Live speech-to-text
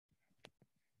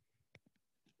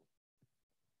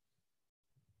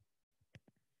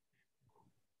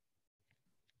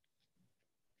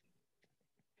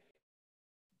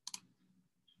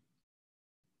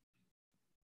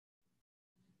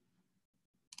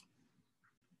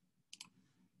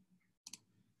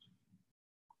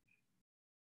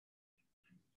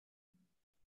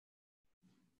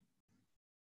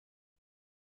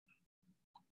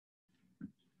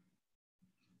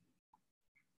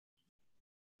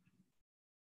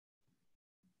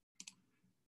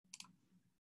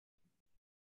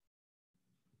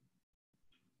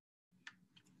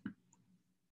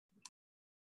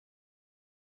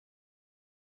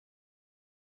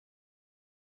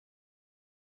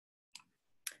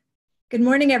Good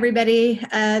morning, everybody.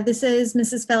 This is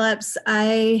Mrs. Phillips.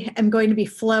 I am going to be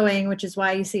flowing, which is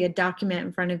why you see a document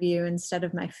in front of you instead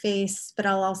of my face, but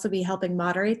I'll also be helping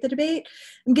moderate the debate.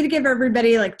 I'm going to give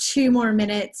everybody like 2 more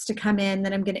minutes to come in,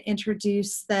 then I'm going to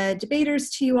introduce the debaters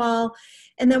to you all,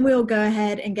 and then we'll go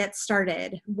ahead and get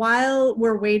started. While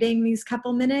we're waiting these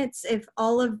couple minutes, if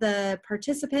all of the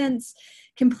participants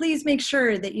can please make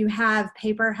sure that you have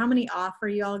paper. How many off are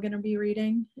you all going to be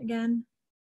reading again?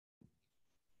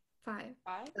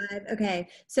 Five. Okay,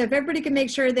 so if everybody can make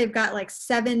sure they've got like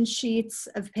 7 sheets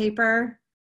of paper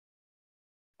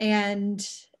and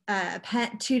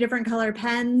 2 different color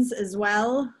pens as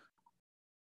well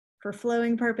for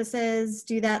flowing purposes,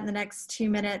 do that in the next 2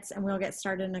 minutes and we'll get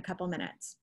started in a couple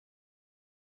minutes.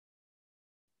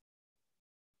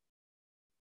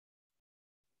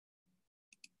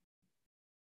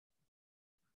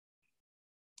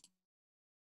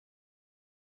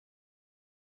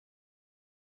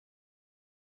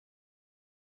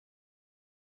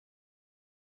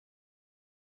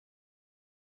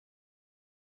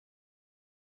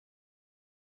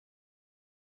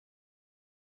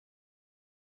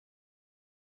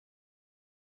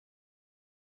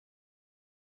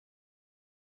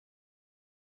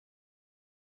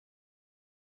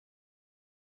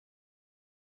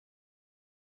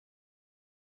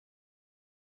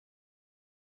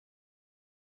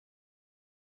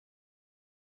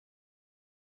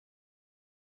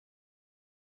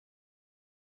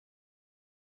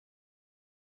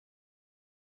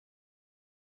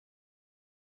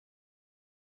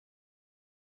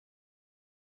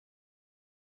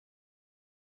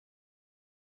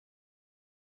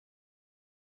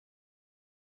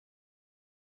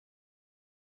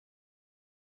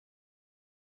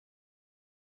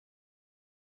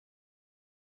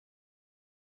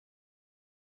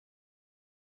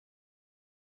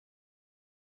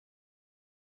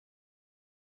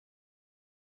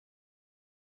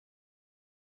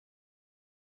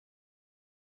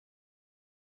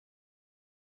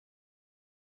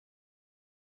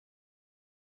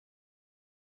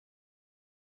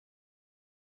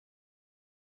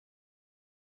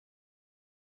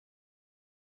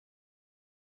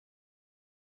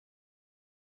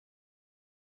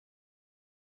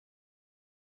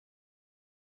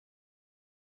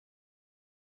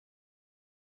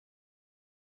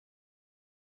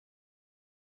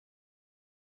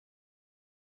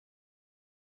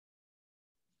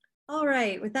 All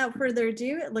right, without further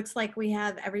ado, it looks like we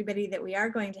have everybody that we are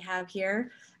going to have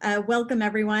here. Welcome,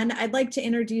 everyone. I'd like to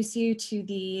introduce you to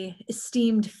the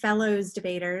esteemed fellows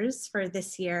debaters for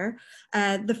this year.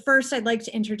 The first, I'd like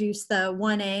to introduce the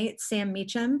 1A, Sam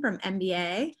Meacham from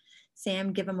MBA.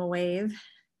 Sam, give him a wave.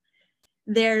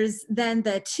 There's then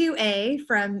the 2A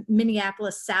from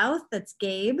Minneapolis South, that's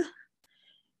Gabe.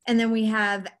 And then we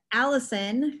have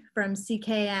Allison from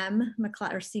CKM,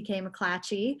 or CK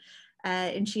McClatchy.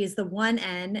 And she is the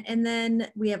 1N. And then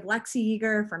we have Lexi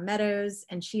Yeager from Meadows,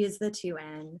 and she is the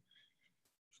 2N.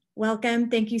 Welcome.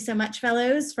 Thank you so much,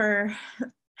 fellows, for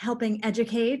helping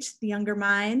educate the younger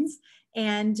minds.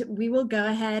 And we will go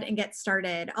ahead and get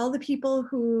started. All the people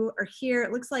who are here,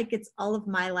 it looks like it's all of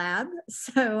my lab.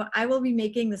 So I will be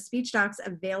making the speech docs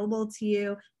available to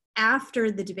you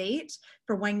after the debate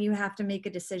for when you have to make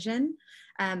a decision,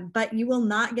 but you will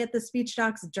not get the speech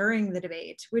docs during the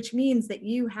debate, which means that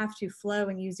you have to flow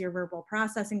and use your verbal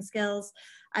processing skills.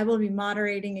 I will be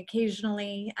moderating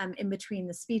occasionally in between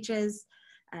the speeches,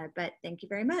 but thank you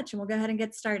very much, and we'll go ahead and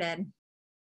get started.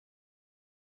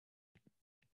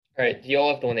 All right, do you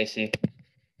all have the one AC?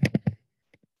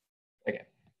 Okay,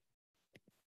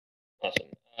 awesome.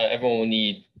 Everyone will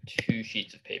need 2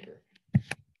 sheets of paper.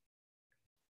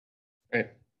 All right.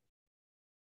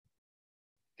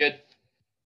 Good.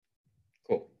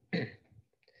 Cool.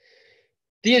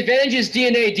 The advantage is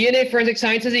DNA. DNA forensic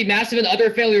science has a massive and utter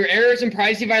failure. Errors and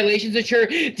privacy violations ensure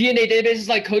DNA databases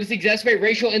like CODIS exacerbate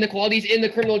racial inequalities in the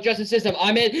criminal justice system.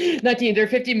 I'm at 19. There are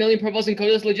 50 million profiles in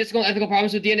CODIS. Logistical and ethical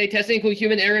problems with DNA testing include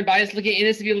human error and bias, linking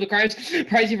innocent people to crimes,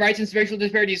 privacy rights, and racial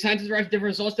disparities. Scientists arrive at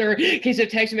different results. There are cases of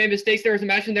text made mistakes. There was a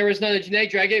match when there was none. A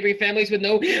genetic drag bring families with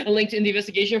no link in the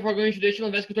investigation. Programming traditional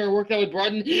investigatory work that would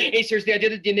broaden a search. The idea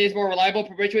that DNA is more reliable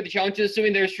perpetuate the challenge of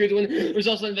assuming there is truth when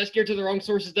results of investigator to the wrong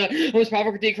sources. The most powerful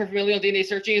powerful critique for familial DNA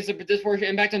searching is the disproportionate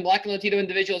impact on Black and Latino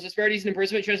individuals. Disparities in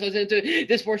imprisonment translates into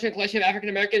disproportionate collection of African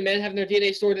American men having their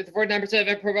DNA stored at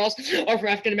 49% of profiles are from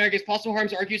African Americans. Possible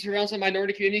harms are acute surveillance on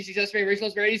minority communities, exacerbating racial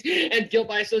disparities and guilt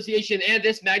by association. And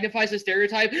this magnifies the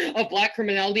stereotype of Black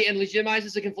criminality and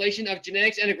legitimizes the conflation of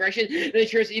genetics and aggression that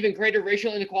ensures even greater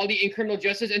racial inequality in criminal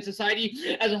justice and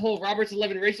society as a whole. Roberts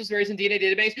 11 racial disparities in DNA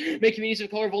database make communities of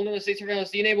color vulnerable to state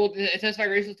surveillance. DNA will intensify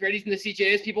racial disparities in the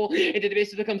CJ as people in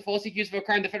databases become falsely accused of a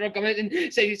crime. The federal government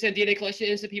and state send DNA collection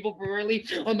into people, primarily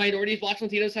on minorities. Blacks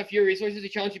and Latinos have fewer resources to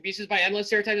challenge abuses by analysts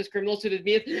stereotypes as criminals. To the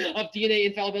myth of DNA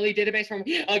infallibility database from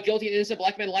guilty and innocent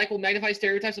Black men alike will magnify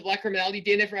stereotypes of Black criminality.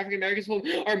 DNA for African Americans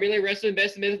who are merely arrested and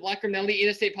best the myth of Black criminality in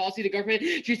a state policy. The government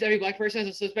treats every Black person as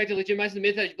a suspect to legitimize the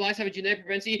myth that Blacks have a genetic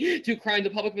propensity to crime. The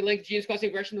public will link genes causing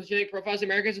aggression with genetic profiles.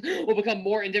 Americans will become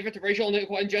more indifferent to racial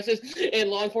injustice in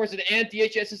law enforcement. And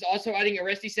DHS is also adding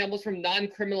arrestee samples from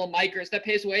non-criminal migrants. That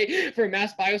paves way for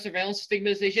mass biosurveillance,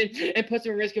 stigmatization, and puts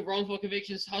them at risk of wrongful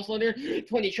convictions. House Letter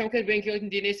 20. Trump could be collecting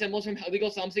DNA samples from illegal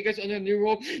asylum seekers under a new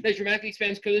rule that dramatically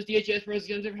expands codes. DHS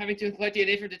prosecutions for having to collect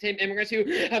DNA from detained immigrants who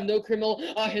have no criminal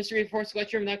history. Forced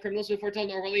collection from non-criminals who foretell an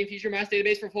Orwellian future mass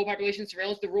database for full population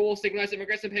surveillance. The rule will stigmatize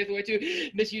immigrants and pave the way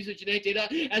to misuse of genetic data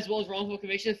as well as wrongful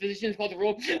convictions. Physicians call the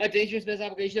rule a dangerous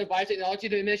misapplication of biotechnology.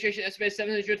 The administration estimates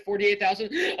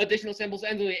 748,000 additional samples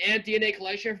annually. And DNA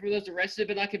collection for those arrested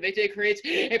but not convicted creates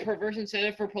a perverse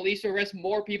incentive for police to arrest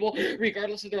more people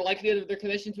regardless of their likelihood of their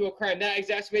connection to a crime. That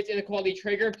exacerbates inequality.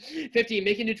 Trigger 15.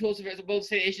 Making new tools available to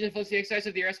state agents influence the exercise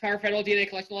of the arrest power. Federal DNA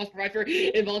collection laws provide for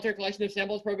involuntary collection of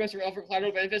samples. Programs are offer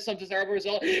collateral benefits. Some desirable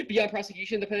result beyond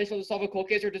prosecution. The potential to solve a cold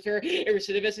case or deter a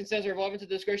recidivist instead of relevant to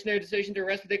the discretionary decision to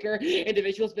arrest particular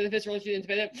individuals. Benefits relatively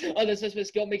independent of the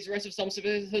suspect's guilt makes arrest of some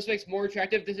suspects more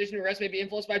attractive. Decision to arrest may be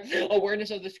influenced by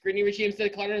awareness of the screening regimes. The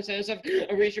collateral incentives of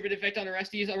a redistributive effect on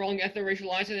arrestees along ethno-racial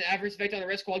lines and an adverse effect on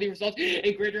arrest quality results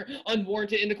in greater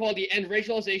unwarranted inequality. And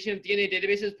racialization of DNA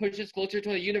databases pushes closer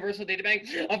to a universal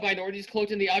databank of minorities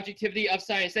cloaked in the objectivity of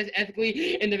science. That's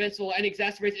ethically indefensible and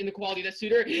exacerbates inequality. The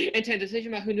suitor intent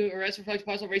decision about who to arrest reflects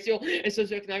possible racial and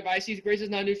socioeconomic biases. Grace is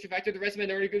not a neutral factor. The rest of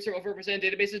minority groups are overrepresented.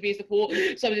 Databases means the pool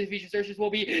subject to future searches will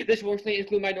be disproportionately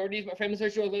include minorities, but family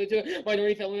searches are limited to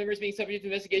minority family members being subject to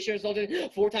investigation, resulting in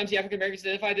 4 times the African Americans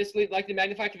identified. This like the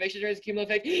magnified conviction rates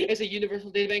cumulative effect is a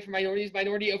universal databank for minorities.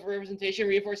 Minority overrepresentation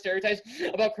reinforce stereotypes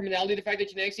about criminality. The fact that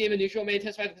genetics and neutral may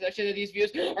intensify the perception that these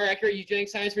views are accurate. Eugenic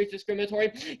science reaches discriminatory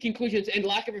conclusions, and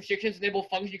lack of restrictions enable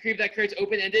function creep that creates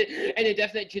open-ended and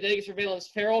indefinite genetic surveillance.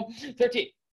 Feral 13.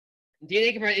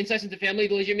 DNA can provide insights into family,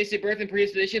 legitimacy, birth, and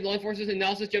predisposition. Law enforcement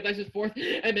analysis jeopardizes Fourth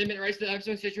Amendment rights to the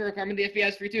constitutional requirement. The FBI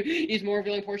is free to use more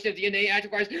revealing portion of DNA. Act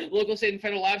requires local, state, and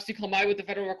federal labs to comply with the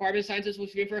federal requirements. Scientists will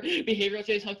screen for behavioral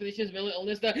change, health conditions, mental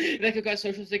illness that could cause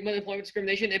social stigma, employment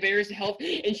discrimination, and barriers to health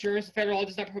insurance. The federal law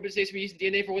does not prohibit states from using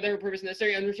DNA for whatever purpose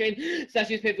necessary. Underchain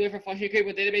statutes pave the way for functioning creep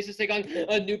when databases take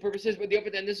on new purposes, but the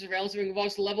open-ended surveillance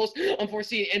involves levels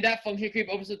unforeseen, and that function creep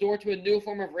opens the door to a new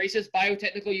form of racist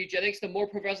biotechnical eugenics. The more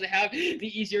profiles they have,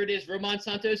 the easier it is. Roman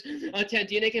Santos 10.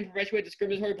 DNA can perpetuate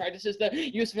discriminatory practices. The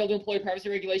use of failed to employ privacy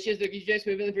regulations. The eugenics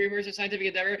movement reemerged a scientific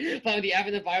endeavor following the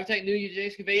advent of biotech. New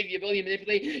eugenics conveyed the ability to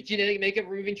manipulate genetic makeup,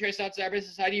 removing traits not desired by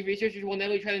society. Researchers will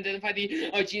inevitably try to identify the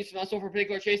genes responsible for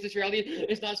particular traits. This reality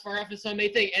is not as far off as some may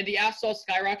think. And the assault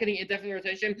skyrocketing indefinite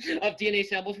retention of DNA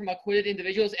samples from acquitted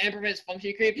individuals and prevents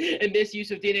function creep and misuse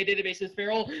of DNA databases.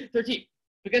 Feral 13.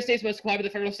 Because states must comply with the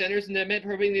federal standards and amend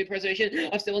prohibiting the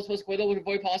preservation of samples post-acquittal would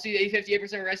avoid policy. 58%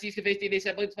 of arrestees can face DNA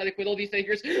sampling by the acquittal. These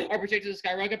figures are projected to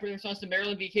skyrocket. In response to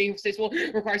Maryland v. King, states will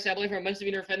require sampling from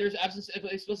misdemeanor offenders. Absence of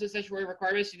explicit statutory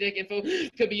requirements, genetic info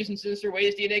could be used in sinister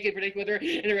ways. DNA can predict whether an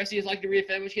arrestee is likely to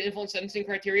reoffend, which can influence sentencing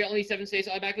criteria. Only 7 states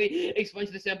automatically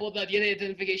expunge the sample. The DNA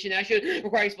Identification Act should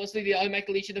require explicitly the automatic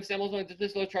deletion of samples on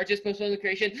dismissal of charges, postponing the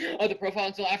creation of the profile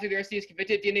until after the arrestee is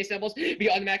convicted. DNA samples be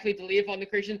automatically deleted upon the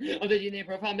creation of the DNA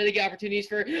profile. Mitigate opportunities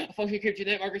for function creep,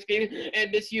 genetic marker scheme,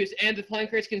 and misuse. And the plan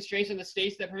creates constraints on the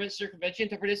states that prevent circumvention.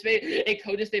 To participate in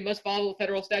CODIS, they must follow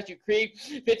federal statute. Creep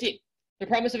 15. The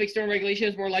promise of external regulation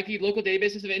is more likely. Local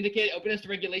databases have indicated openness to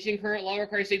regulation. Current law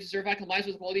requires states to certify compliance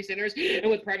with quality standards and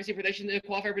with privacy protection and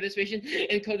qualified participation.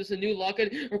 And CODIS, the new law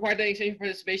could require that exchange for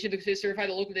participation to certify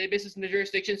the local databases in the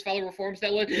jurisdictions. Follow reforms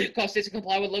that would cause states to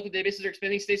comply with local databases or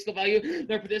expanding states to value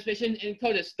their participation in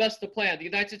CODIS. Thus, the plan. The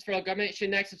United States federal government should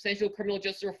enact substantial criminal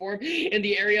justice reform in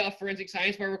the area of forensic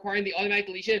science by requiring the automatic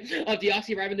deletion of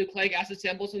deoxyribonucleic acid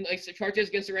samples when charges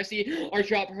against arrestee are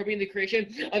dropped, prohibiting the creation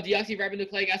of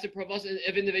deoxyribonucleic acid profiles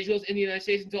of individuals in the United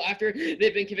States until after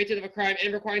they've been convicted of a crime,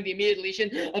 and requiring the immediate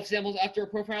deletion of samples after a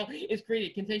profile is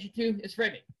created. Contention 2 is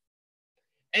framing.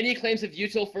 Any claims of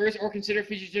util first or consider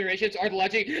future generations are the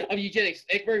logic of eugenics.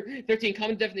 Ekberg, 13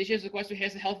 common definitions of the quest to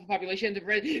enhance the health of the population, to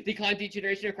prevent decline,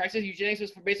 degeneration, or crisis. Eugenics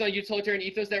was based on a utilitarian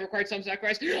ethos that required some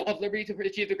sacrifice of liberty to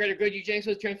achieve the greater good. Eugenics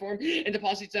was transformed into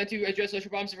policies designed to address social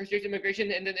problems of restricted immigration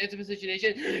and then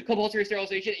anti-miscegenation, compulsory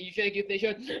sterilization, eugenic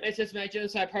euthanasia, and systematic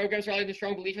genocide programs relying on the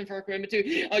strong belief in for a commitment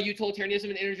to utilitarianism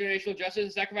and intergenerational justice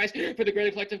and sacrifice for the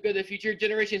greater collective good of future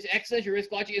generations. Existential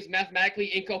risk logic is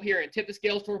mathematically incoherent. Tip the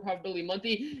scales toward probability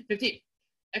monthly. 15.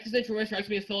 Existential risk strikes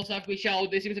me as philosophically shallow.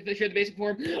 They seem to share the basic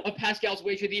form of Pascal's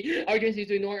wager. The argument seems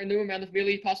to ignore a new amount of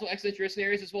merely possible existential risk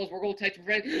scenarios as well as workable tech to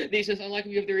prevent these is unlikely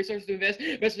we have the resources to invest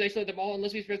reservation of them all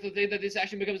unless we speculate that this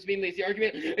action becomes meaningless. The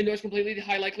argument ignores completely the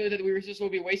high likelihood that the resources will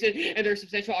be wasted and there are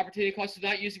substantial opportunity costs to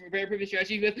not use the very proven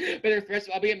strategies with better threats,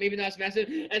 albeit maybe not as massive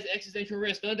as existential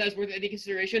risk. None of that is worth any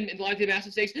consideration in light of the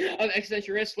massive stakes of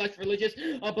existential risk, religious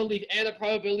belief, and a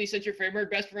probability-centered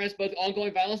framework best prevents both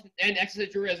ongoing violence and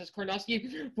existential risk. As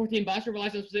Karnofsky, 14, Boston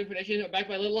relies on specific information backed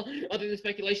by little other than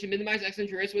speculation. Minimize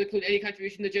existential risk would include any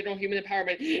contribution to general human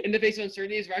empowerment. In the face of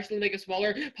uncertainties, rationally make a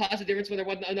smaller positive difference whether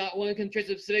not one can trace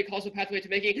a specific causal pathway to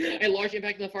making a large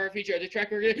impact in the far future. The track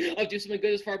record of do something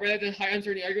good is far better than high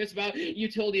uncertainty arguments about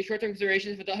utility. Short-term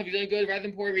considerations for have you done good rather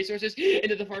than pouring resources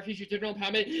into the far future. General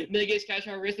empowerment mitigates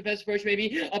catastrophic risk. The best approach may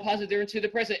be a positive difference to the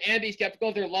present and be skeptical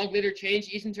of their long later change.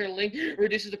 Each internal link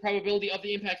reduces the probability of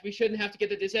the impact. We shouldn't have to get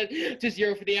the dishead to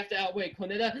zero for the F to outweigh.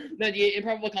 Koneda, 98,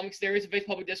 improbable comic scenarios of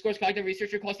public discourse. Cognitive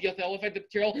researcher calls the Othello effect the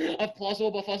material of plausible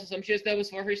but false assumptions that was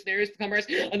far-fetched scenarios compromise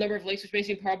a number of links which may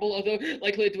seem probable, although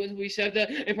likely to dwindle. We set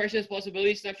the impression as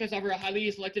plausibility. Snapshots offer a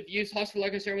highly selective use. Hawks for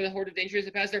concerned with a horde of dangers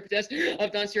that pass their test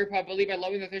of non-zero probability by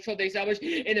lowering the threshold they establish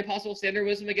an impossible standard.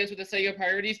 Wisdom against with the setting of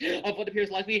priorities of what appears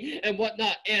likely and what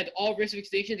not. And all risk of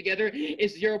extinction together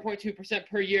is 0.2%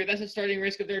 per year. That's a starting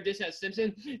risk of their dissent.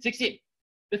 Simpson, 16.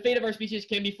 The fate of our species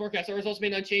can be forecast. Our results may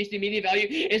not change. The immediate value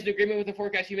is in agreement with the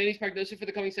forecast. Humanity's prognosis for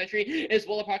the coming century is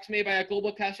well approximated by a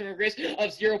global catastrophic risk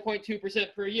of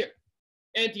 0.2% per year.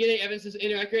 And DNA evidence is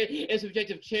inaccurate and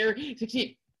subjective. Chair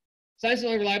 16. Science is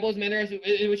only reliable as the manner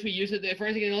in which we use it. The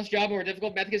forensic analysis job more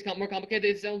difficult. Math gets more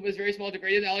complicated. The sample is very small,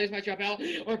 degraded. Allies might drop out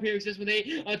or appear to exist when they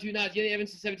do not. DNA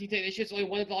evidence is 17 technicians. Only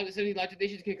one of the 17 lab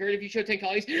technicians concurred. If you show 10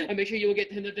 colleagues, make sure you will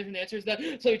get 10 different answers. The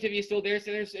selectivity is still there.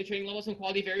 Standards and training levels and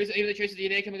quality varies. Even the trace of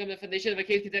DNA can become the foundation of a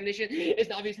case contamination. It's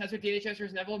an obvious hazard. DNA transfer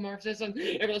is never amorphous on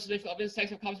every less significant evidence.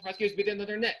 Types of common prosecutors breathing down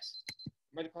their necks.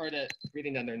 Remember the card that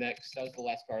breathing down their necks. That was the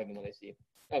last card in the one I see.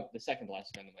 Oh, the second to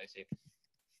last card in the one I see.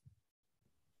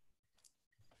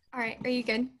 All right, are you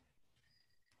good?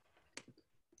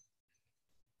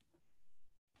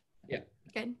 Yeah.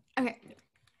 Good, okay.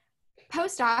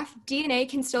 Post-off, DNA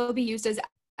can still be used as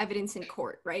evidence in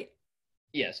court, right?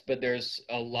 Yes, but there's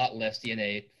a lot less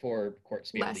DNA for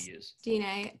courts to be able to use.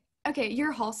 DNA. Okay,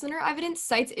 your Hall Center evidence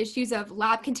cites issues of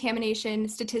lab contamination,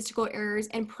 statistical errors,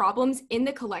 and problems in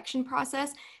the collection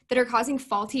process that are causing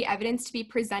faulty evidence to be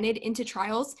presented into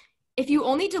trials. If you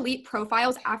only delete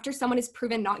profiles after someone is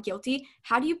proven not guilty,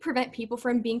 how do you prevent people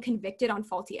from being convicted on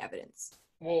faulty evidence?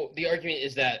 Well, the argument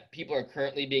is that people are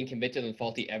currently being convicted on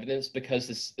faulty evidence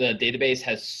because the database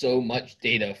has so much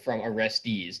data from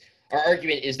arrestees. Our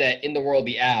argument is that in the world of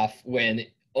the AF, when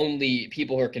only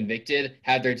people who are convicted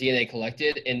have their DNA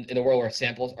collected, in a world where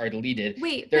samples are deleted,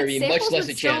 wait, there but would be samples much less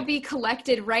would a still chance. be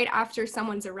collected right after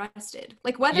someone's arrested.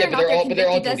 Like whether Yeah, or not they're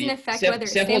convicted doesn't affect whether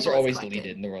samples are always collected.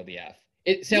 deleted in the world of the AF.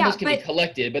 Samples can be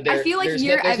collected, but I feel like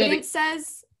your evidence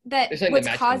says that what's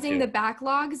causing the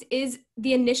backlogs is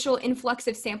the initial influx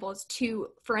of samples to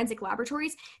forensic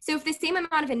laboratories. So if the same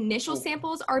amount of initial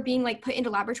samples are being like put into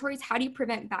laboratories, how do you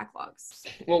prevent backlogs?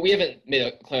 Well, we haven't made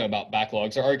a claim about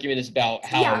backlogs. Our argument is about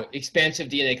how expansive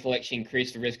DNA collection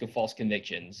creates the risk of false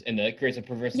convictions and creates a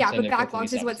perverse incentive. Yeah, but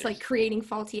backlogs is what's like creating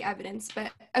faulty evidence.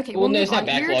 But okay, well, no, it's not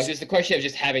backlogs. It's the question of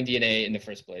just having DNA in the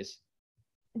first place.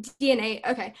 DNA,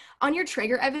 okay. On your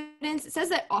Traeger evidence, it says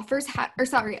that officers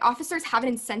have an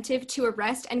incentive to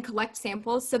arrest and collect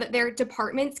samples so that their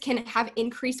departments can have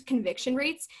increased conviction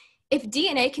rates. If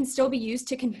DNA can still be used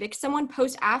to convict someone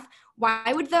post-AF,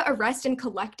 why would the arrest and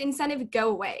collect incentive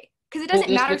go away? Because it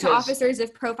doesn't matter to officers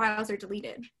if profiles are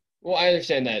deleted. Well, I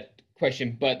understand that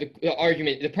question, but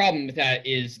the problem with that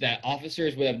is that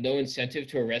officers would have no incentive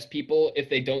to arrest people if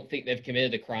they don't think they've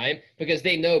committed a crime, because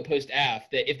they know post-AF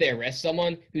that if they arrest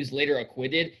someone who's later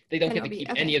acquitted, they don't get to keep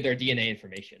any of their DNA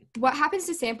information. What happens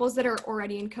to samples that are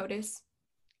already in CODIS?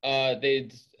 I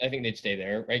think they'd stay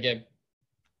there, right, Gabe?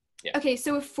 Yeah. Okay,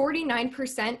 so if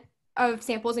 49% of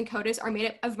samples in CODIS are made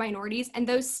up of minorities and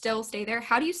those still stay there,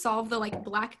 how do you solve the like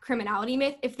Black criminality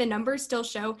myth if the numbers still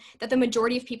show that the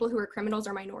majority of people who are criminals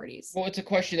are minorities? Well, it's a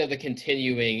question of the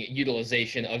continuing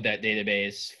utilization of that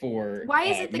database for Why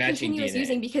is it the matching continuous DNA.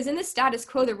 using? Because in the status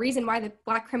quo, the reason why the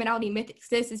Black criminality myth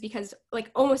exists is because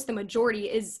like almost the majority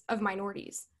is of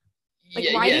minorities. Like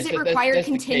why does it require that's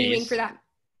continuing for that?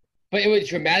 But it would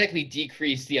dramatically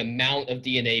decrease the amount of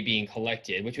DNA being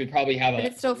collected, which would probably have But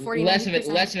it's still 40, less of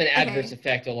an adverse Okay.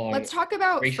 effect along. Let's talk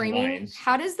about racial framing. lines.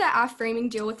 How does the AF framing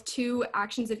deal with two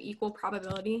actions of equal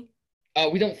probability?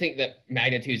 We don't think that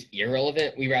magnitude is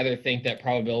irrelevant. We rather think that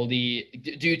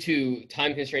probability, due to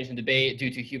time constraints and debate, due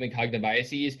to human cognitive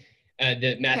biases,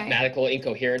 the mathematical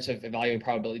incoherence of evaluating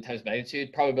probability times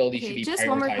magnitude, probability should be just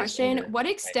one more prioritized question. over What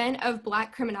extent of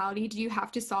Black criminality do you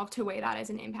have to solve to weigh that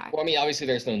as an impact? Well, I mean, obviously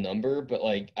there's no number, but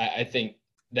like I think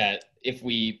that if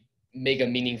we make a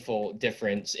meaningful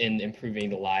difference in improving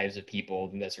the lives of people,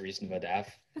 then that's a reason to vote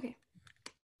F. Okay.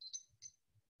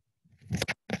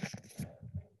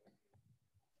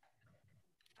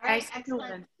 All right,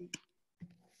 excellent.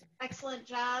 Excellent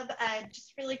job.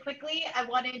 Just really quickly, I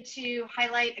wanted to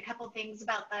highlight a couple things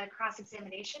about the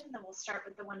cross-examination, then we'll start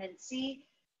with the 1NC.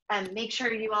 Make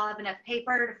sure you all have enough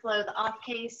paper to flow the off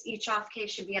case. Each off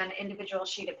case should be on an individual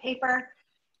sheet of paper.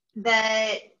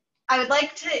 I would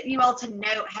like you all to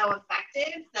note how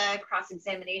effective the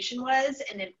cross-examination was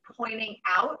and in pointing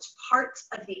out parts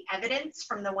of the evidence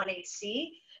from the 1AC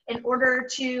in order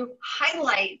to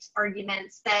highlight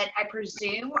arguments that I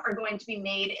presume are going to be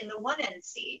made in the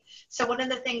 1NC. So one of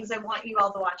the things I want you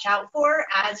all to watch out for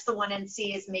as the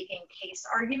 1NC is making case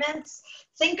arguments,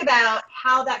 think about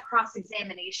how that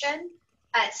cross-examination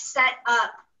set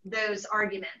up those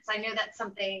arguments. I know that's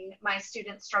something my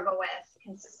students struggle with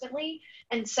consistently.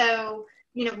 And so,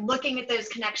 you know, looking at those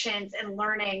connections and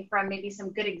learning from maybe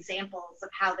some good examples of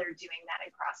how they're doing that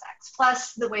in CrossX,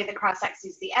 plus the way the CrossX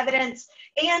use the evidence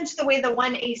and the way the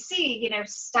 1AC, you know,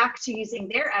 stuck to using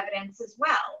their evidence as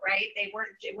well, right?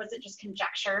 It wasn't just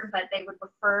conjecture, but they would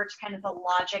refer to kind of the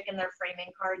logic in their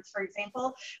framing cards, for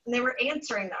example, when they were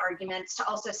answering the arguments to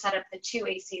also set up the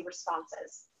 2AC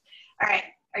responses. All right,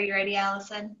 are you ready,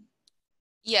 Allison?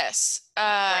 Yes,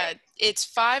 Right. It's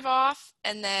 5 off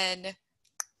and then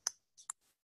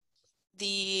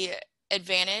the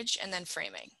advantage and then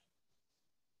framing.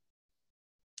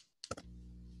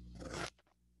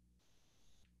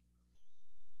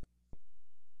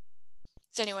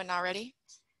 Is anyone not ready?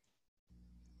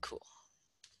 Cool.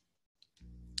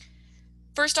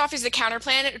 First off is the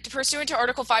counterplan. Pursuant to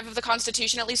Article 5 of the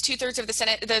Constitution, at least 2/3 of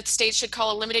the states should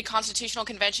call a limited constitutional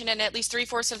convention, and at least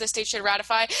 3/4 of the states should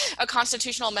ratify a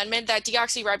constitutional amendment that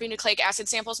deoxyribonucleic acid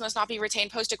samples must not be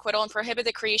retained post-acquittal and prohibit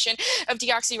the creation of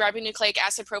deoxyribonucleic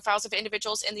acid profiles of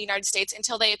individuals in the United States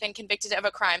until they have been convicted of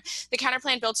a crime. The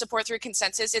counterplan builds support through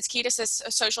consensus. It's key to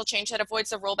social change that avoids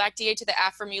the rollback DA to the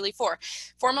AF for Muley 4.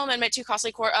 Formal amendment to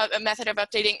costly a method of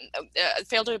updating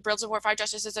failed to build support 5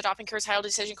 justices adopting Kurzheil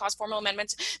decision cost formal amendments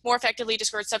more effectively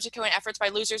discourage subsequent efforts by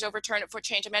losers overturn for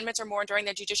change amendments or more enduring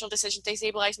than judicial decisions. They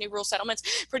stabilize new rule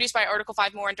settlements produced by Article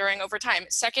 5 more enduring over time.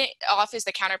 Second off is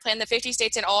the counterplan. The 50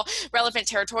 states in all relevant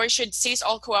territories should cease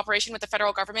all cooperation with the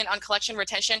federal government on collection,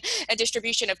 retention, and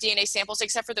distribution of DNA samples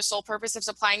except for the sole purpose of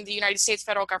supplying the United States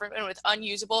federal government with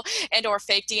unusable and or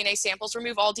fake DNA samples.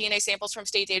 Remove all DNA samples from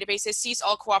state databases. Cease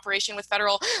all cooperation with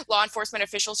federal law enforcement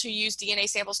officials who use DNA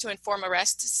samples to inform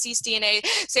arrests. Cease DNA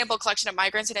sample collection of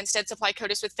migrants and instead supply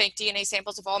CODIS with fake DNA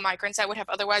samples of all migrants that would have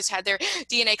otherwise had their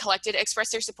DNA collected. Express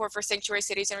their support for sanctuary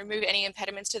cities and remove any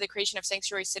impediments to the creation of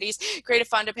sanctuary cities. Create a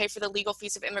fund to pay for the legal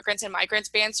fees of immigrants and migrants.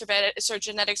 Ban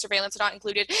genetic surveillance not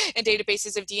included in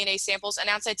databases of DNA samples.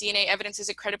 Announce that DNA evidence is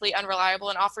incredibly unreliable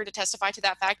and offer to testify to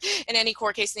that fact in any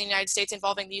court case in the United States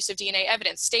involving the use of DNA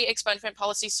evidence. State expungement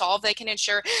policy solve. They can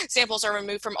ensure samples are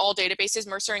removed from all databases.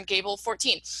 Mercer and Gable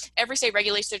 14. Every state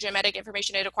regulates the genetic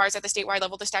information it acquires at the statewide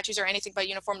level. The statutes are anything but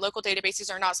uniform. Local databases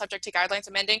are not subject to guidelines.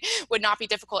 Amending would not be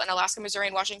difficult, and Alaska, Missouri,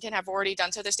 and Washington have already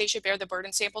done so. The state should bear the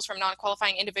burden. Samples from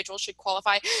non-qualifying individuals should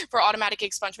qualify for automatic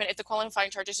expungement. If the qualifying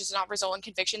charges does not result in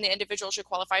conviction, the individual should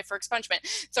qualify for expungement.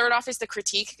 Third off is the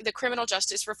critique. The criminal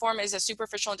justice reform is a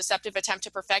superficial and deceptive attempt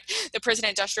to perfect the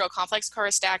prison-industrial complex.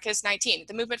 Coristakis 19.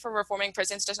 The movement for reforming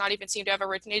prisons does not even seem to have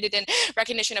originated in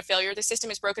recognition of failure. The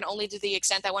system is broken only to the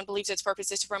extent that one believes its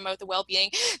purpose is to promote the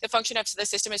well-being. The function of the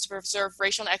system is to preserve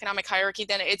racial and economic hierarchy.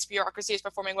 Then its bureaucracy bureaucracy is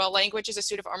performing well. Language is a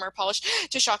suit of armor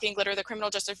polished to shocking glitter. The criminal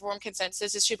justice reform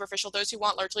consensus is superficial. Those who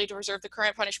want largely to preserve the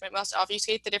current punishment must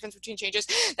obfuscate the difference between changes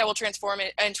that will transform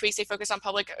it and tweaks. They focus on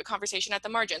public conversation at the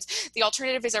margins. The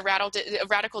alternative is a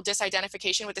radical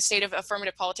disidentification with the state of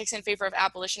affirmative politics in favor of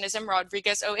abolitionism.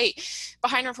 Rodriguez 08.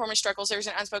 Behind reformist struggles, there's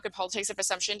an unspoken politics of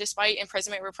assumption. Despite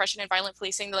imprisonment, repression, and violent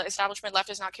policing, the establishment left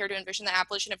does not care to envision the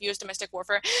abolition of U.S. domestic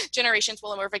warfare. Generations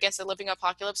will emerge against the living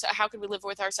apocalypse. How could we live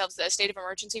with ourselves in a state of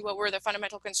emergency? What were the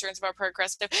fundamental concerns of our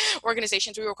progressive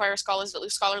organizations? We require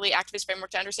scholarly activist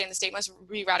framework to understand the state must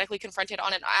be radically confronted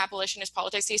on an abolitionist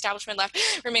politics. The establishment left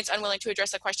remains unwilling to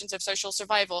address the questions of social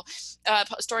survival.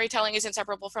 Storytelling is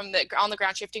inseparable from the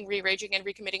on-the-ground shifting, rearranging, and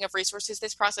recommitting of resources.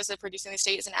 This process of producing the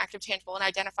state is an active, tangible, and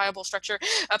identifiable structure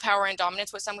of power and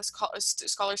dominance, what some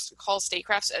scholars call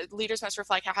statecrafts. Leaders must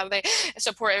reflect how they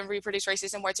support and reproduce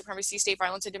racism, white supremacy, state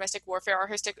violence, and domestic warfare. Our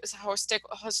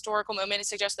historical moment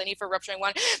suggests the need for rupturing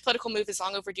one political move is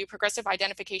long overdue. Progressive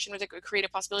identification with the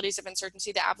creative possibilities of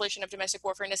insurgency. The abolition of domestic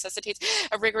warfare necessitates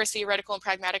a rigorous theoretical and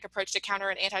pragmatic approach to counter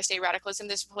an anti-state radicalism.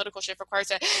 This political shift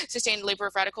requires a sustained labor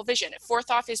of radical vision. Fourth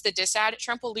off is the disad.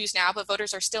 Trump will lose now, but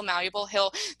voters are still malleable.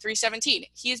 Hill 317.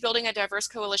 He is building a diverse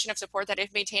coalition of support that,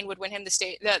 if maintained, would win him the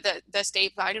state.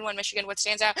 Biden won Michigan. What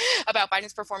stands out about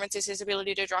Biden's performance is his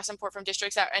ability to draw support from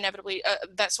districts that inevitably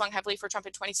that swung heavily for Trump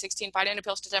in 2016. Biden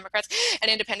appeals to Democrats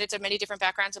and independents of many different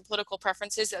backgrounds and political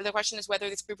preferences. The question is whether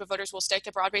this group of voters will stick.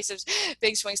 To broad base of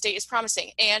big swing state is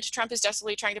promising. And Trump is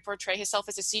desperately trying to portray himself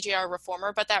as a CJR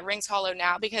reformer, but that rings hollow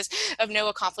now because of no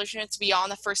accomplishments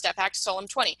beyond the First Step Act, Solemn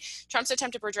 20. Trump's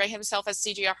attempt to portray himself as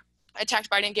CJR attacked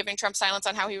Biden, giving Trump silence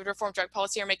on how he would reform drug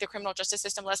policy or make the criminal justice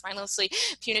system less mindlessly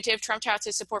punitive. Trump touts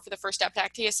his support for the First Step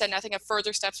Act. He has said nothing of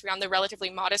further steps beyond the relatively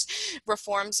modest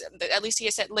reforms. At least he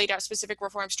has laid out specific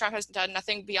reforms. Trump has done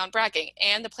nothing beyond bragging.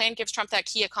 And the plan gives Trump that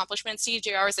key accomplishment.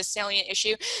 CJR is a salient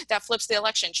issue that flips the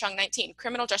election. Chung 19.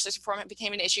 Criminal justice reform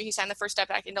became an issue. He signed the First Step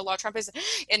Act into law. Trump is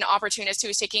an opportunist who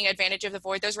is taking advantage of the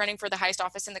void. Those running for the highest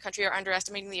office in the country are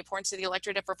underestimating the importance to the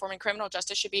electorate of reforming criminal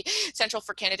justice. Should be central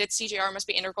for candidates. CJR must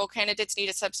be integral. Candidates need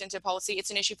a substantive policy.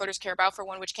 It's an issue voters care about, for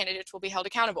one which candidates will be held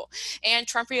accountable. And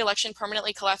Trump re-election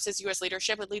permanently collapses U.S.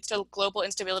 leadership. It leads to global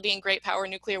instability and great power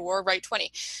nuclear war. Right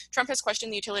 20. Trump has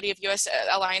questioned the utility of U.S.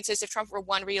 alliances. If Trump were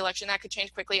won re-election, that could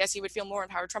change quickly as he would feel more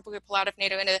empowered. Trump would pull out of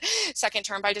NATO in a second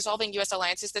term. By dissolving U.S.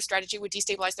 alliances, this strategy would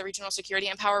destabilize the regional security,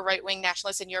 empower right-wing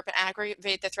nationalists in Europe, and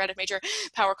aggravate the threat of major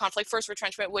power conflict. First,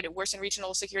 retrenchment would worsen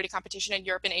regional security competition in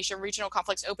Europe and Asia. Regional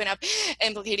conflicts open up,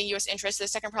 implicating U.S. interests. The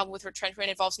second problem with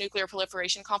retrenchment involves nuclear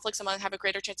proliferation. Conflicts among have a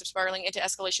greater chance of spiraling into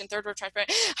escalation. Third,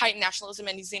 retrenchment heightened nationalism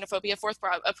and xenophobia. Fourth,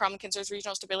 problem concerns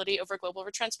regional stability over global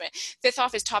retrenchment. Fifth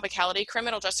off is topicality.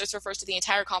 Criminal justice refers to the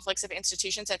entire complex of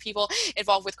institutions and people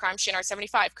involved with crime. Shinar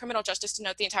 75. Criminal justice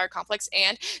denote the entire complex,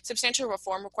 and substantial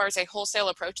reform requires a wholesale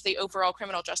approach to the overall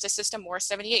criminal justice system. Morris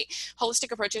 78.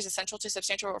 Holistic approach is essential to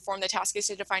substantial reform. The task is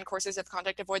to define courses of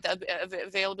conduct, avoid the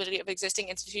availability of existing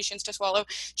institutions to swallow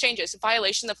changes.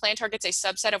 Violation. The plan targets a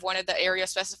subset of one of the areas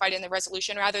specified in the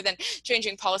resolution rather than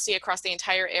changing policy across the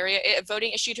entire area. A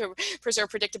voting issue to preserve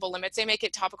predictable limits. They make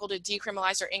it topical to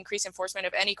decriminalize or increase enforcement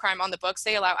of any crime on the books.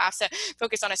 They allow AFSA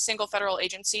focus on a single federal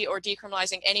agency or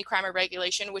decriminalizing any crime or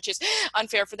regulation, which is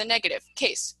unfair for the negative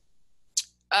case.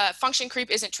 Function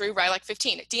creep isn't true. Rylac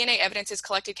 15. DNA evidence is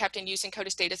collected, kept, and used in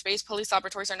CODIS database. Police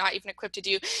laboratories are not even equipped to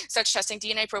do such testing.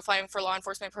 DNA profiling for law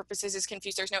enforcement purposes is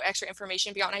confused. There's no extra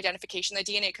information beyond identification. The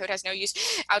DNA code has no use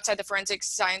outside the forensic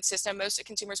science system. Most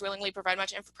consumers willingly provide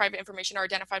much private information are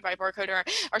identified by barcode or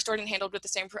are stored and handled with the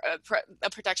same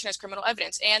protection as criminal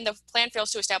evidence. And the plan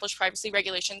fails to establish privacy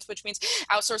regulations, which means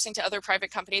outsourcing to other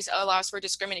private companies allows for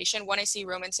discrimination. 1AC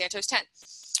Roman Santos 10.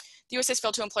 The U.S. has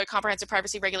failed to employ comprehensive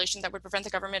privacy regulations that would prevent the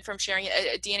government from sharing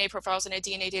DNA profiles in a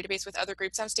DNA database with other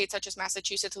groups. Some states, such as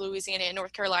Massachusetts, Louisiana, and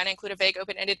North Carolina, include a vague,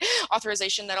 open-ended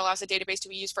authorization that allows a database to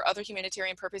be used for other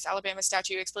humanitarian purpose. Alabama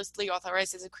statute explicitly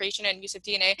authorizes the creation and use of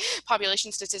DNA population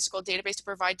statistical database to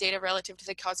provide data relative to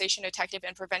the causation, detective,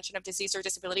 and prevention of disease or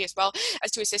disability, as well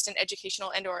as to assist in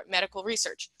educational and/or medical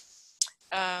research.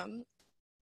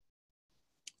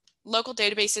 Local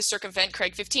databases circumvent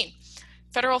Craig 15.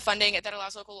 Federal funding that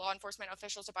allows local law enforcement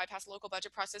officials to bypass local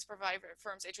budget process, provide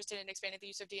firms interested in expanding the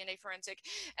use of DNA forensic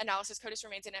analysis. CODIS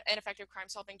remains an ineffective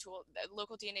crime-solving tool.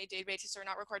 Local DNA databases are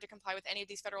not required to comply with any of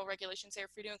these federal regulations. They are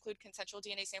free to include consensual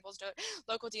DNA samples.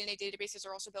 Local DNA databases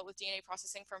are also built with DNA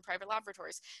processing from private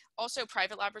laboratories. Also,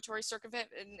 private laboratories circumvent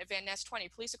Van Ness 20.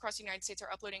 Police across the United States are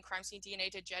uploading crime scene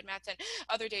DNA to GEDMATS and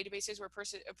other databases where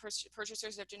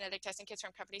purchasers of genetic testing kits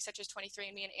from companies such as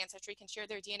 23andMe and Ancestry can share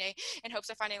their DNA in hopes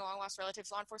of finding long-lost relatives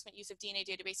alternatives. Law enforcement use of DNA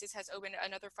databases has opened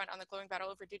another front on the glowing battle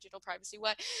over digital privacy.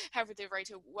 However, the right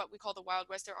to what we call the Wild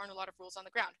West, there aren't a lot of rules on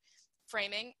the ground.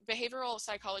 Framing. Behavioral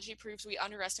psychology proves we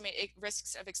underestimate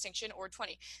risks of extinction. Or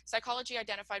 20. Psychology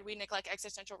identified we neglect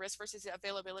existential risk versus the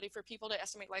availability for people to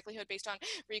estimate likelihood based on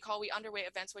recall. We underweight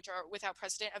events which are without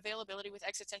precedent. Availability with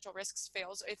existential risks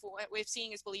fails. If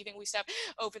seeing is believing, we step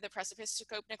over the precipice.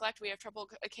 Scope neglect. We have trouble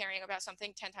caring about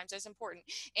something 10 times as important.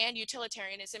 And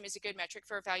utilitarianism is a good metric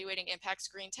for evaluating impacts.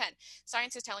 Green 10.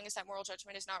 Science is telling us that moral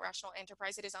judgment is not rational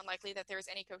enterprise. It is unlikely that there is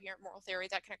any coherent moral theory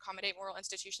that can accommodate moral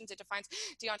institutions. It defines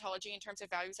deontology in terms of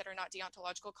values that are not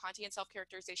deontological. Kantian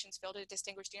self-characterizations fail to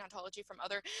distinguish deontology from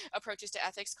other approaches to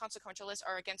ethics. Consequentialists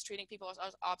are against treating people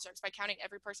as objects by counting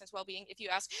every person's well-being. If you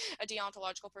ask a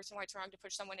deontological person why it's wrong to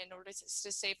push someone in order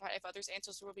to save five others,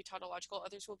 answers will be tautological.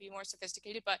 Others will be more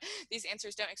sophisticated, but these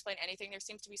answers don't explain anything. There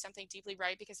seems to be something deeply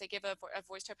right because they give a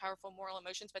voice to powerful moral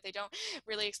emotions, but they don't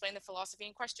really explain the philosophy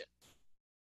in question.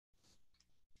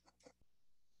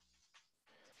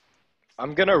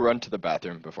 I'm gonna run to the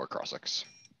bathroom before Crossix.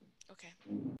 Okay.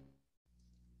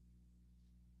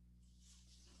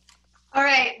 All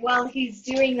right, while he's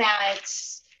doing that,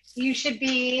 you should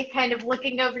be kind of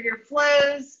looking over your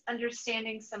flows,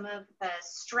 understanding some of the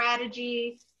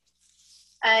strategy.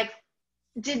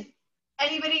 Did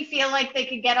anybody feel like they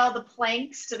could get all the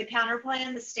planks to the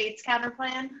counterplan, the state's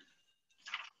counterplan?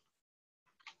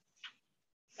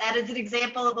 That is an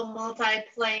example of a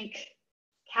multi-plank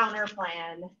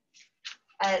counterplan.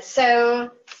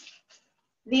 So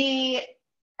the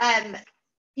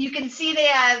you can see they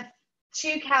have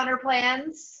two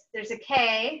counterplans. There's a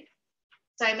K.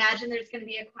 So I imagine there's going to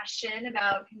be a question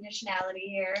about conditionality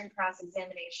here and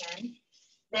cross-examination.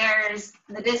 There's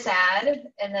the disad,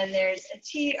 and then there's a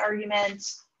T argument,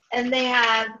 and they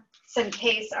have some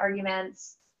case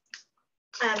arguments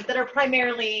that are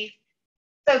primarily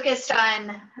focused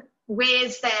on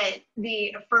ways that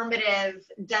the affirmative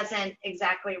doesn't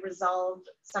exactly resolve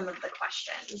some of the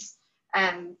questions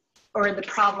or the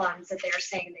problems that they're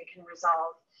saying they can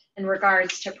resolve in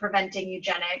regards to preventing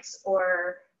eugenics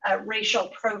or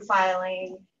racial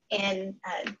profiling in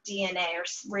DNA or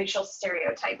racial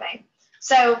stereotyping.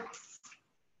 So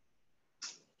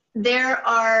there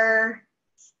are,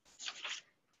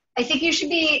 I think you should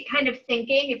be kind of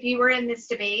thinking, if you were in this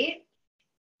debate,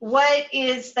 what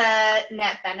is the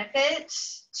net benefit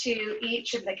to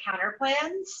each of the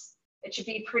counterplans? It should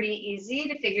be pretty easy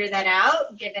to figure that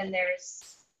out, given there's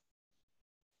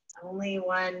only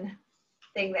one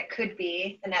thing that could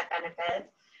be the net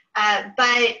benefit.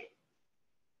 But,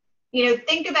 you know,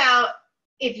 think about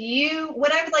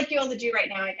what I would like you all to do right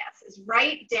now, I guess, is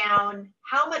write down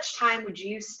how much time would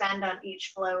you spend on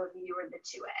each flow if you were the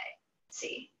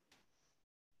 2A?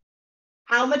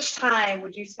 How much time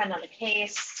would you spend on the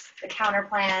case, the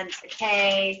counterplans, the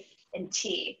K, and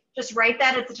T? Just write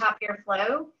that at the top of your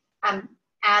flow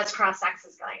as cross-X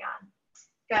is going on.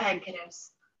 Go ahead,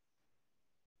 kiddos.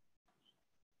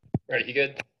 Right, you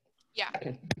good? Yeah.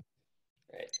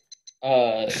 Right.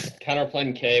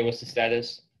 Counterplan K, what's the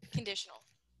status? Conditional.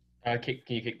 Can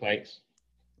you kick planks?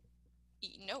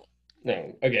 No.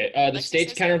 No. Okay. The Lexi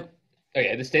state's says counter. no.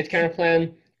 Okay. The state's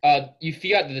counterplan. You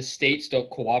figure out that the states don't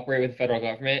cooperate with the federal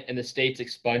government, and the states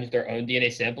expunge their own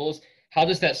DNA samples. How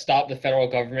does that stop the federal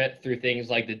government through things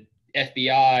like the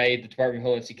FBI, the Department of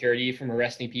Homeland Security, from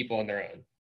arresting people on their own?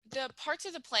 The parts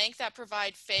of the plank that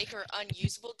provide fake or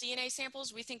unusable DNA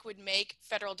samples, we think would make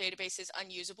federal databases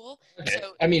unusable. Okay.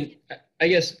 So, I mean, I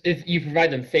guess if you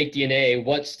provide them fake DNA,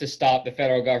 what's to stop the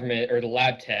federal government or the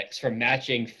lab techs from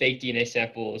matching fake DNA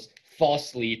samples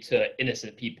falsely to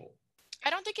innocent people? I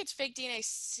don't think it's fake DNA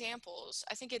samples.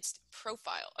 I think it's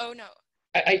profile. Oh, no.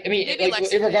 I mean, Maybe like,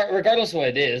 Lexi. regardless of what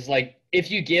it is, like, if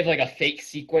you give like a fake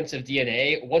sequence of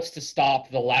DNA, what's to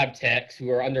stop the lab techs who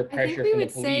are under I think pressure we from the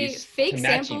would say police fake to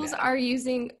matching samples that? are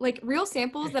using, like, real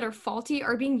samples that are faulty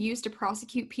are being used to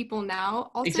prosecute people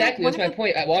now. Also, Exactly, that's my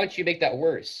point. Why don't you make that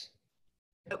worse?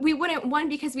 We wouldn't, one,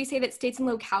 because we say that states and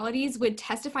localities would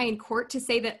testify in court to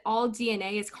say that all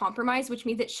DNA is compromised, which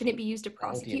means it shouldn't be used to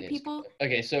prosecute people.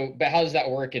 Okay, so, but how does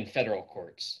that work in federal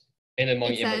courts and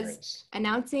among It says, immigrants?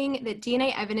 announcing that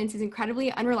DNA evidence is incredibly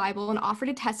unreliable and offer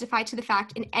to testify to the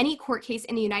fact in any court case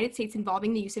in the United States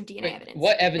involving the use of DNA evidence.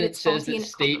 What that evidence it's says faulty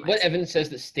that and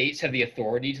compromised. states have the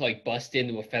authority to like bust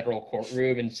into a federal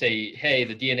courtroom and say, hey,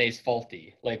 the DNA is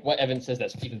faulty? Like, what evidence says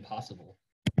that's even possible?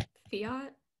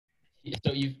 Fiat?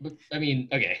 So I mean,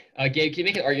 okay, Gabe, can you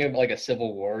make an argument about like a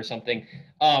civil war or something?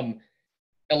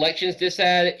 elections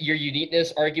dissad, your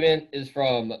uniqueness argument is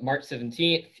from March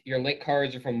 17th. Your link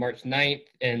cards are from March 9th,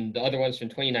 and the other one's from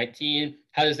 2019.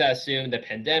 How does that assume the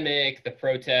pandemic, the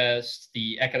protests,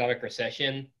 the economic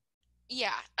recession?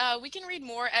 Yeah, we can read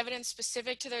more evidence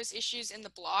specific to those issues in the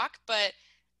block, but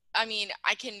I mean,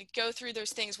 I can go through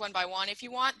those things one by one if you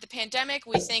want. The pandemic,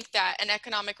 we think that an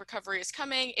economic recovery is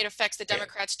coming. It affects the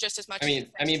Democrats just as much. But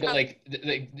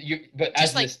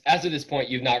as of this point,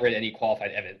 you've not read any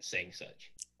qualified evidence saying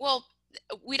such. Well,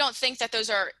 we don't think that those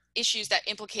are issues that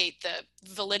implicate the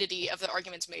validity of the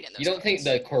arguments made in those. You don't think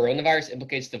the coronavirus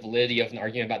implicates the validity of an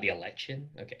argument about the election?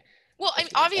 Okay. Well, I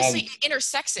mean, obviously it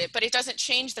intersects it, but it doesn't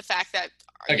change the fact that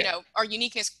you know, our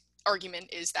uniqueness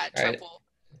argument is that Trump will.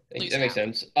 That makes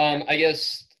sense. I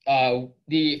guess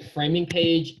the framing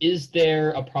page, is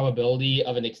there a probability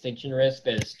of an extinction risk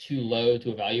that is too low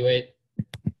to evaluate?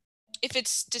 If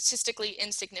it's statistically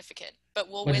insignificant, but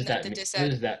we'll What win does the that dissent. mean?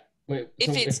 What is that? Wait,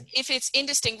 if it's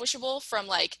indistinguishable from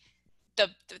like the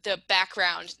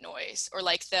background noise or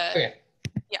like the okay.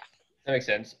 Yeah. That makes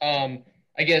sense. I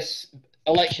guess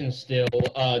election still,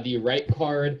 the right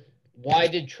card. Why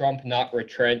did Trump not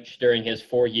retrench during his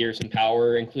 4 years in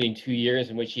power, including 2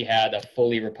 years in which he had a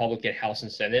fully Republican House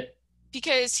and Senate?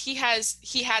 Because he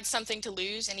had something to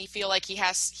lose, and he feel like he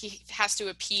has to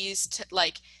appease to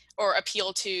or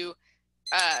appeal to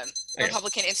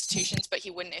Republican institutions, but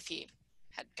he wouldn't if he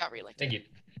had got reelected. Thank you.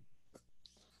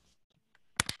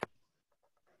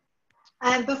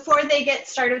 Before they get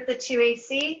started with the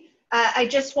 2AC, I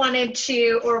just wanted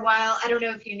to, or while, I don't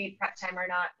know if you need prep time or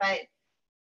not, but.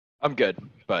 I'm good,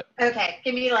 but. Okay,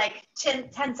 give me like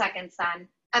 10 seconds then.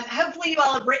 Hopefully you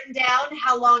all have written down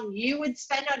how long you would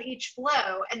spend on each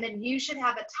flow, and then you should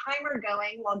have a timer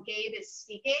going while Gabe is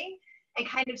speaking and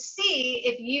kind of see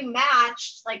if you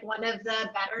matched like one of the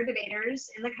better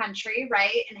debaters in the country,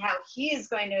 right? And how he is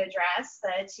going to address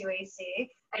the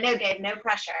 2AC. I know, Gabe, no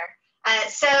pressure.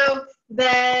 So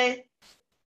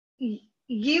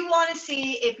you want to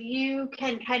see if you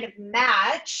can kind of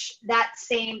match that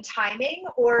same timing,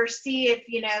 or see if,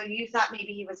 you know, you thought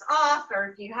maybe he was off, or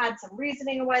if you had some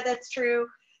reasoning of why that's true.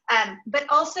 But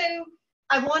also,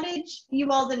 I wanted you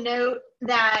all to note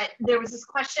that there was this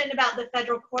question about the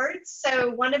federal courts.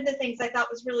 So one of the things I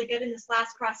thought was really good in this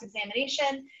last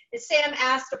cross-examination is Sam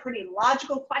asked a pretty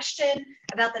logical question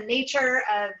about the nature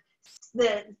of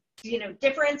the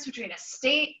difference between a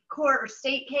state court or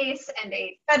state case and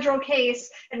a federal case,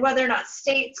 and whether or not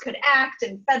states could act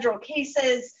in federal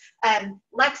cases.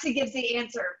 Lexi gives the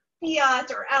answer fiat,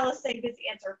 or Allison gives the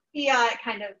answer fiat,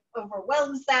 kind of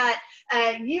overwhelms that.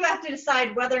 You have to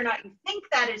decide whether or not you think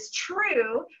that is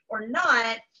true or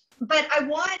not. But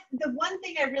the one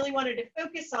thing I really wanted to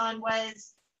focus on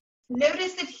was,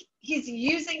 notice that he's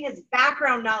using his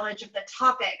background knowledge of the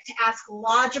topic to ask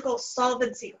logical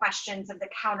solvency questions of the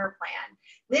counterplan.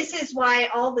 This is why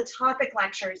all the topic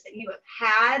lectures that you have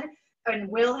had and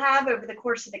will have over the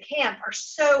course of the camp are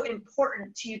so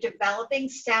important to you developing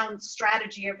sound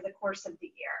strategy over the course of the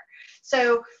year.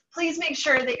 So please make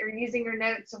sure that you're using your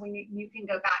notes, so when you can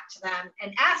go back to them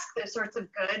and ask those sorts of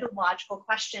good logical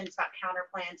questions about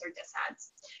counterplans or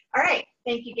dissads. All right,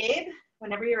 thank you, Gabe.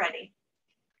 Whenever you're ready.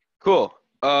 Cool.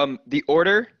 The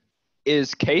order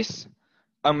is case.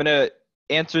 I'm going to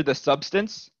answer the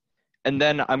substance, and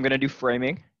then I'm going to do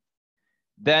framing.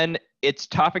 Then it's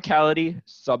topicality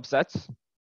subsets.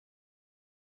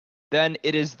 Then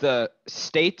it is the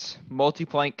state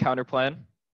multi-plank counterplan.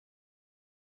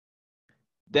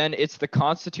 Then it's the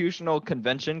constitutional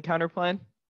convention counterplan.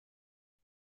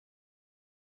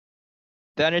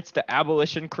 Then it's the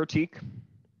abolition critique.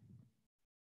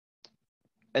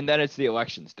 And then it's the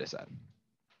elections dissent.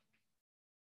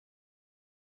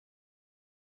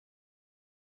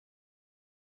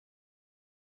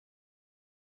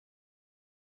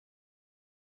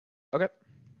 Okay,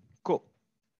 cool.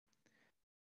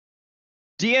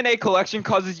 DNA collection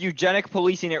causes eugenic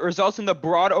policing. It results in the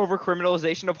broad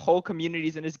overcriminalization of whole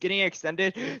communities and is getting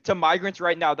extended to migrants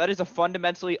right now. That is a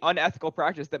fundamentally unethical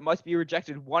practice that must be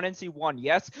rejected. 1 and C1.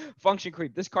 Yes, function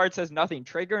creep. This card says nothing.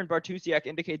 Traeger and Bartusiak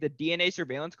indicate that DNA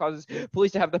surveillance causes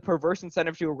police to have the perverse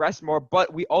incentive to arrest more,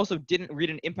 but we also didn't read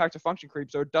an impact of function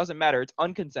creep, so it doesn't matter. It's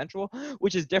unconsensual,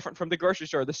 which is different from the grocery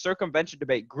store. The circumvention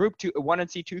debate. Group 1 and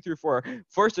C2 through 4.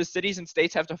 First, the cities and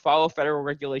states have to follow federal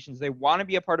regulations. They want to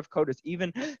be a part of CODIS, even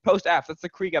even post-AF. That's the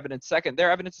Krieg evidence. Second,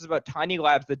 their evidence is about tiny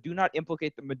labs that do not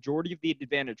implicate the majority of the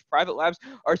advantage. Private labs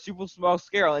are super small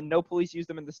scale and no police use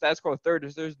them in the status quo. Third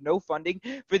is there's no funding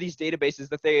for these databases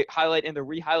that they highlight and they're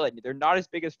re-highlighting. They're not as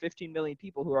big as 15 million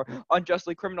people who are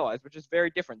unjustly criminalized, which is very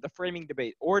different. The framing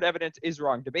debate. Ord evidence is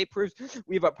wrong. Debate proves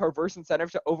we have a perverse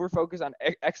incentive to overfocus on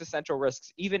existential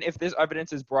risks. Even if this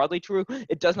evidence is broadly true,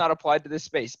 it does not apply to this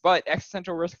space. But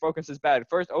existential risk focus is bad.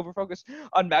 First, overfocus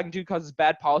on magnitude causes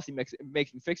bad policy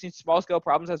making. Fixing small-scale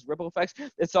problems has ripple effects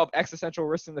that solve existential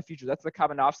risks in the future. That's the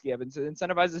Kamenofsky evidence. It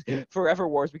incentivizes forever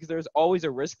wars because there's always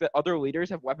a risk that other leaders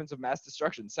have weapons of mass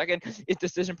destruction. Second is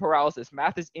decision paralysis.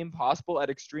 Math is impossible at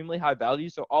extremely high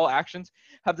values, so all actions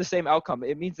have the same outcome.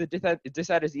 It means the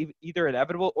dissent is either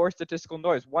inevitable or statistical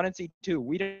noise. 1 and C2,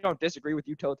 we don't disagree with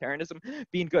utilitarianism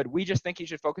being good. We just think you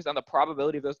should focus on the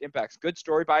probability of those impacts. Good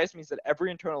story bias means that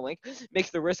every internal link makes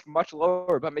the risk much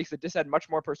lower, but makes the dissent much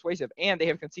more persuasive. And they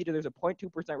have conceded there's a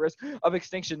 0.2% risk of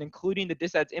extinction, including the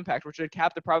dissent's impact, which would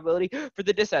cap the probability for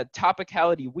the dissent.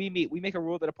 Topicality, we make a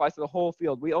rule that applies to the whole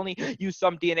field. We only use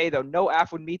some DNA, though. No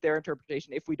AF would meet their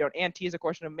interpretation if we don't. And T is a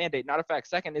question of mandate, not a fact.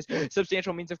 Second is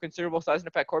substantial means of considerable size and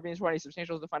effect. Corbyn is 20.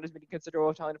 Substantial is defined as meaning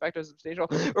considerable, telling effect of substantial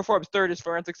reforms. Third is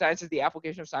forensic science is the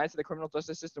application of science to the criminal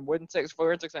justice system. More than 6,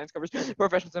 forensic science covers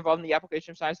professions involved in the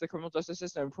application of science to the criminal justice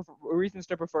system. Reasons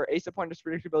to prefer ACE point is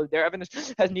predictability. Their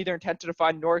evidence has neither intent to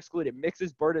define nor exclude. It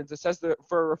mixes burdens. It says that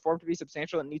for a reform to be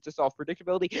substantial, it needs to solve.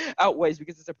 Predictability outweighs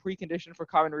because it's a precondition for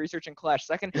common research and clash.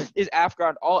 Second is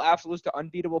AFGROUND. All AFs lose to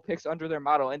unbeatable picks under their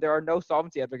model, and there are no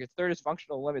solvency advocates. Third is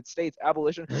functional limits. States,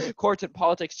 abolition, courts, and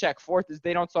politics check. Fourth is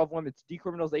they don't solve limits.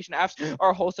 Decriminalization AFs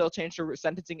are a wholesale change to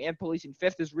sentencing and policing.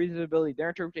 Fifth is reasonability. Their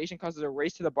interpretation causes a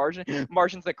race to the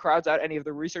margins that crowds out any of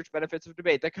the research benefits of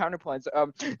debate. The counterplans,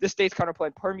 the state's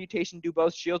counterplan, permutation do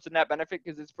both shields the net benefit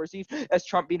because it's perceived as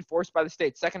Trump being forced by the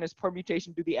state. Second is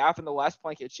permutation do the AF and the last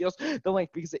plank. It shields the link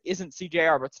because it isn't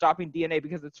CJR, but stopping DNA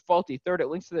because it's faulty. Third, it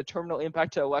links to the terminal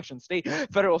impact to election. State,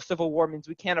 federal, civil war means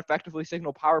we can't effectively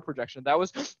signal power projection. That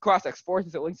was cross-ex. Fourth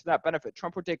is it links to that benefit.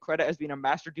 Trump would take credit as being a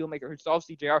master deal maker who solved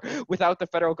CJR without the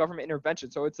federal government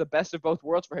intervention, so it's the best of both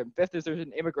worlds for him. Fifth is there's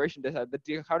an immigration dissent. The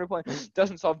counterplan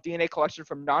doesn't solve DNA collection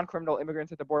from non-criminal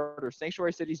immigrants at the border.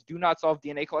 Sanctuary cities do not solve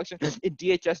DNA collection in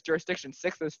DHS jurisdiction.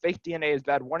 Sixth is fake DNA is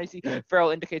bad. 1AC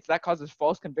Farrell indicates that causes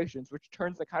false convictions, which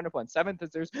turns the counterplan. Seventh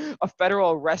is there's a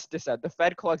federal arrest dissent. The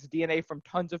Fed collects DNA from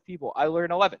tons of people. I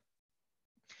learn 11.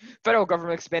 Federal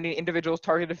government expanding individuals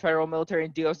targeted federal military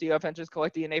and DOC offenses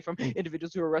collect DNA from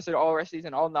individuals who are arrested, all arrestees,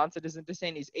 and all non-citizen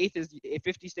detainees. Eighth is a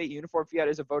 50-state uniform fiat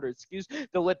as a voter. It skews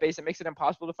the lit base. It makes it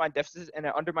impossible to find deficits, and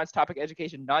it undermines topic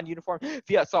education. Non-uniform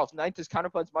fiat solves. Ninth is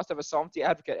counterplans must have a solvency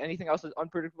advocate. Anything else is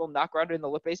unpredictable, not grounded in the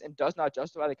lit base, and does not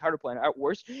justify the counterplan. At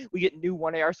worst, we get new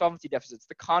 1AR solvency deficits.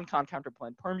 The con-con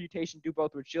counterplan. Permutation do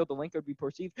both would shield the link would be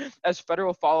perceived as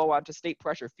federal follow-on to state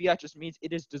pressure. Fiat just means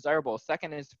it is desirable.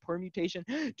 Second is permutation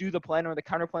do the plan or the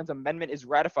counterplan's amendment is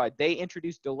ratified. They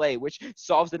introduce delay, which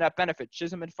solves the net benefit.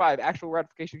 Chisholm and 5, actual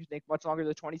ratification can take much longer.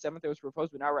 The 27th it was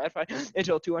proposed, but now ratified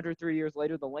until 203 years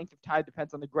later. The length of time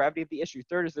depends on the gravity of the issue.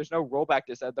 Third is there's no rollback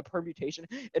dissent. The permutation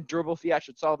and durable fiat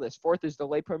should solve this. Fourth is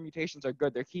delay permutations are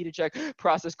good. They're key to check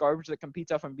process garbage that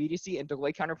competes out from BDC and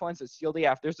delay counterplans that seal the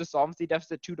AF. There's a solvency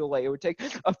deficit to delay. It would take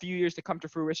a few years to come to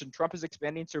fruition. Trump is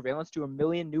expanding surveillance to 1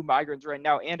 million new migrants right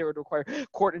now, and it would require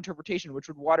court interpretation, which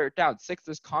would water it down. Sixth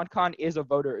is con-con is a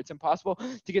voter. It's impossible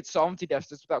to get solvency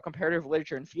deficits without comparative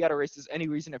literature, and fiat erases any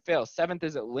reason it fails. Seventh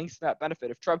is it links to that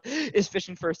benefit. If Trump is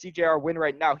fishing for a CJR win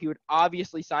right now, he would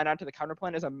obviously sign on to the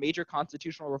counterplan as a major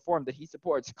constitutional reform that he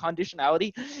supports.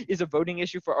 Conditionality is a voting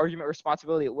issue for argument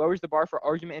responsibility. It lowers the bar for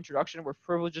argument introduction, where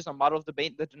privilege is a model of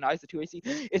debate that denies the 2AC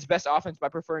its best offense by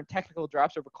preferring technical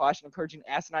drops over clash and encouraging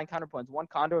asinine counterplans. One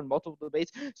condo and multiple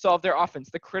debates solve their offense.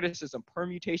 The criticism,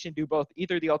 permutation do both.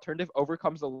 Either the alternative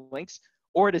overcomes the links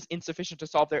or it is insufficient to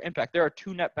solve their impact. There are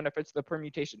two net benefits to the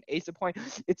permutation. Ace point,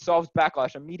 it solves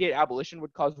backlash. Immediate abolition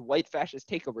would cause white fascist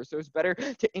takeover, so it's better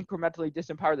to incrementally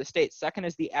disempower the state. Second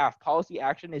is the AF. Policy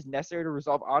action is necessary to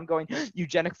resolve ongoing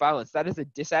eugenic violence. That is a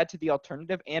dissad to the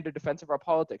alternative and a defense of our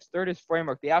politics. Third is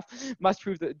framework. The AF must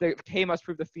prove the K must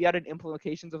prove the fiat and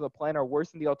implications of the plan are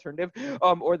worse than the alternative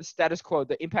or the status quo.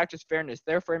 The impact is fairness.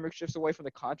 Their framework shifts away from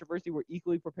the controversy we're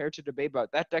equally prepared to debate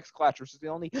about. That decks clash, which is the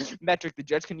only metric the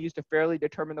judge can use to fairly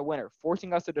determine the winner.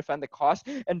 Forcing us to defend the costs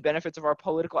and benefits of our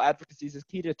political advocacies is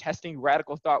key to testing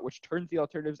radical thought, which turns the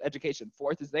alternative's education.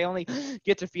 Fourth is they only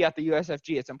get to fiat the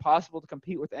USFG. It's impossible to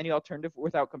compete with any alternative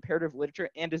without comparative literature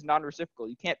and is non-reciprocal.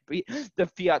 You can't beat the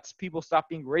fiats. People stop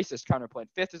being racist counterpoint.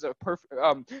 Fifth is a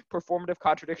performative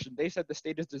contradiction. They said the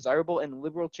state is desirable and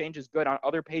liberal change is good on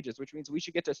other pages, which means we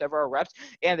should get to sever our reps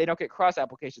and they don't get cross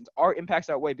applications. Our impacts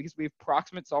outweigh because we have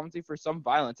proximate solvency for some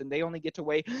violence, and they only get to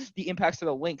weigh the impacts to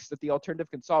the links that the alternative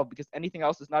can solve because anything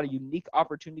else is not a unique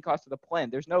opportunity cost of the plan.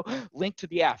 There's no link to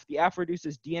the AF. The AF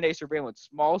reduces DNA surveillance.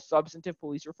 Small substantive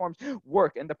police reforms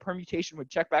work, and the permutation would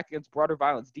check back against broader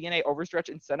violence. DNA overstretch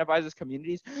incentivizes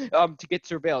communities to get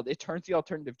surveilled. It turns the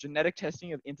alternative. Genetic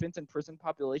testing of infants in prison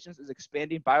populations is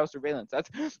expanding biosurveillance. That's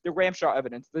the Ramshaw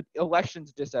evidence. The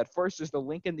elections dissent. First is the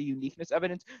link and the uniqueness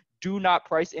evidence. Do not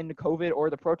price in COVID or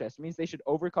the protest. It means they should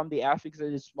overcome the AF because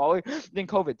it is smaller than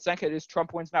COVID. Second is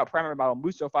Trump wins now. Primary model,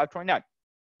 Musso 529.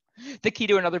 The key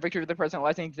to another victory of the president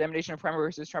lies in examination of primary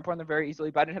versus Trump won them very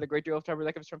easily. Biden had a great deal of time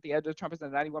that gives Trump the edge. Trump has a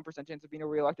 91% chance of being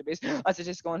reelected based on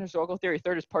statistical and historical theory.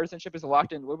 Third is partisanship is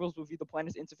locked in. Liberals will view the plan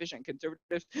as insufficient.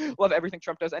 Conservatives love everything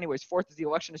Trump does anyways. Fourth is the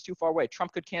election is too far away.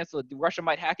 Trump could cancel it. Russia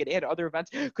might hack it, and other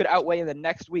events could outweigh in the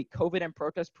next week. COVID and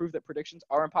protests prove that predictions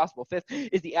are impossible. Fifth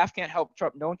is the AF can't help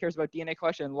Trump. No one cares about DNA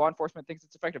collection, and law enforcement thinks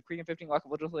it's effective. Creating 15 lack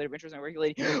of legislative interest and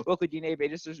regulating local DNA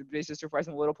basis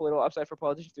surprising little political upside for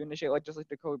politicians to initiate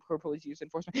legislative code police use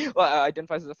enforcement.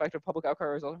 Identifies as effective public outcry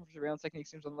resulting from surveillance techniques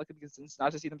seems unlikely because it's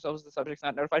not to see themselves as the subjects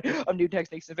not notified of new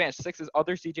techniques in advance. Six is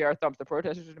other CJR thumbs. The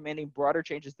protesters are demanding broader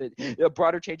changes than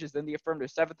the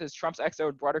affirmative. Seventh is Trump's XO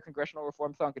and broader congressional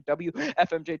reform thunk.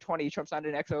 WFMJ 20. Trump signed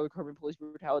an XO curbing police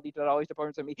brutality that all these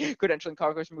departments and me credentialing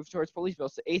Congress moves towards police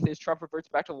bills. Eighth is Trump reverts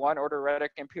back to law and order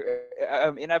rhetoric and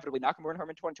inevitably. Nakamura and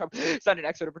Herman 20. Trump signed an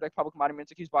XO to protect public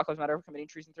monuments. Accused Black Lives Matter of committing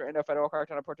treason through a federal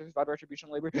cartel of protesters about retribution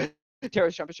labor.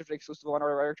 Terrorist Trump is shifted exclusive law and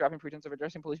order rhetoric, dropping pretense of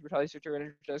addressing police brutality,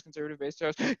 security, conservative base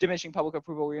terrors, diminishing public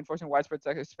approval, reinforcing widespread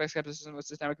skepticism with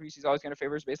systemic abuse. He's always going to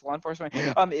favors based law enforcement.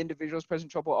 Individuals,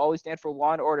 President Trump will always stand for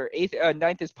law and order.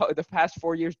 Ninth is the past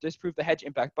 4 years disprove the hedge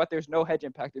impact, but there's no hedge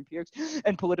impact. Empirics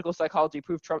and political psychology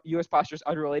prove Trump U.S. postures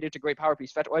unrelated to great power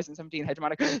peace. Fetwise and 17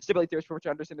 hegemonic stability theorists purport to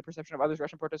understand the perception of others.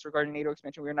 Russian protests regarding NATO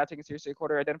expansion. We are not taking seriously.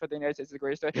 Quarter identify the United States as the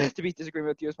greatest threat to be disagreement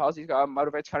with U.S. policies.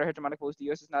 Motivates counter-hegemonic beliefs. The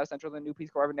U.S. is not essential to the new peace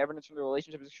corps. Evidence from the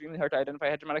relationship is extremely hard to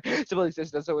identify. Hegemonic stability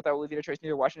does so without leaving a trace.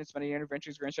 Neither Washington spending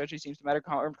interventions, grand strategy seems to matter.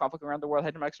 Armed conflict around the world.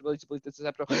 Hegemonic stability believes that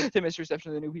susceptible to misperception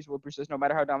of the new peace will persist no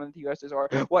matter how dominant the U.S. is or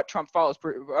what Trump follows.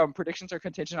 Predictions are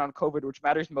contingent on COVID, which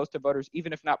matters most to voters,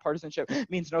 even if not partisanship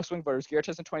means no swing voters. Gear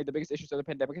 2020, the biggest issues of the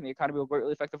pandemic and the economy will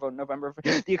greatly affect the vote in November.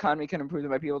 If the economy can improve,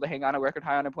 then might be able to hang on. A record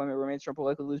high unemployment remains. Trump will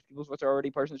likely lose people's votes are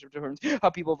already partisanship determines how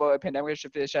people vote. A pandemic has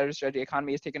shifted the shadow strategy. The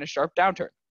economy has taken a sharp downturn.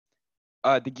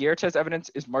 The Gear test evidence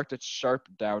is marked a sharp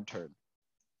downturn.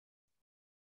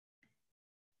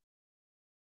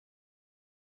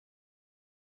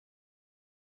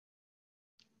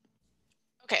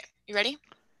 Okay, you ready?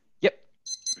 Yep.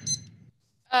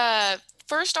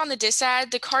 First on the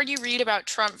dissad, the card you read about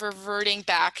Trump reverting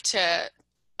back to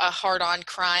a hard-on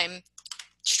crime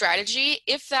strategy,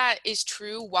 if that is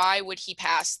true, why would he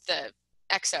pass the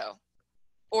XO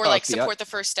or support the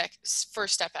First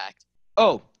Step Act?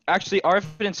 Oh, actually, our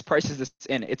evidence prices this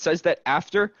in. It says that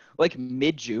after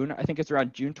mid-June, I think it's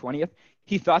around June 20th,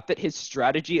 he thought that his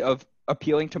strategy of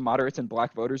appealing to moderates and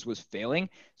black voters was failing,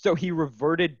 so he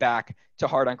reverted back to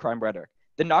hard-on crime rhetoric.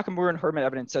 The Nakamura and Herman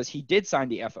evidence says he did sign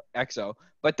the XO,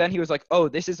 but then he was like, oh,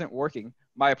 this isn't working.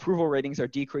 My approval ratings are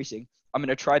decreasing. I'm going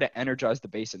to try to energize the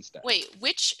base instead. Wait,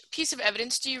 which piece of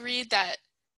evidence do you read that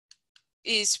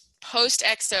is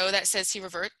post-XO that says he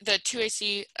revert? The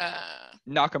 2AC?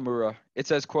 Nakamura. It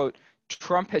says, quote,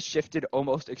 Trump has shifted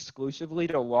almost exclusively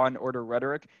to law and order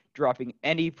rhetoric, dropping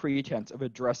any pretense of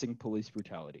addressing police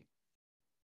brutality.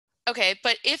 Okay,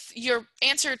 but if your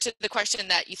answer to the question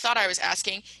that you thought I was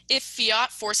asking, if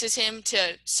fiat forces him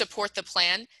to support the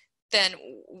plan, then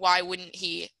why wouldn't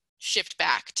he shift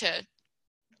back to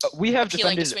we have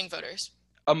appealing to defended swing voters?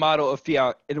 A model of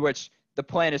fiat in which the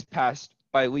plan is passed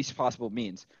by least possible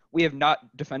means. We have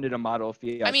not defended a model of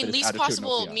fiat. I mean, least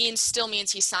possible means still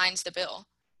means he signs the bill.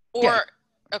 Or, yeah.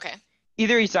 Okay.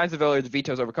 Either he signs the bill or the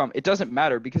veto is overcome. It doesn't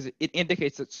matter because it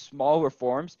indicates that small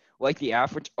reforms like the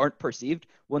AF, which aren't perceived,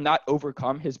 will not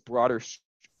overcome his broader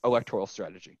electoral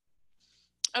strategy.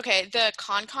 Okay, the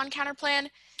CON counterplan,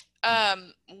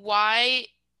 why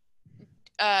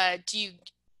do you,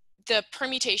 the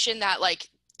permutation that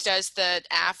does the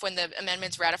AF when the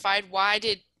amendment's ratified,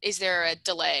 is there a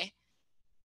delay?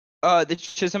 The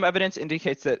Chisholm evidence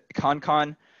indicates that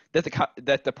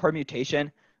that the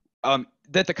permutation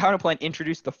that the counterplan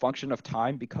introduced the function of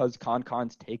time because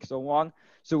cons take so long.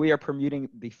 So we are permuting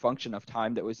the function of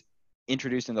time that was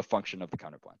introduced in the function of the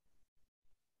counterplan.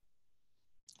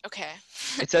 Okay.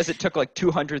 It says it took like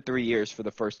 203 years for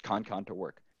the first con to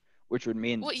work, which would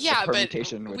mean Well, yeah, the but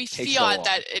permutation would we take so fiat long.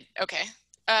 that it. Okay.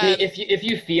 I mean, if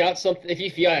you fiat something, if you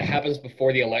fiat it happens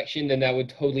before the election, then that would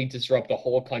totally disrupt the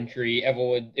whole country. It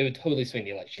would totally swing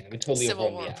the election. It would totally Civil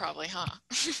overrun War, the app. probably, huh?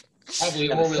 Probably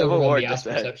Yeah, Civil overrun War the app's just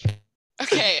ahead. perception.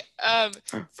 Okay.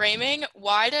 Framing.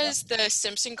 Why does the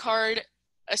Simpson card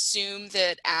assume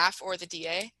that AF or the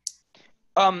DA?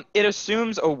 It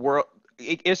assumes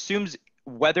it assumes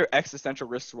whether existential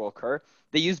risks will occur.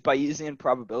 They use Bayesian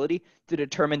probability to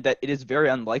determine that it is very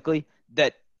unlikely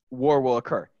that war will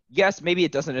occur. Yes, maybe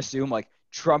it doesn't assume like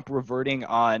Trump reverting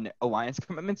on alliance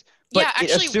commitments, but Yeah, actually,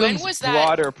 it assumes when was that?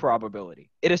 broader probability.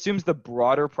 It assumes the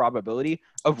broader probability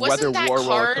of whether Wasn't that war will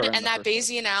card occur in and the that first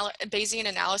place. Bayesian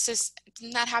analysis,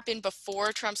 didn't that happen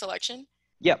before Trump's election?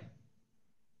 Yep.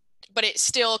 But it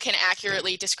still can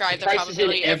accurately describe the Prices in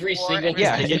probability of every war single and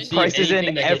Yeah, contingency resentment. it of prices in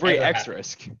anything that could every ever X happen.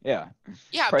 risk. Yeah.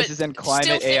 Yeah, Prices but in climate,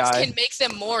 still things AI. can make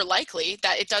them more likely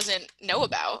that it doesn't know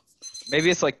about. Maybe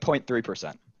it's like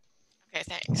 0.3%. Okay,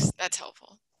 thanks. That's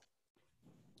helpful.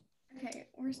 Okay,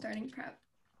 we're starting prep.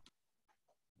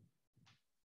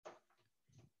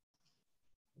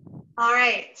 All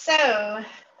right, so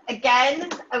again,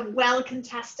 a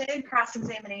well-contested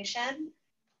cross-examination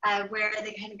where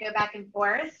they kind of go back and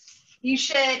forth. You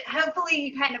should, hopefully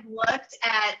you kind of looked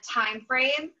at time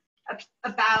frame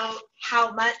about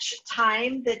how much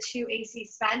time the two AC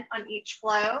spent on each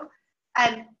flow.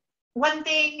 One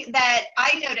thing that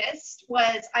I noticed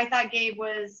was I thought Gabe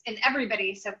was, and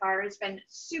everybody so far has been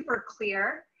super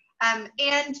clear. And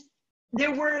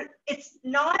it's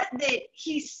not that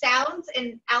he sounds,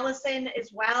 and Allison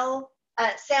as well,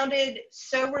 sounded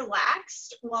so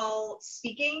relaxed while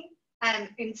speaking, and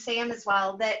Sam as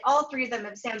well, that all three of them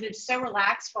have sounded so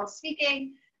relaxed while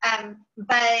speaking,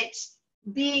 but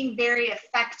being very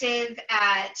effective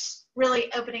at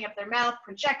really opening up their mouth,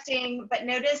 projecting, but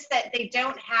notice that they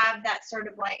don't have that sort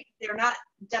of like, they're not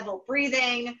double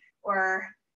breathing or,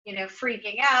 you know,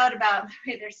 freaking out about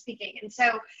the way they're speaking. And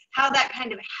so how that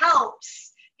kind of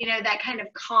helps, you know, that kind of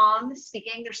calm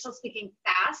speaking, they're still speaking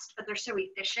fast, but they're so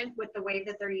efficient with the way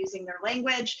that they're using their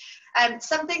language.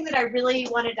 Something that I really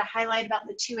wanted to highlight about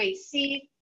the 2AC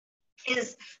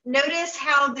is notice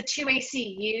how the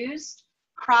 2AC used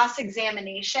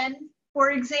cross-examination,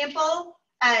 for example,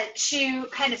 to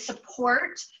kind of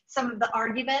support some of the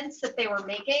arguments that they were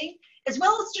making, as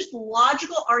well as just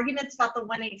logical arguments about the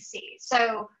 1AC.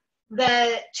 So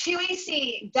the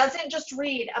 2AC doesn't just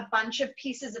read a bunch of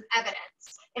pieces of evidence.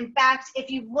 In fact, if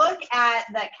you look at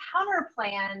the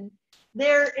counterplan,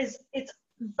 it's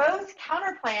both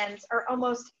counterplans are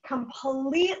almost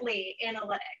completely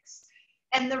analytics.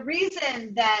 And the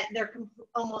reason that they're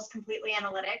almost completely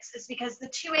analytics is because the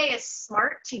 2A is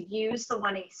smart to use the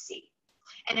 1AC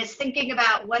and is thinking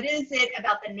about what is it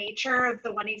about the nature of the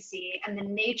 1AC and the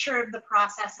nature of the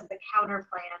process of the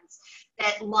counterplans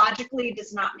that logically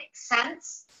does not make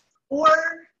sense, or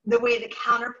the way the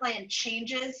counterplan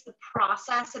changes the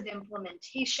process of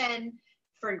implementation,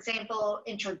 for example,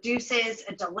 introduces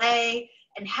a delay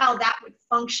and how that would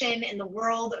function in the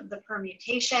world of the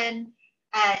permutation.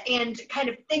 And kind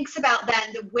of thinks about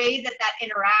then the way that that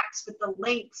interacts with the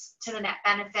links to the net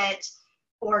benefit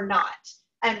or not,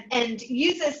 and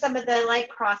uses some of the like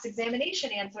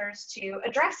cross-examination answers to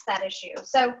address that issue.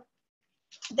 So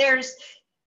there's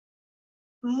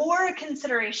more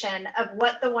consideration of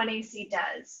what the 1AC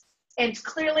does and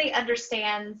clearly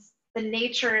understands the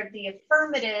nature of the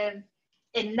affirmative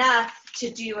enough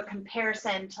to do a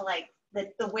comparison to like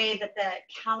the way that the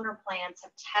counterplans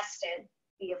have tested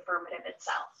the affirmative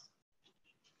itself.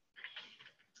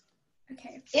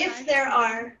 Okay. If there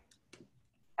are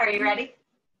you ready?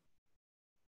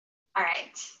 All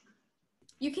right.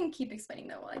 You can keep explaining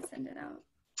though while I send it out.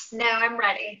 No, I'm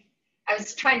ready. I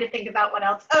was trying to think about what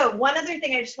else. Oh, one other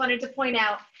thing I just wanted to point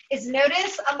out is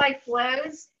notice on my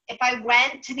flows, if I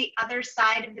went to the other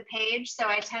side of the page, so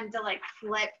I tend to like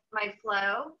flip my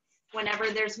flow whenever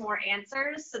there's more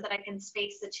answers so that I can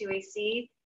space the 2AC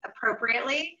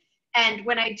appropriately. And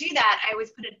when I do that, I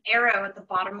always put an arrow at the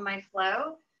bottom of my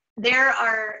flow. There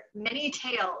are many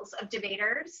tales of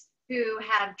debaters who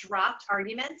have dropped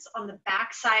arguments on the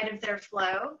back side of their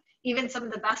flow, even some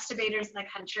of the best debaters in the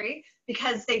country,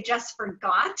 because they just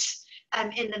forgot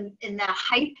in the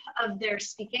hype of their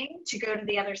speaking to go to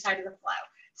the other side of the flow.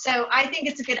 So I think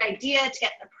it's a good idea to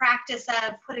get the practice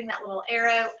of putting that little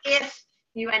arrow if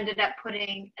you ended up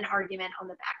putting an argument on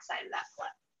the back side of that flow.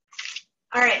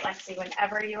 All right, Lexi,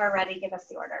 whenever you are ready, give us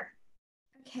the order.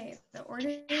 Okay, the order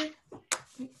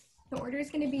is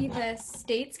going to be the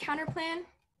state's counterplan,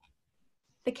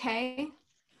 the K,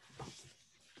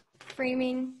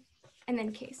 framing, and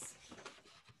then case.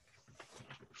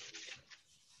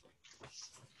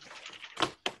 All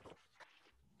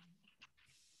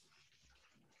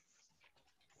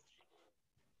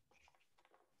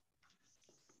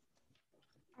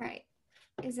right,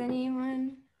 is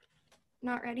anyone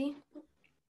not ready?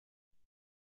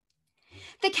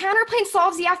 The counterplane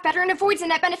solves the AF better and avoids the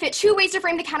net benefit. 2 ways to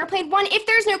frame the counterplane. 1, if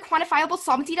there's no quantifiable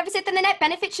solvency deficit, then the net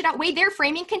benefit should outweigh their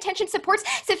framing. Contention supports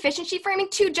sufficiency framing.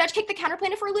 2, judge kick the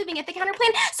counterplane if we're leaving it. The counterplane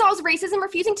solves racism.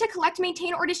 Refusing to collect,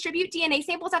 maintain, or distribute DNA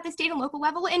samples at the state and local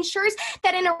level ensures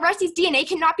that an arrestee's DNA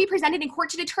cannot be presented in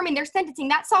court to determine their sentencing.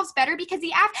 That solves better because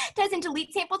the AF doesn't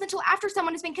delete samples until after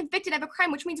someone has been convicted of a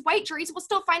crime, which means white juries will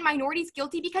still find minorities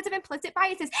guilty because of implicit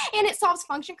biases. And it solves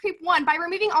function creep. 1, by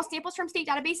removing all samples from state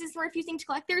databases and refusing to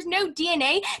collect, there's no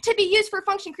DNA to be used for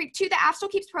function creep. 2, the AF still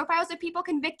keeps profiles of people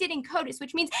convicted in CODIS,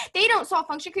 which means they don't solve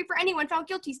function creep for anyone found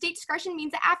guilty. State discretion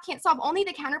means the AF can't solve. Only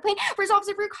the counterplane resolves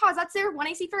the root cause. That's their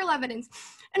 1AC for evidence.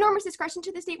 Enormous discretion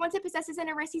to the state once it possesses an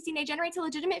arrestee's DNA generates a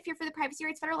legitimate fear for the privacy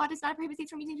rights. Federal law does not prohibit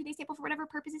states from using DNA sample for whatever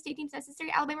purpose the state deems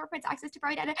necessary. Alabama provides access to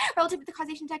provide data relative to the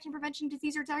causation, detection, prevention,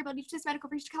 disease, or desirability to medical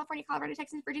research. California, Colorado,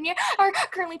 Texas, Virginia are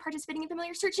currently participating in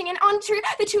familiar searching. And on to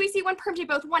the 2AC1 perm J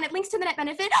both. 1, it links to the net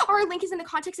benefit. Our link is in the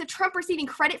context of Trump receiving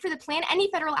credit for the plan. Any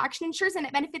federal action ensures the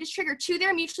net benefit is triggered. 2,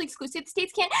 they're mutually exclusive.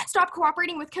 States can't stop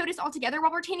cooperating with CODIS altogether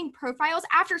while retaining profiles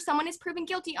after someone is proven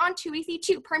guilty on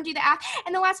 2AC2. Perm do the AF.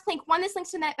 And the last plank, 1, this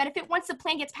links to the net benefit. Once the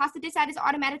plan gets passed, the disad is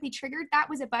automatically triggered. That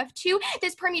was above. 2,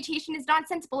 this permutation is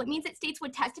nonsensical. It means that states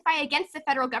would testify against the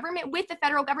federal government with the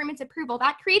federal government's approval.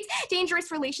 That creates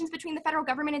dangerous relations between the federal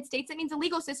government and states. That means the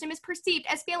legal system is perceived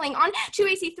as failing. On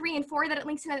 2AC3 and 4, that it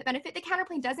links to the net benefit. The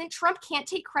counterplane doesn't. Trump can't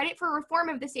take credit for reform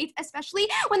of the states, especially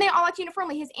when they all act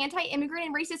uniformly. His anti-immigrant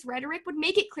and racist rhetoric would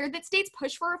make it clear that states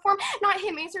push for reform, not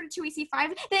him. Answer to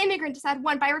 2AC5, the immigrant decide.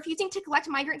 1, by refusing to collect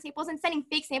migrant samples and sending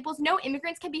fake samples, no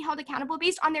immigrants can be held accountable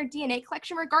based on their DNA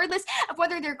collection, regardless of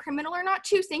whether they're criminal or not.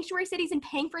 2, sanctuary cities and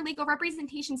paying for legal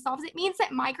representation solves it. Means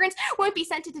that migrants won't be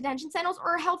sent to detention centers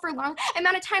or held for a long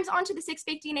amount of times onto the 6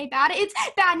 fake DNA bad. It's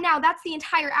bad now. That's the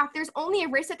entire app. There's only a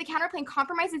risk that the counterplane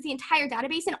compromises the entire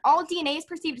database and all DNA is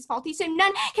perceived as faulty, so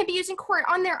none can be used in court.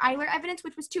 On their Eiler evidence,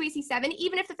 which was 2AC7,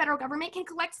 even if the federal government can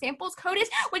collect samples, CODIS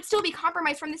would still be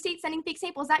compromised from the state sending fake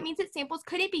samples. That means that samples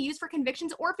couldn't be used for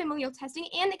convictions or familial testing,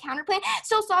 and the counterplane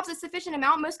still solves a sufficient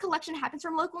amount. Most collection happens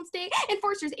from local and state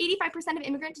enforcers. 85% of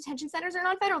immigrant detention centers are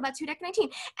non-federal. That's HUDEC 19.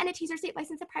 Entities are state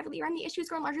licensed and privately run. The issue is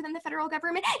grown larger than the federal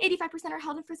government. 85% are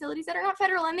held in facilities that are not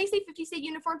federal, and they say 50 state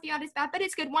uniform fiat is bad, but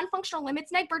it's good. 1, functional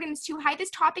limits. Neg burden is too high. This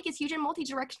topic is huge and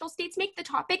multi-directional. States make the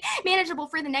topic manageable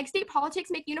for the next. State politics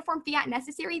make uniform fiat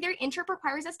necessary. Their interp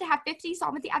requires us to have 50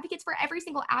 solvency advocates for every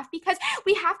single AF because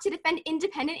we have to defend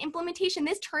independent implementation.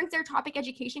 This turns their topic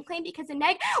education claim because the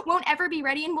neg won't ever be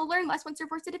ready and will learn less once they're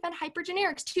forced to defend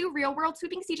hypergenerics. 2, real world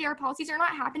sweeping CJR policies are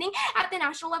not happening at the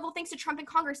national level thanks to Trump and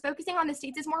Congress. Focusing on the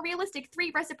states is more realistic.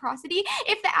 3, reciprocity.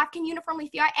 If the AF can uniformly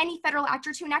fiat any federal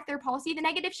actor to enact their policy, the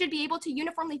negative should be able to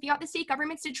uniformly fiat the state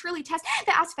governments to truly test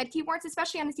the AF's Fed key warrants,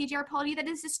 especially on the CJR polity that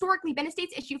has historically been a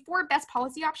state's issue. 4, best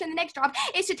policy option. The next job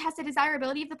is to test the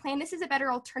desirability of the plan. This is a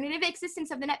better alternative.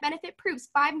 Existence of the net benefit proves.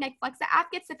 5, neg flex. The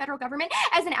AF gets the federal government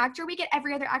as an actor. We get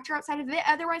every other actor outside of it.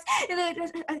 Otherwise,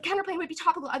 the counterplane would be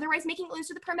topical. Otherwise, making it lose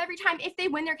to the perm every time. If they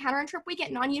win their counter interp, we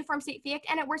get non-uniform state fiat,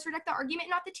 and at worst, reject the argument,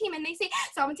 not the team. And they say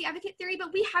solvency advocate theory,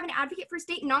 but we have an advocate for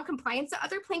state non-compliance. The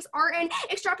other planks are an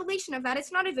extrapolation of that.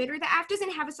 It's not a voter. The AF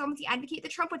doesn't have a solvency advocate. The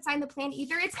Trump would sign the plan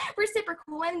either. It's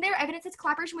reciprocal, and their evidence is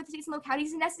collaboration with the states and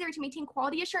localities is necessary to maintain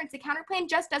quality assurance. The counterplan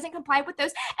just doesn't comply with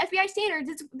those FBI standards.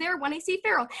 It's their 1AC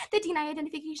feral. The DNI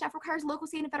identification app requires local,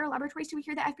 state, and federal laboratories to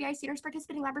adhere to the FBI standards.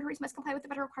 Participating laboratories must comply with the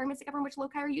federal requirements that govern which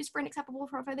loci are used for an acceptable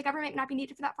profile. The government may not be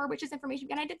needed for that far, which is information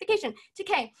beyond identification. To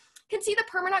K, can see the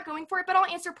perm are not going for it, but I'll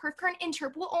answer perf current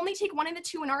interp. We'll only take 1 and the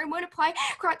 2 and R and won't apply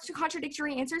to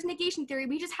contradictory answers. Negation theory,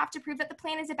 we just have to prove that the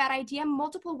plan is a bad idea.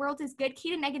 Multiple worlds is good.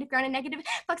 Key to negative ground and negative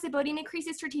flexibility and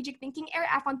increases strategic thinking. Error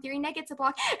F on theory negates a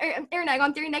block. Error neg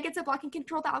on theory negates a block and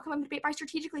control the outcome of the debate by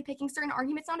strategically picking certain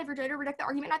arguments, not ever to reject the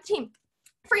argument, not the team.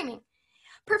 Framing.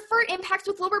 Prefer impacts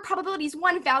with lower probabilities.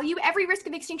 1, value. Every risk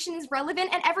of extinction is relevant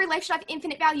and every life should have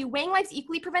infinite value. Weighing lives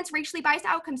equally prevents racially biased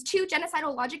outcomes. 2,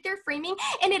 genocidal logic. Their framing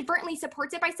inadvertently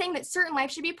supports it by saying that certain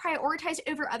lives should be prioritized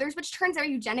over others, which turns our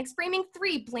eugenics framing.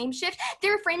 3, blame shift.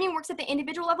 Their framing works at the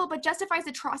individual level but justifies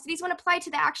atrocities when applied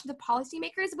to the actions of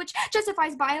policymakers, which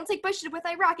justifies violence like Bush did with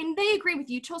Iraq. And they agree with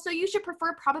you, Chul, so you should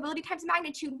prefer probability times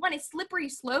magnitude. 1 is slippery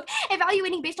slope.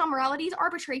 Evaluating based on morality is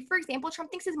arbitrary. For example,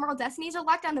 Trump thinks his moral destiny is to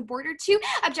lock down the border. 2,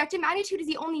 objective magnitude is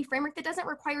the only framework that doesn't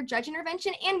require judge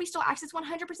intervention, and we still access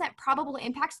 100% probable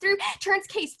impacts through Turns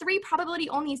case. 3, probability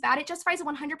only is bad. It justifies a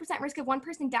 100% risk of one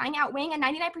person dying, outweighing a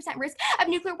 99% risk of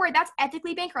nuclear war. That's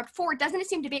ethically bankrupt. 4, doesn't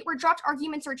assume debate where dropped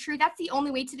arguments are true. That's the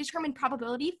only way to determine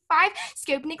probability. 5,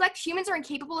 scope neglect. Humans are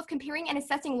incapable of comparing and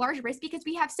assessing large risks because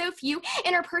we have so few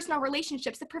interpersonal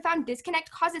relationships. The profound disconnect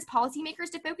causes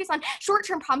policymakers to focus on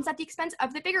short-term problems at the expense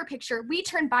of the bigger picture. We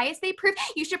turn bias. They prove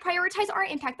you should prioritize our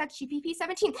impact. That's GPP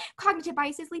 17. Cognitive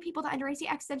biases lead people to underestimate the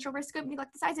existential risk, scope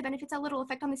neglect the size of benefits, a little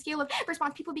effect on the scale of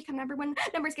response. People become number when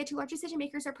numbers get too large. Decision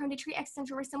makers are prone to treat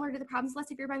existential risk similar to the problems less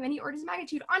severe by many orders of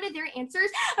magnitude. Onto their answers.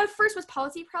 First was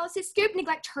policy paralysis. Scope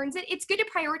neglect turns it. It's good to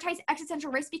prioritize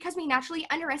existential risk because we naturally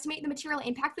underestimate the material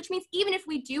impact, which means even if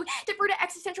we do defer to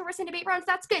existential risk in debate rounds,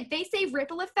 that's good. They say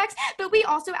ripple effects, but we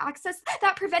also access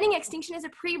that preventing extinction is a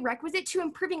prerequisite to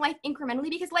improving life incrementally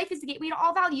because life is the gateway to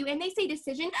all value. And they say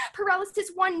decision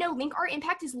paralysis. 1, no link. Our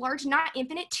impact is large, not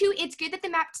infinite. 2, it's good that the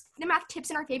math tips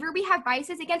in our favor. We have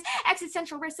biases against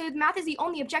existential risk, so math is the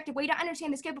only objective way to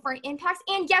understand the scope of our impacts.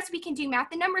 And yes, we can do math.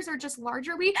 The numbers are just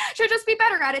larger. We should just be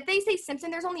better at it. They say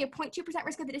Simpson, there's only a 0.2%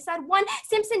 risk of the dissent. 1,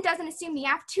 Simpson doesn't assume the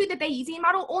aft. 2, the Bayesian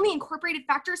model only incorporated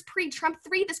factors pre-Trump.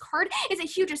 3, this card is a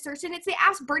huge assertion. It's the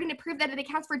ass burden to prove that it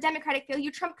accounts for democratic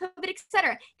failure, Trump, COVID,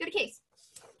 etc. Go to case.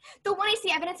 The 1, I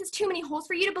see evidence has too many holes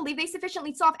for you to believe they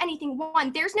sufficiently solve anything.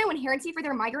 1, there's no inherency for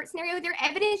their migrant scenario. Their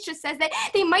evidence just says that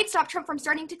they might stop Trump from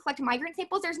starting to collect migrant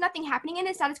samples. There's nothing happening in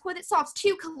the status quo that solves.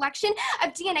 2, collection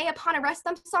of DNA upon arrest,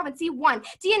 thumb solvency. 1,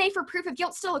 DNA for proof of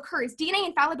guilt still occurs. DNA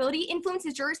infallibility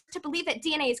influences jurors to believe that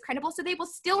DNA is credible, so they will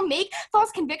still make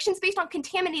false convictions based on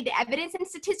contaminated evidence and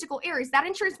statistical errors. That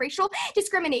ensures racial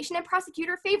discrimination and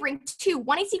prosecutor favoring. 2,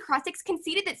 1AC Crossix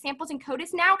conceded that samples in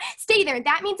CODIS now stay there.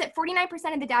 That means that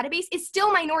 49% of the database is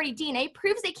still minority DNA,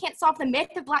 proves they can't solve the myth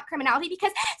of Black criminality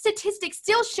because statistics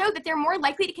still show that they're more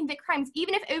likely to convict crimes,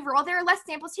 even if overall there are less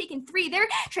samples taken. 3, their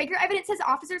Traeger evidence says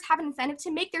officers have an incentive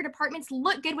to make their departments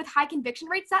look good with high conviction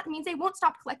rates. That means they won't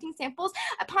stop collecting samples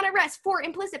upon arrest. 4,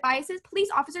 implicit biases. Police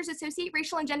officers associate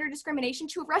racial and gender discrimination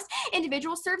to arrest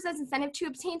individuals, serves as incentive to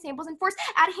obtain samples and force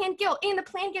at-hand guilt, and the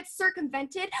plan gets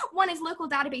circumvented. 1 is local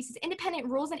databases. Independent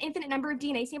rules and infinite number of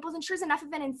DNA samples ensures enough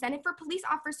of an incentive for police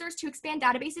officers to expand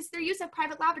databases through use of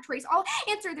private laboratories. I'll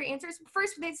answer their answers.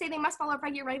 First, they say they must follow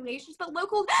regular regulations, but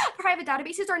local private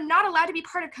databases are not allowed to be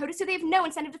part of CODIS, so they have no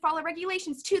incentive to follow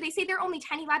regulations. 2, they say they're only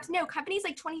tiny labs. No, companies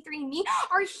like 23andMe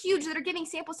are huge that are giving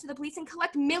samples to the police and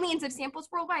collect millions of samples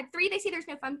worldwide. 3, they say there's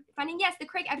no funding. Yes, the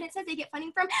Craig evidence says they get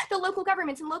funding from the local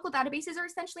governments, and local databases are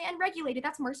essentially unregulated.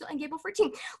 That's Marshall and Gable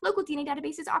 14. Local DNA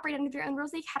databases operate under their own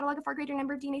rules. They catalog a far greater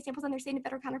number of DNA samples than their state and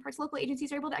federal counterparts. Local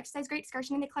agencies are able to exercise great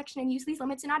discretion in the collection and use. These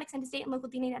limits do not extend to state and local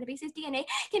DNA databases. DNA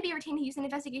can be retained to use in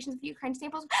investigations of Ukraine.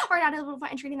 Samples are not eligible for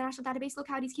entry in the national database.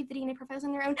 Localities keep the DNA profiles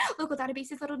in their own local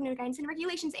databases, little to no guidance and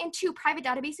regulations. And 2, private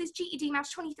databases, GED,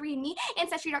 Match, 23andMe,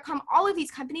 Ancestry.com. All of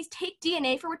these companies take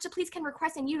DNA for which the police can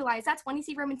request and utilize. That's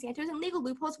 1AC Roman Santos, and legal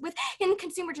loopholes within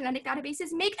consumer genetic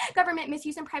databases make government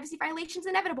misuse and privacy violations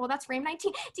inevitable. That's RAM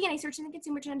 19. DNA searches in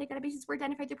consumer genetic databases were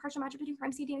identified through partial match between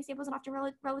crime DNA samples and often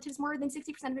relatives. More than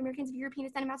 60% of Americans of European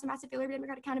descent amounts a massive failure of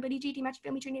democratic accountability. GED match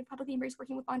family training publicly embraced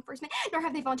working with law enforcement, nor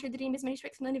have they volunteered the DNA as many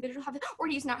tricks from the individual have or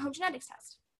used not home genetics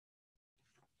test.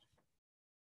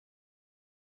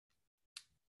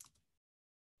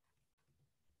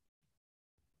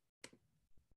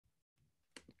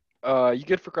 You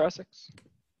good for Crossix?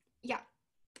 Yeah.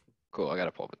 Cool. I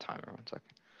gotta pull up a timer. 1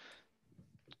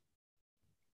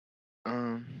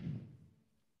 second.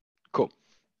 Cool.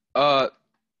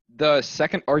 The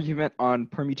second argument on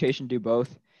permutation do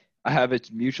both. I have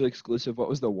it's mutually exclusive. What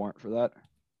was the warrant for that?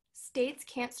 States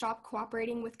can't stop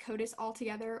cooperating with CODIS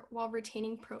altogether while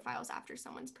retaining profiles after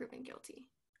someone's proven guilty.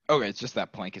 Okay, it's just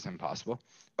that plank is impossible.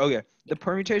 Okay, the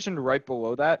permutation right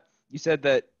below that, you said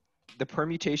that the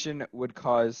permutation would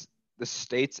cause the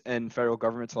states and federal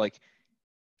government to like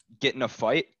get in a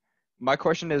fight. My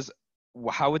question is,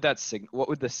 how would that what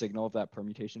would the signal of that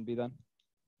permutation be then?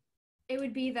 It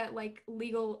would be that like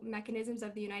legal mechanisms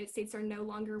of the United States are no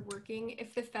longer working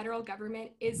if the federal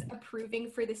government is approving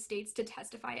for the states to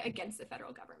testify against the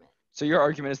federal government. So your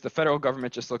argument is the federal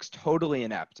government just looks totally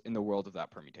inept in the world of that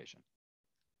permutation.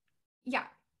 Yeah.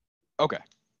 Okay.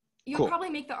 You Cool. would probably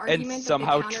make the And argument that the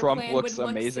somehow counter Trump plan looks would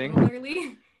look amazing.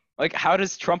 similarly. Like, how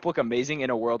does Trump look amazing in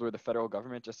a world where the federal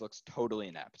government just looks totally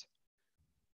inept?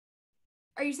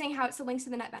 Are you saying how it still links to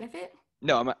the net benefit?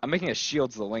 No, I'm making a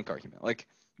shields the link argument. Like,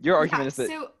 your argument Yeah, is that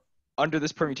so under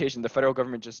this permutation, the federal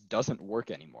government just doesn't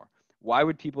work anymore. Why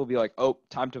would people be like, oh,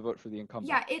 time to vote for the incumbent?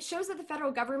 yeah, it shows that the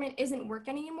federal government isn't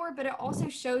working anymore, but it also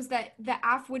shows that the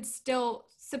AF would still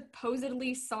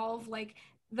supposedly solve like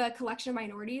the collection of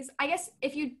minorities. I guess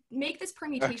if you make this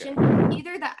permutation,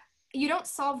 either that you don't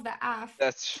solve the AF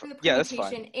through the that's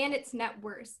permutation fine. and it's net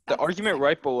worse. The argument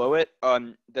right below it,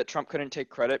 that Trump couldn't take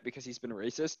credit because he's been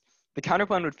racist, the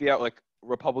counterplan would be out like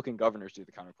Republican governors do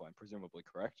the counterplan, presumably,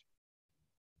 correct?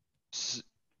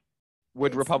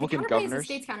 Would Republican the governors? Is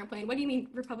the state's counterplan. What do you mean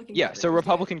Republican? Yeah, so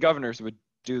Republican governors would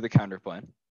do the counterplan.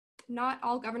 Not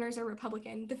all governors are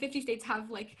Republican. The 50 states have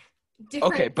like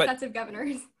different sets of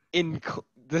governors.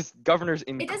 This governors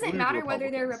include it doesn't matter whether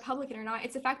they're Republican or not.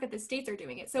 It's the fact that the states are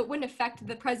doing it, so it wouldn't affect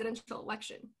the presidential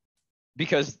election.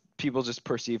 Because people just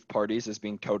perceive parties as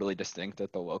being totally distinct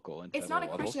at the local and it's federal not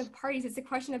a levels. question of parties. It's a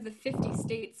question of the 50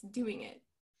 states doing it.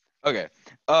 Okay,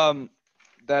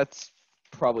 that's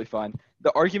probably fine.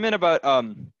 The argument about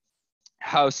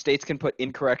how states can put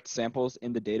incorrect samples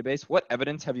in the database. What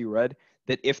evidence have you read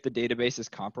that if the database is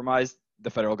compromised, the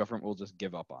federal government will just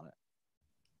give up on it?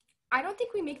 I don't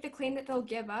think we make the claim that they'll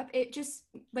give up. It just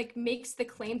like makes the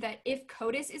claim that if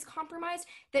CODIS is compromised,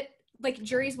 that like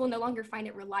juries will no longer find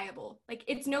it reliable. Like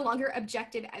it's no longer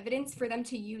objective evidence for them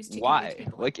to use to Why?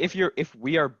 people. Like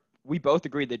we both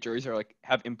agree that juries are like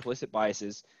have implicit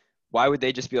biases. Why would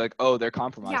they just be like, oh, they're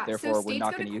compromised, therefore we're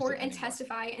not going to use it anymore? So states go to court and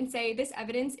testify and say this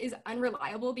evidence is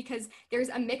unreliable because there's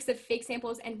a mix of fake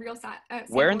samples and real samples.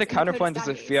 Where in the counterplan does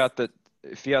it fiat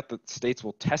that states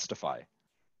will testify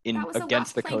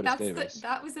against the CODIS database?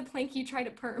 That was the plank you tried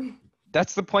to perm.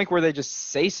 That's the plank where they just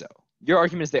say so. Your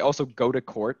argument is they also go to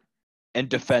court and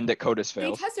defend that CODIS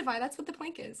fails. They testify. That's what the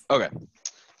plank is. Okay.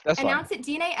 That's announce that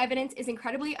DNA evidence is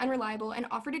incredibly unreliable and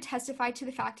offer to testify to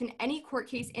the fact in any court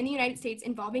case in the United States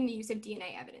involving the use of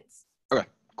DNA evidence. Okay,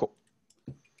 cool.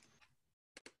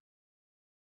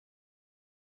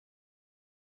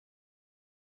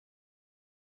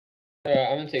 I'm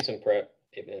going to take some prep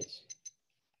 8 minutes.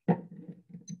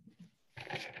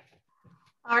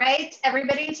 All right,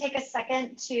 everybody take a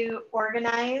second to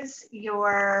organize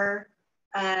your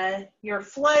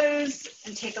flows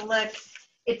and take a look.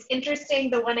 It's interesting,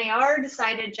 the 1AR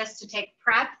decided just to take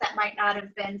prep. That might not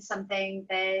have been something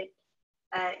that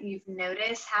you've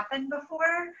noticed happen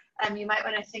before. You might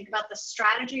want to think about the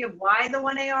strategy of why the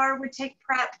 1AR would take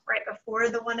prep right before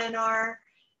the 1NR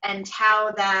and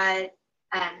how that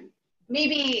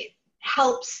maybe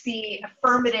helps the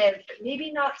affirmative, but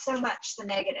maybe not so much the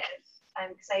negative,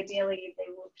 because ideally they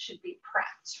should be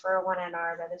prepped for a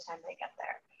 1NR by the time they get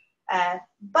there.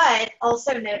 But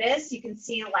also notice, you can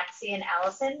see Lexi and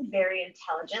Allison very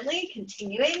intelligently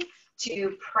continuing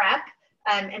to prep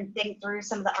and think through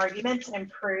some of the arguments and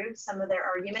improve some of their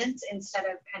arguments instead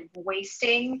of kind of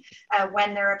wasting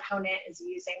when their opponent is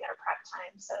using their prep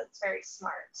time. So it's very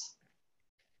smart.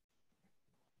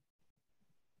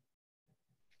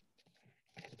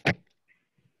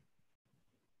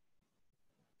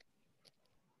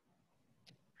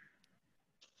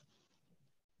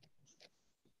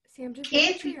 Sam, just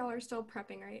making sure y'all are still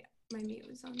prepping, right? My mute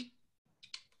was on.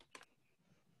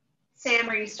 Sam,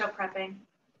 are you still prepping?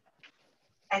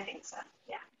 I think so,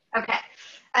 yeah. Okay.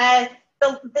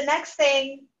 The next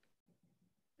thing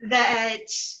that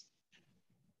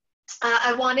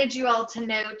I wanted you all to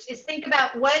note is think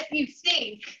about what you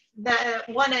think the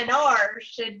 1NR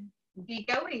should be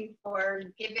going for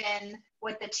given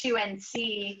what the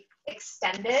 2NC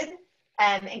extended.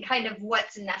 And kind of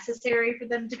what's necessary for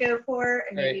them to go for.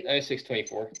 And maybe... I have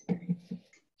 624.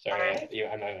 Sorry, right.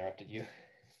 I interrupted you.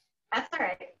 That's all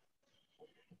right.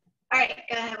 All right,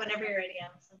 go ahead whenever you're ready,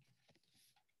 Allison.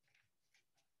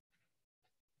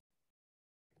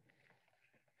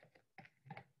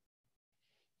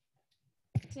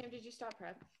 Sam, did you stop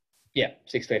prep? Yeah,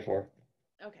 624.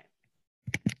 Okay.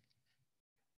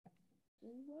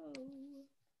 Whoa.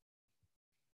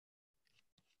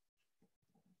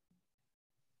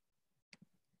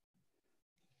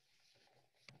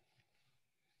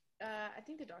 I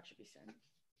think the doc should be sent.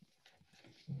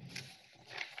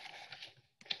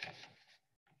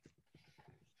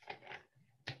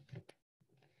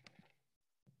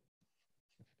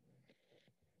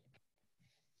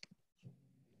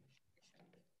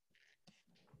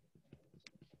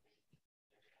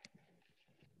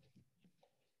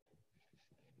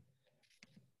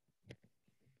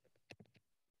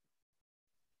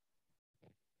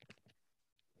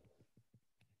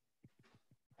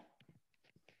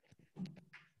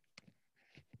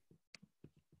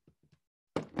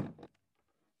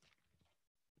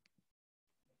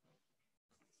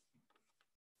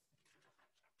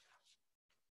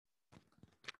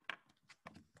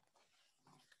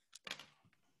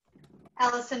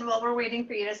 Allison, while we're waiting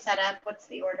for you to set up, what's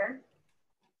the order?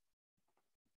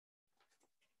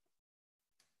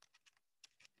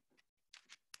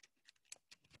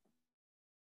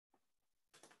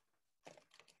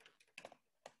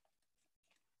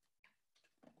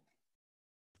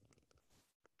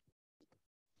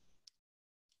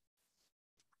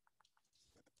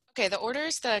 Okay, the order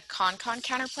is the CONCON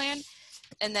counterplan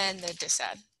and then the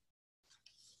DISAD.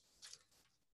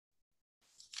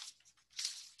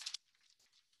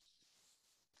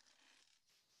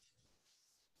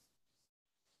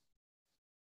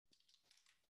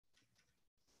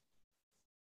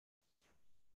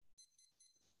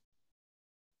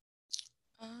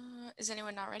 Is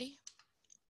anyone not ready?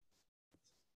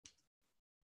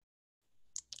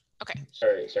 Okay.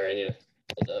 Sorry, I need to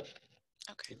hold up.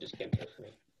 Okay. It just came through for me.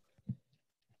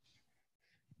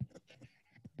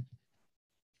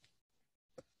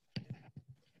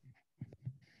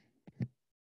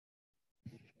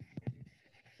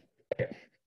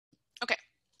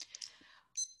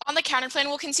 On the counterplan,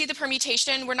 we'll concede the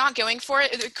permutation. We're not going for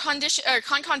it. Con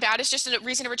bad is just a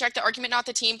reason to reject the argument, not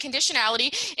the team.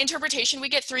 Conditionality, interpretation, we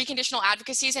get 3 conditional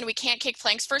advocacies and we can't kick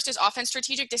planks. First is offense,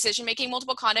 strategic decision-making.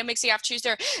 Multiple conduct makes the AF choose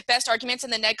their best arguments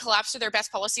and the neg collapse to their best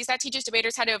policies. That teaches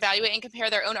debaters how to evaluate and compare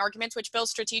their own arguments, which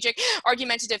builds strategic,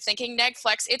 argumentative thinking. Neg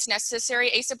flex, it's necessary.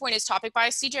 A subpoint is topic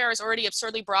bias. CJR is already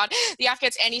absurdly broad. The AF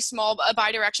gets any small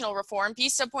bidirectional reform. B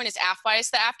subpoint is AF bias.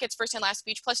 The AF gets first and last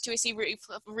speech plus 2AC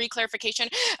reclarification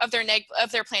of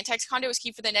their plan text. Condo is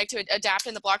key for the neg to adapt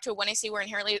in the block to a 1AC we're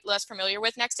inherently less familiar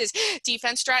with. Next is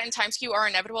defense strat and time skew are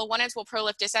inevitable. 1Ns will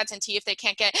prolift disads and T if they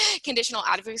can't get conditional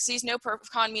advocacies. No perf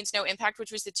con means no impact,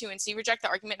 which was the 2 and C. Reject the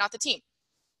argument, not the team.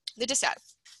 The disad.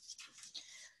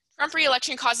 Trump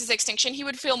re-election causes extinction. He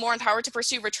would feel more empowered to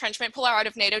pursue retrenchment, pull out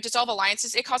of NATO, dissolve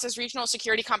alliances. It causes regional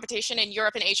security competition in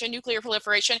Europe and Asia, nuclear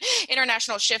proliferation,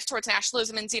 international shift towards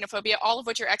nationalism and xenophobia, all of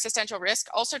which are existential risk.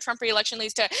 Also, Trump re-election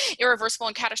leads to irreversible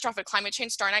and catastrophic climate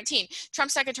change, star 19.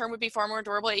 Trump's second term would be far more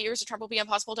endurable. 8 years of Trump will be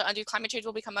impossible to undo. Climate change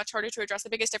will become much harder to address.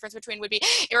 The biggest difference between would be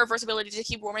irreversibility to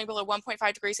keep warming below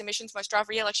 1.5 degrees. Emissions must drop.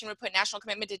 Re-election would put national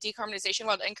commitment to decarbonization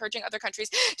while encouraging other countries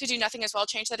to do nothing as well.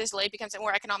 Change that is delayed becomes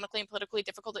more economically and politically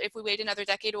difficult. If we wait another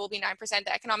decade, it will be 9%.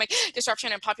 The economic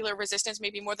disruption and popular resistance may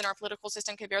be more than our political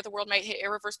system can bear. The world might hit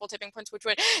irreversible tipping points, which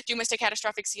would doom us to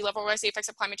catastrophic sea level rise. The effects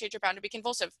of climate change are bound to be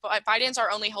convulsive. But Biden's our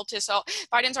only hope to solve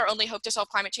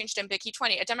climate change. Dembicki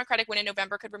 20. A Democratic win in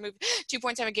November could remove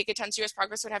 2.7 gigatons. U.S.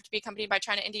 progress would have to be accompanied by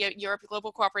China, India, Europe.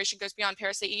 Global cooperation goes beyond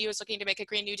Paris. The EU is looking to make a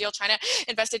Green New Deal. China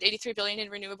invested $83 billion in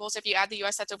renewables. If you add the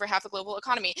U.S., that's over half the global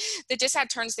economy. The disad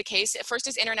turns the case. First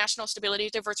is international stability,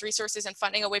 diverts resources and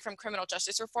funding away from criminal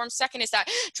justice reform. Second is that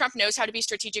Trump knows how to be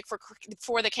strategic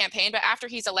for the campaign, but after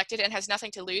he's elected and has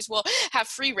nothing to lose, will have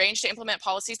free range to implement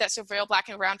policies that surveil Black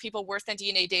and brown people worse than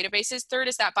DNA databases. Third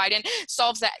is that Biden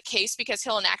solves that case because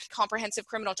he'll enact comprehensive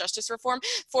criminal justice reform.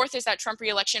 Fourth is that Trump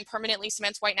re-election permanently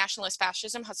cements white nationalist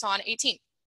fascism. Hassan 18.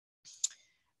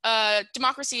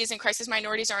 Democracy is in crisis.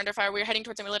 Minorities are under fire. We're heading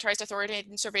towards a militarized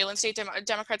authoritarian surveillance state.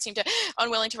 Democrats seem to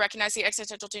unwilling to recognize the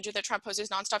existential danger that Trump poses.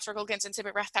 Nonstop struggle against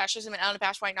incipient fascism and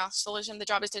unabashed white nationalism. The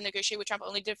job is to negotiate with Trump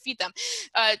only to defeat them.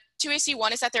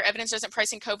 2AC1 is that their evidence doesn't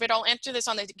price in COVID. I'll answer this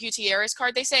on the Gutierrez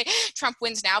card. They say Trump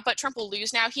wins now, but Trump will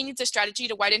lose now. He needs a strategy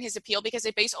to widen his appeal because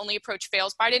a base-only approach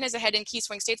fails. Biden is ahead in key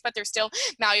swing states, but they're still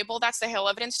malleable. That's the Hill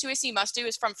evidence. 2AC must do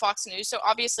is from Fox News, so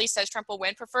obviously says Trump will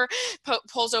win. Prefer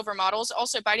polls over models.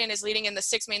 Also, Biden is leading in the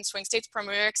 6 main swing states.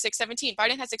 Promeric 617.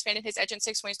 Biden has expanded his edge in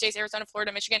 6 swing states: Arizona,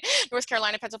 Florida, Michigan, North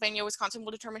Carolina, Pennsylvania, Wisconsin.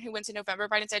 Will determine who wins in November.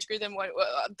 Biden's edge grew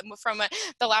from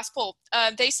the last poll.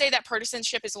 They say that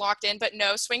partisanship is locked in, but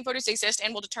no, swing voters exist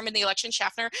and will determine the election.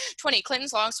 Schaffner 20.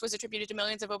 Clinton's loss was attributed to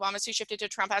millions of Obamas who shifted to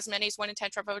Trump. As many as 1 in 10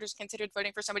 Trump voters considered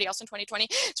voting for somebody else in 2020.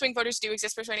 Swing voters do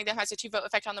exist. Persuading them has a 2-vote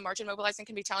effect on the margin. Mobilizing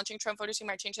can be challenging. Trump voters who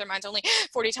might change their minds only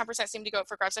 40-10% seem to go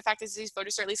for grabs. The fact is these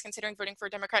voters are at least considering voting for a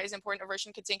Democrat is important.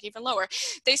 Aversion could sink even lower.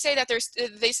 They say that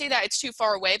it's too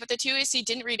far away, but the 2AC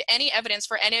didn't read any evidence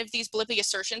for any of these Blippi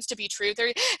assertions to be true.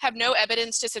 They have no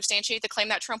evidence to substantiate the claim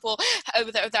that Trump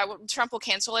will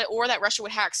cancel it or that Russia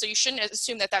would hack. So you shouldn't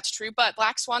assume that that's true. But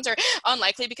black swans are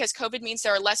unlikely because COVID means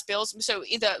there are less bills.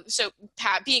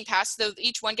 Being passed, though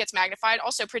each one gets magnified.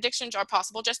 Also, predictions are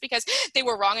possible. Just because they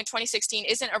were wrong in 2016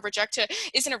 isn't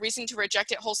a reason to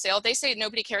reject it wholesale. They say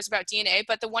nobody cares about DNA,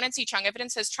 but the 1NC Chung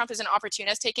evidence says Trump is an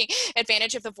opportunist taking advantage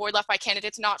advantage of the void left by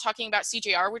candidates not talking about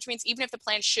CJR, which means even if the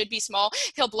plan should be small,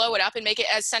 he'll blow it up and make it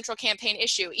as central campaign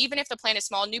issue. Even if the plan is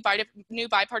small, new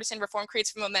bipartisan reform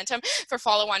creates momentum for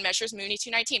follow-on measures. Mooney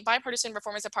 219. Bipartisan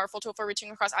reform is a powerful tool for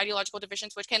reaching across ideological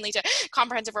divisions, which can lead to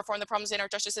comprehensive reform. The problems in our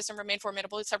justice system remain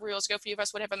formidable. Several years ago, few of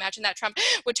us would have imagined that Trump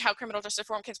would tout criminal justice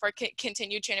reform can spark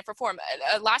continued chain of reform.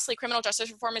 Lastly, criminal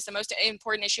justice reform is the most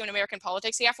important issue in American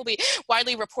politics. The act will be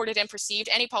widely reported and perceived.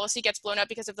 Any policy gets blown up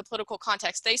because of the political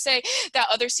context. They say that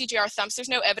other CJR thumps. There's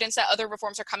no evidence that other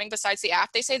reforms are coming besides the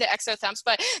act. They say the XO thumps,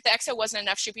 but the XO wasn't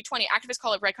enough. Should be 20. Activists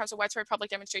call it breadcrumbs. Widespread public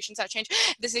demonstrations that change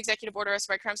this executive order as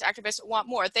breadcrumbs. Activists want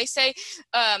more. They say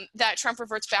that Trump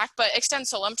reverts back, but extend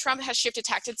solum. Trump has shifted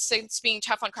tactics since being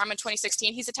tough on crime in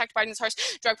 2016. He's attacked Biden's harsh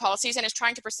drug policies and is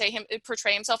trying to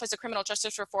portray himself as a criminal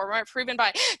justice reformer, proven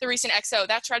by the recent XO.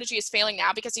 That strategy is failing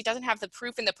now because he doesn't have the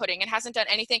proof in the pudding and hasn't done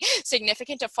anything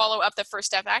significant to follow up the First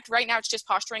Step Act. Right now, it's just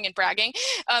posturing and bragging.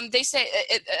 They say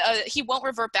he won't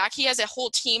revert back. He has a whole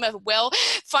team of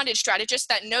well-funded strategists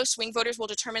that know swing voters will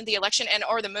determine the election and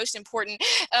are the most important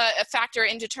factor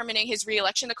in determining his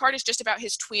re-election. The card is just about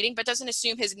his tweeting, but doesn't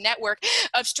assume his network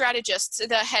of strategists.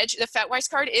 The hedge, the FetWise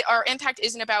card, our impact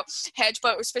isn't about hedge,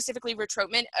 but specifically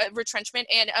retrenchment.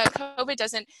 And COVID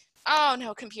doesn't. Oh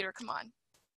no, computer, come on.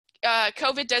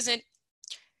 COVID doesn't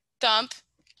thump.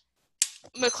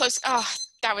 Close. Oh,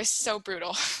 that was so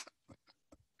brutal.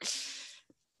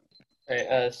 All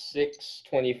right,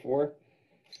 624.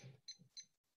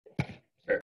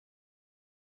 Sure.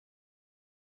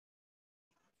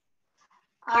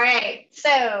 All right,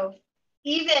 so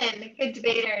even good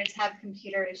debaters have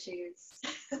computer issues.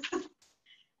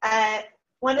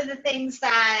 One of the things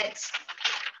that,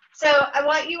 so I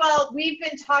want you all, we've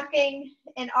been talking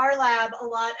in our lab a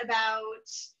lot about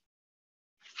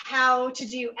how to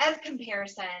do EV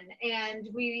comparison, and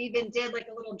we even did like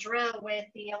a little drill with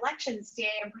the elections DA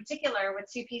in particular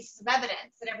with 2 pieces of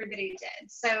evidence that everybody did.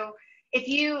 So if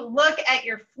you look at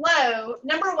your flow,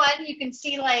 number one, you can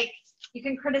see, like, you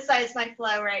can criticize my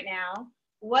flow right now.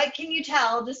 What can you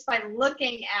tell just by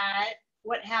looking at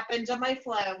what happened on my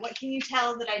flow? What can you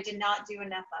tell that I did not do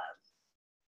enough of?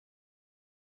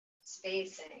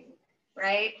 Spacing,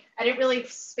 right? I didn't really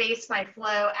space my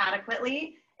flow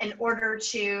adequately in order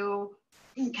to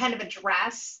kind of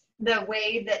address the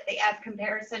way that the F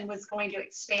comparison was going to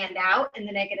expand out in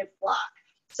the negative block.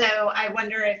 So I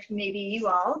wonder if maybe you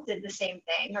all did the same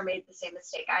thing or made the same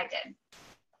mistake I did.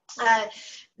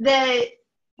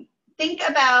 Think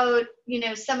about, you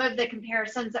know, some of the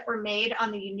comparisons that were made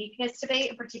on the uniqueness debate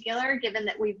in particular, given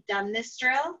that we've done this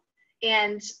drill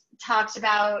and talked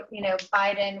about, you know,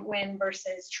 Biden win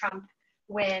versus Trump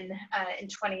win in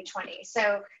 2020.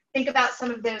 So think about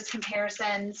some of those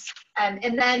comparisons.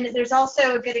 And then there's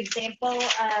also a good example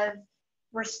of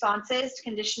responses to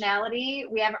conditionality.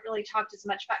 We haven't really talked as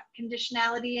much about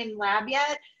conditionality in lab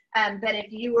yet, but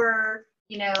if you were,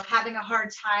 you know, having a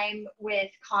hard time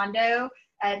with condo,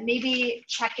 maybe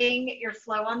checking your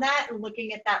flow on that and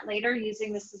looking at that later,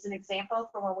 using this as an example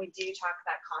for when we do talk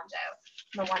about condo,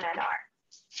 the 1NR.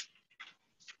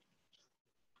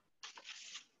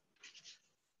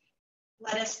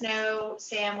 Let us know,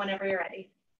 Sam, whenever you're ready.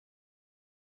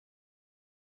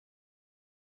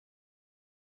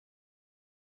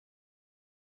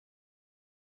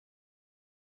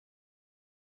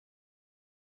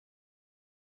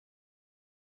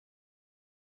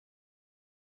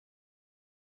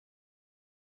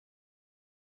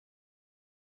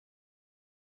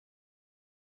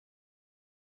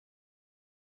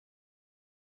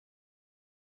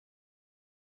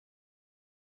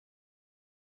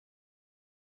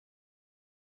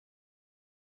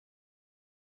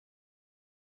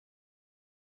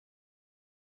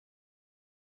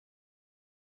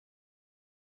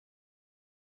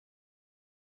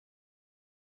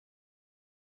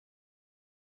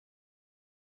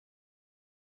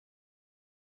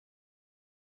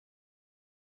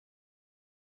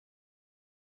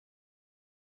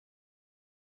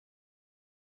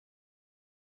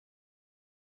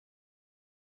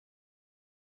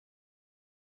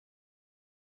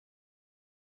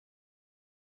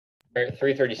 All right,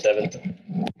 337.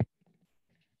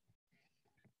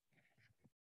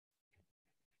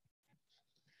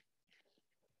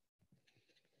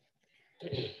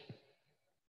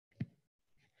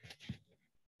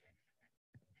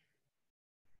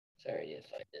 Sorry, yes,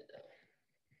 I did that.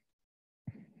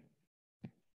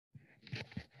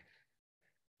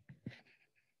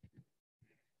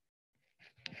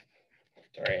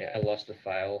 Sorry, I lost the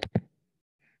file.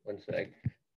 One sec.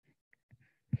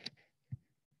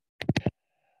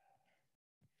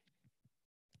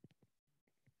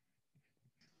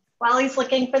 While he's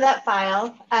looking for that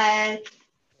file,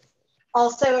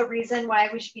 Also a reason why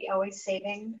we should be always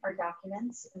saving our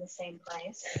documents in the same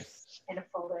place, in a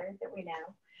folder that we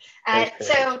know. I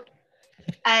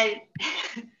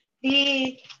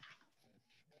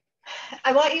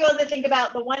want you all to think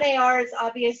about the 1AR is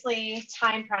obviously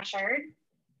time pressured.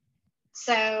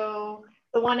 So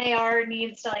the 1AR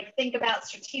needs to like think about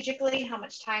strategically how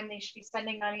much time they should be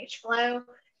spending on each flow.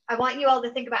 I want you all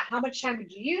to think about how much time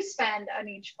would you spend on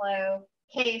each flow,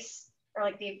 case, or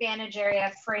like the advantage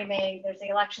area, framing, there's the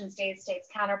election states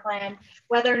counterplan,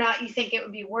 whether or not you think it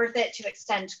would be worth it to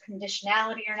extend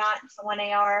conditionality or not to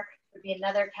 1AR would be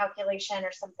another calculation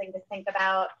or something to think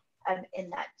about in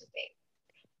that debate.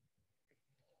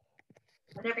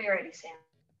 Whenever you're ready, Sam.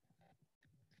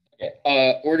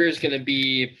 Okay. Order is going to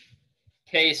be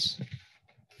case,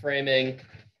 framing,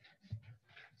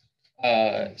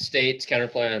 states,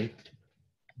 counterplan,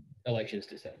 elections,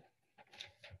 dissent.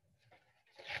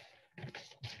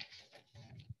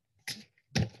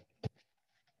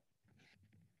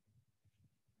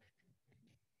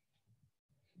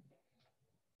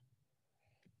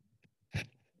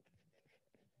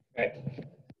 Right.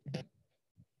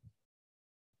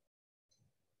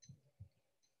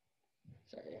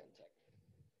 Sorry.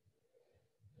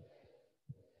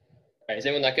 All right, is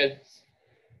anyone not good?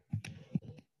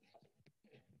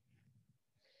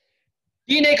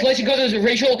 DNA collection causes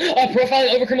racial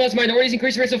profiling over criminalized minorities,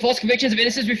 increased risk of false convictions of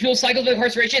innocence, refuels cycles of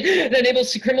incarceration that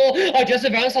enables criminal justice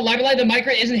violence on life line. The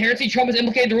migrant is inherently Trump has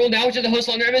implicated the rule now, which is the host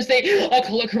under evidence state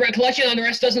collection on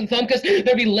arrest doesn't thumb because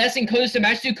there'll be less in CODIS to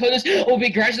match to CODIS will be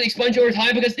gradually expunged over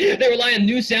time because they rely on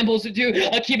new samples to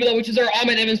keep it up, which is our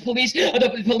Ahmed Evans police.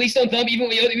 The police don't thumb even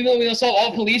though we don't solve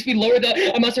all police. We lower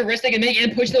the amounts of arrests they can make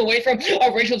and push them away from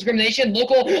racial discrimination.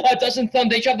 Local doesn't thumb.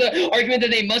 They drop the argument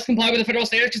that they must comply with the federal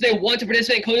standards because they want to participate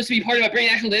in CODIS to be part of a great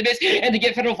national database and to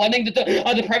get federal funding.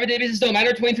 The private databases don't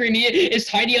matter. 23andMe is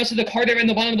tiny. Also, the card in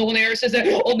the bottom of the 1AR says that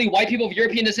only white people of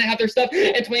European descent have their stuff,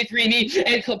 and 23andMe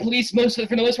and police for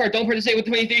the most part don't participate with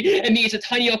 23andMe. It's a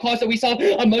tiny cost that we saw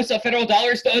most federal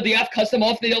dollars. They have custom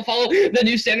off. They don't follow the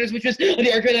new standards, which was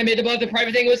the argument I made above. The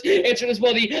private thing was answered as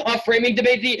well. The framing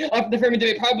debate. The framing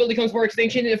debate probability comes for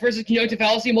extinction versus conjunctive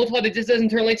fallacy. Multiply the distance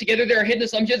internally together. There are hidden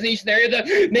assumptions in each scenario that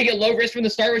make it low risk from the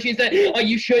start, which means that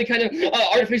you should kind of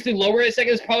artificially lower it.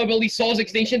 Second is probability solves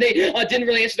extinction. They didn't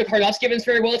really answer the Karnofsky evidence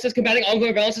very well. It says combating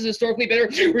ongoing violence is historically better,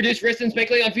 reduce risk and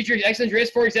speculating on future extent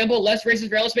risk. For example, less racist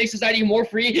violence-based society, more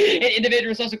free and individual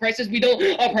response to crisis. We don't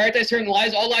prioritize certain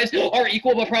lives. All lives are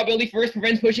equal, but probability first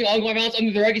prevents pushing ongoing violence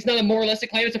under the rug. It's not a moralistic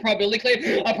claim. It's a probability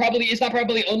claim. Probability is not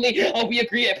probability only. We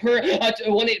agree per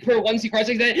 1C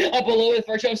crisis that below the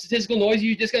threshold of statistical noise,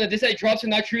 you just gonna decide drops are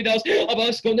not true. That was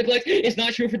above scope neglect. It's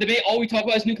not true for debate. All we talk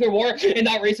about is nuclear war and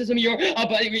not racism.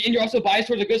 You're also biased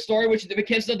towards a good story, which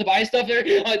cancels the bias stuff there.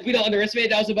 We don't underestimate.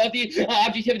 That was above the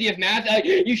objectivity of math.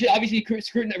 You should obviously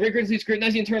rigorously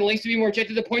scrutinize the internal links to be more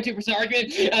objective. The 0.2%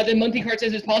 argument. The Monty Card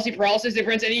says it's policy paralysis. It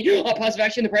prevents any positive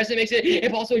action. The president makes it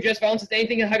impossible to address violence, sustain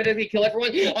anything, and hypothetically kill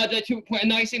everyone. The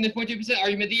 0.2%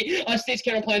 argument. The state's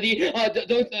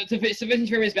counterplan. Sufficient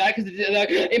term is bad because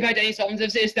the impact any solvents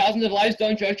of says thousands of lives.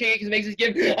 Don't judge it because it makes us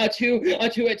give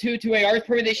two ARs.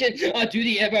 Permutation.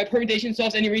 Permutation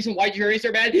solves any reason why juries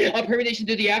are bad. Permutation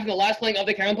did the after the last playing of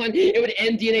the counterplan. It would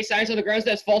end DNA science on the grounds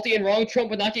that's faulty and wrong. Trump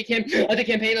would not get the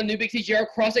campaign on new big TGR.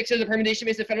 Crossix says the permutation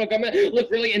makes the federal government look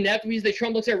really inept because the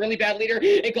Trump looks like a really bad leader.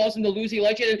 It calls him to lose the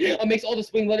election and makes all the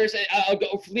swing voters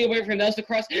flee away from him. That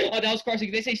was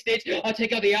Crossix. They say states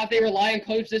take out the app. They rely on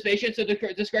code participation, so the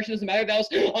discretion doesn't matter. That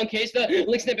was on case. The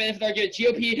links that benefit argument.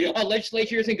 GOP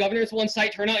legislatures and governors will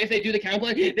incite turnout if they do the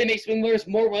counterplan. They make swing voters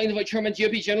more willing to vote Trump and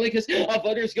GOP generally because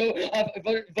voters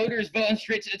vote on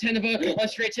straight tend to vote on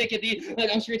straight ticket.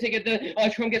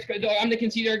 Trump gets. I'm going to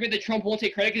concede the argument that Trump won't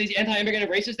take credit because he's anti-immigrant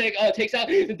and racist. Takes out.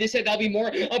 They said that'll be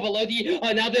more below the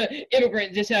now the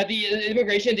immigrant. The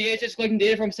immigration. DHS is collecting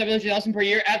data from 700,000 per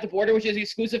year at the border, which is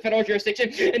exclusive federal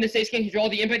jurisdiction, and the states can control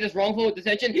the impact of wrongful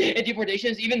detention and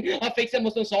deportations. Even fake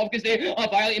samples don't solve because they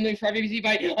violate immigrants' privacy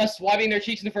by swabbing their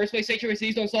cheeks in the first place. Sanctuary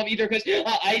cities don't solve either because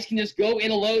ICE can just go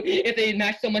in alone if they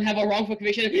match someone have a wrongful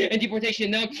conviction and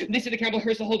deportation. No, they said the capital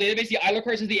hurts the whole database. The ILO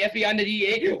card says the FBI and the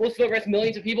DEA will still arrest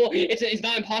millions of people. It's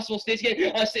not impossible. States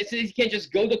can't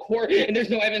just go to court and there's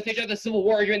no evidence. They have the Civil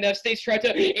War argument that if states try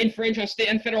to infringe on state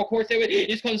and federal courts, they would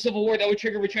just cause a civil war that would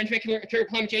trigger retrenchment, trigger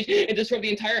climate change, and disrupt the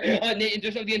entire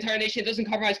nation. It doesn't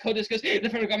compromise CODIS because the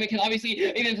federal government can obviously,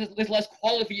 even if there's less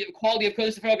quality of CODIS,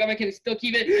 the federal government can still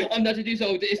keep it not to do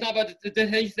so. It's not about the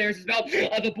detention there. It's about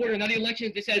the border. Now the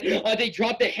elections, they said they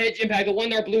dropped the hedge impact. The one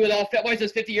that blue it off. FedWise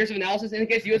does 50 years of analysis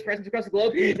indicates U.S. presence across the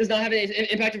globe does not have an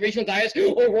impact of regional diets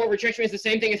or war rejection. It's the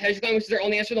same thing as hedge fund, which is their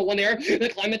only answer to the one error. The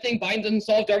climate thing, Biden doesn't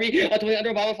solve Darby. 20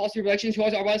 under Obama false elections,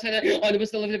 shows Obama said that on the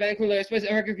list of the ban including express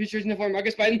American futures in the form of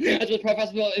Marcus Biden, as well as profiles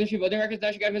of the industry voting records,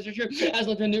 national government infrastructure, as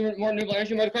well as more renewable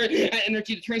energy, motor car, and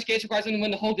energy deterrence case requires them to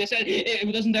win the whole dissent.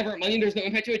 It doesn't divert money. There's no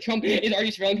impact to it. Trump is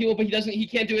already surveilling people, but he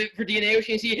can't do it for DNA.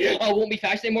 OCNC won't be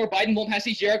fascist anymore. Biden won't pass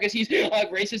CGR because he's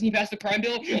racist and he passed the crime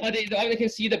bill. They can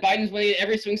see that Biden's winning in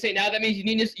every swing state now. That means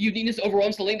uniqueness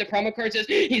overwhelms the link. The promo card says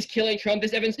he's killing Trump.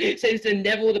 This evidence says it's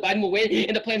inevitable that Biden will win,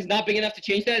 and the plan's not big enough to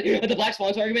change that. The Black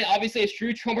Swans argument obviously is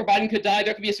true. Trump or Biden could die.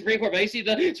 There could be a Supreme Court vacancy.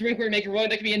 The Supreme Court make a ruling.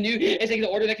 There could be a new executive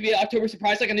order. There could be an October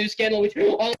surprise, like a new scandal, which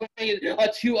all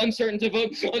is too uncertain to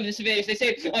vote on this advantage. They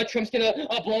say Trump's gonna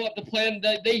blow up the plan.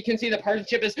 They can see the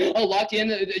partisanship is locked in.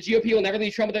 The GOP will never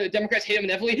leave Trump, but the Democrats hate him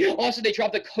inevitably. Also, they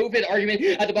dropped the COVID argument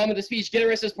at the bottom of the speech. Get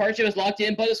arrested, partnership is locked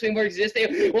in, but the swing vote exists.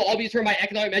 They will all be determined by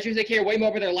economic measures. They care way more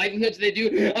about their livelihoods than they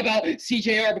do about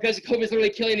CJR, because COVID is literally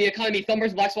killing the economy.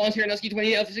 Thumbers, Black Swans, here, Nuski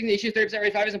 28, of 16 issues, 30%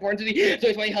 rate 5 is important to the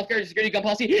 2020 healthcare, security, gun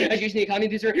policy, education, the economy.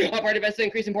 These are part of the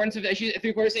increased importance of issues.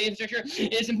 3/4 state infrastructure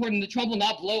is important. The Trump will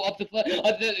not blow up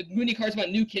the Mooney cards about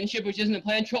new kinship, which isn't a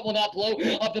plan. Trump will not blow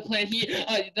up the plan.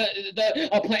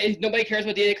 Plan. Nobody cares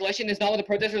about DNA collection. It's not what the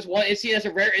protesters want. It's seen as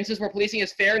a rare instance where policing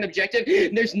is fair and objective.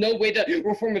 There's no way the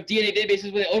reform of DNA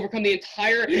databases will overcome the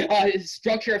entire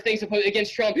structure of things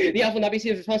against Trump. The alpha will not be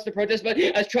seen as a response to protest, but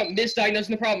as Trump misdiagnosing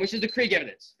the problem, which is the Krieg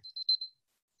evidence.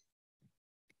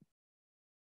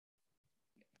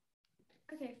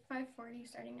 Okay, 5:40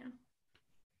 starting now.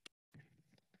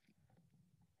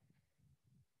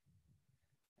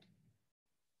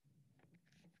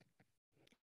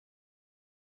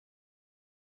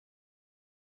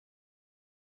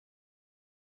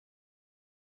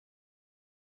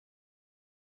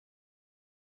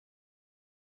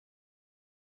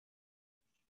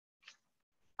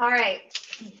 All right.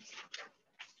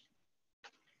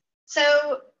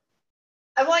 So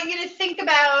I want you to think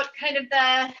about kind of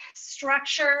the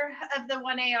structure of the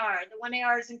 1AR. The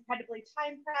 1AR is incredibly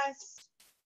time pressed,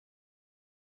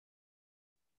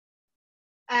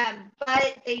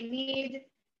 but they need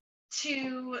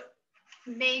to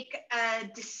make a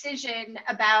decision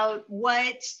about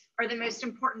what are the most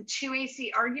important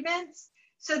 2AC arguments.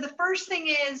 So the first thing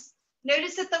is,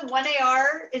 notice that the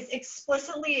 1AR is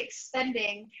explicitly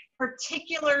extending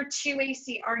particular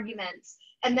 2AC arguments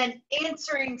and then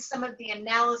answering some of the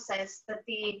analysis that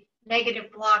the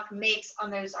negative block makes on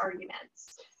those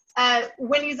arguments.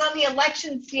 When he's on the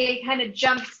elections, DA kind of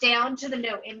jumps down to the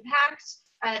no impact,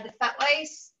 the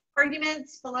FETWISE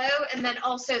arguments below, and then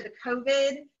also the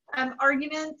COVID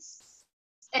arguments.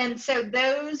 And so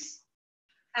those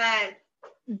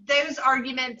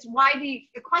arguments,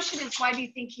 the question is, why do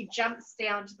you think he jumps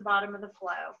down to the bottom of the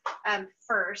flow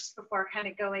first before kind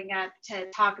of going up to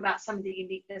talk about some of the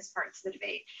uniqueness parts of the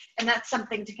debate? And that's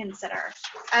something to consider.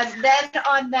 Then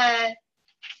on the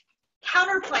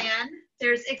counter plan,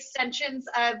 there's extensions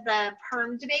of the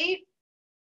PERM debate.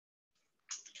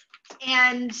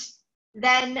 And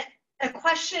then a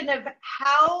question of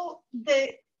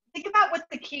think about what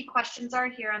the key questions are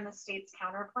here on the state's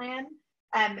counter plan.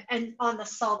 And on the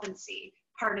solvency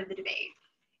part of the debate.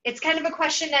 It's kind of a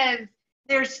question of,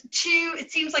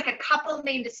 it seems like a couple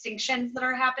main distinctions that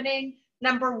are happening.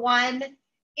 Number one,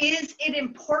 is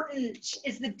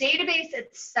the database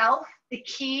itself the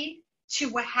key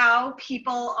to how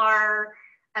people are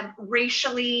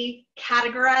racially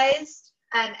categorized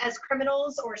as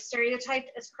criminals or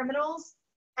stereotyped as criminals?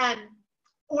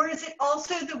 Or is it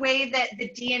also the way that the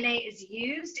DNA is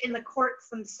used in the courts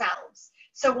themselves?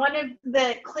 So one of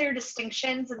the clear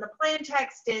distinctions in the plan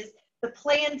text is the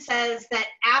plan says that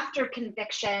after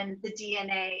conviction, the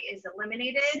DNA is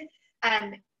eliminated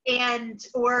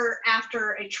or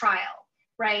after a trial,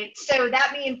 right? So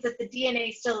that means that the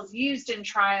DNA still is used in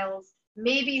trials,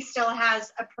 maybe still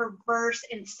has a perverse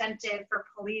incentive for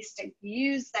police to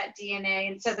use that DNA.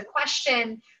 And so the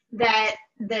question that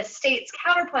the state's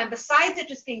counterplan, besides it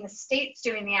just being the states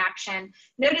doing the action,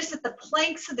 notice that the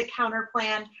planks of the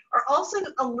counterplan are also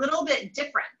a little bit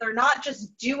different. They're not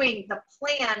just doing the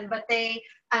plan, but they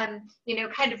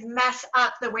kind of mess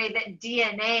up the way that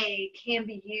DNA can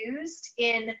be used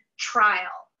in trial.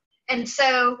 And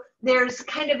so there's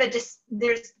kind of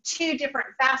there's two different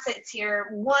facets here.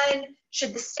 One,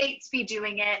 should the states be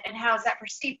doing it and how is that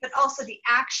perceived? But also the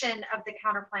action of the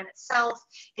counterplan itself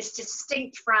is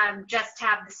distinct from just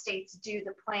have the states do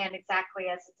the plan exactly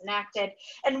as it's enacted.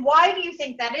 And why do you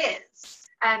think that is?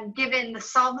 Given the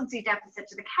solvency deficit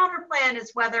to the counterplan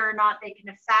is whether or not they can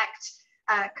affect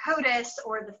CODIS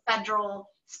or the federal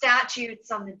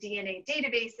statutes on the DNA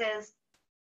databases.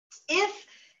 If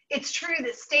it's true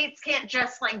that states can't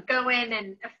just like go in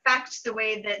and affect the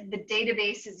way that the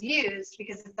database is used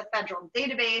because it's a federal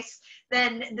database.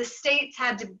 Then the states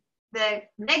had to, the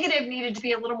negative needed to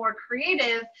be a little more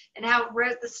creative in how it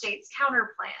wrote the state's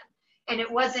counter plan. And it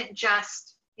wasn't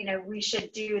just, you know, we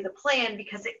should do the plan,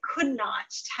 because it could not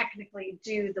technically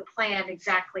do the plan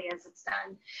exactly as it's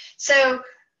done. So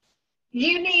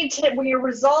you need to, when you're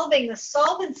resolving the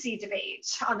solvency debate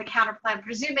on the counter plan,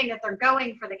 presuming that they're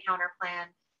going for the counter plan,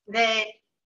 that,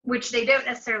 which they don't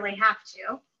necessarily have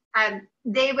to,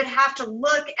 they would have to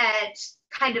look at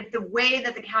kind of the way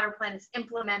that the counter plan is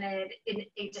implemented in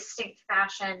a distinct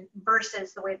fashion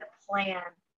versus the way the plan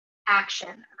action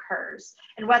occurs,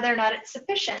 and whether or not it's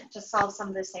sufficient to solve some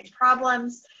of the same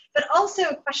problems, but also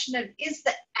a question of, is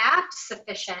the act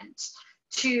sufficient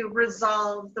to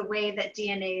resolve the way that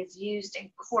DNA is used in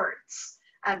courts,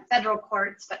 federal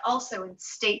courts, but also in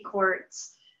state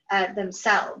courts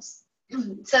themselves.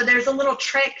 So there's a little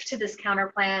trick to this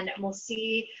counter plan, and we'll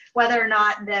see whether or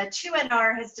not the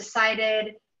 2NR has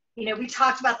decided, you know, we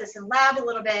talked about this in lab a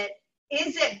little bit,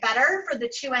 is it better for the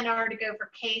 2NR to go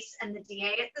for case and the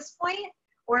DA at this point?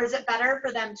 Or is it better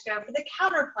for them to go for the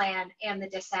counter plan and the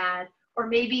disad? Or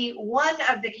maybe one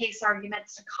of the case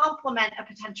arguments to complement a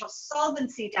potential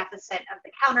solvency deficit of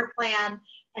the counter plan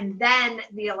and then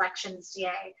the elections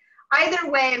DA.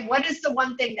 Either way, what is the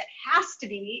one thing that has to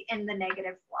be in the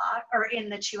negative block, or in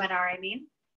the 2NR, I mean,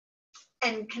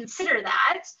 and consider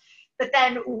that. But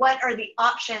then what are the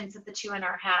options that the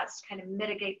 2NR has to kind of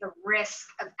mitigate the risk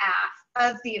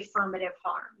of the affirmative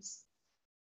harms?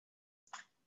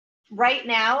 Right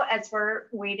now, as we're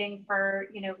waiting for,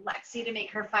 you know, Lexi to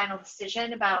make her final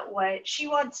decision about what she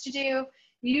wants to do,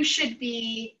 you should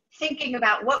be thinking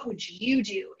about, what would you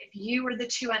do if you were the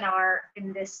 2NR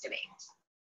in this debate?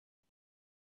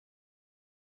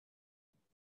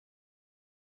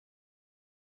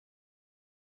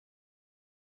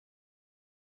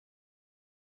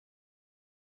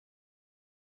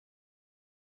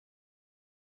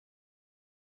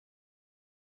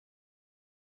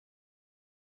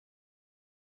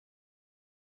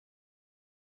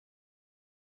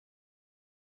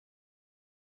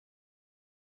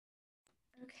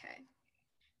 Okay.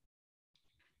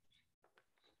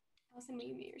 Allison, will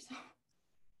you mute yourself?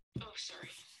 Oh, sorry.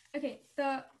 Okay,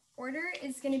 the order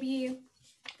is going to be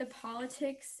the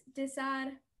politics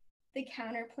disad, the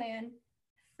counter plan,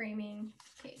 framing,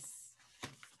 case.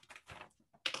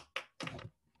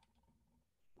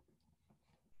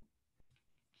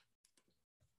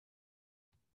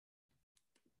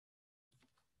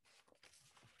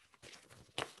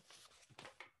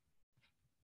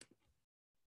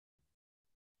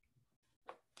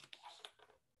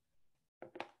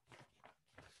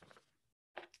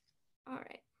 All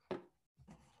right.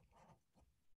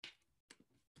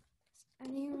 Is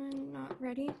anyone not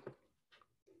ready?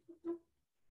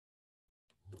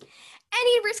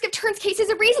 Any risk of turns case is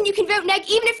a reason you can vote neg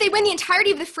even if they win the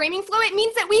entirety of the framing flow. It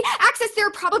means that we access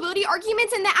their probability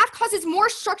arguments, and the AF causes more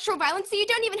structural violence, so you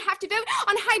don't even have to vote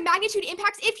on high magnitude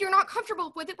impacts if you're not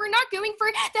comfortable with it. We're not going for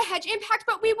the hedge impact,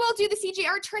 but we will do the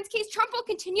CJR turns case. Trump will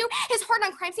continue his hard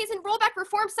on crime stance and roll back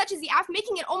reforms such as the AF,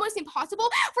 making it almost impossible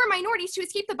for minorities to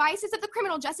escape the biases of the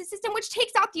criminal justice system, which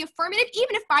takes out the affirmative.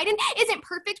 Even if Biden isn't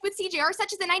perfect with CJR,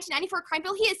 such as the 1994 crime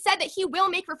bill, he has said that he will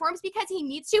make reforms because he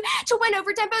needs to win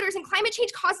over Dem voters, and climate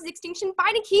change causes extinction.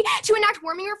 Biden key to enact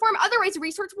warming reform, otherwise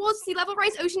resource wars, sea level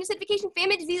rise, ocean acidification,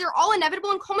 famine, disease are all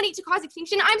inevitable and culminate to cause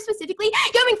extinction. I'm specifically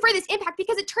going for this impact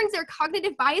because it turns their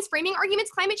cognitive bias framing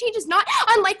arguments. Climate change is not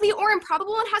unlikely or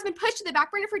improbable and has been pushed to the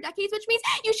back burner for decades, which means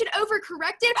you should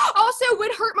overcorrect it. Also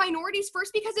would hurt minorities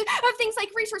first because of things like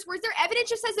resource wars. Their evidence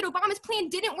just says that Obama's plan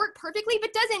didn't work perfectly,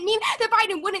 but doesn't mean that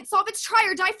Biden wouldn't solve its try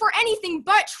or die for anything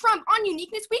but Trump. On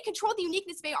uniqueness, we control the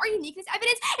uniqueness debate. Our uniqueness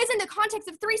evidence is in the context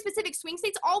of 3 specific swing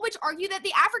states, all which argue that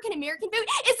the African-American vote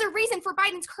is the reason for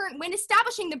Biden's current win.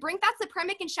 Establishing the brink, that's the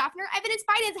Premick and Schaffner evidence.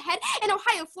 Biden's ahead in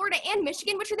Ohio, Florida, and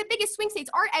Michigan, which are the biggest swing states.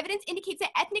 Our evidence indicates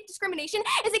that ethnic discrimination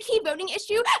is a key voting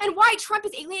issue and why Trump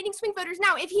is alienating swing voters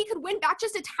now. If he could win back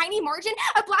just a tiny margin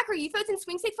of black or youth votes in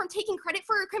swing states from taking credit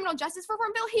for a criminal justice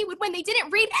reform bill, he would win. They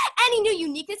didn't read any new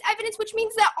uniqueness evidence, which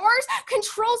means that ours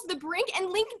controls the brink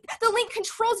and the link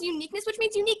controls uniqueness, which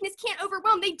means uniqueness can't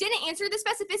overwhelm. They didn't answer the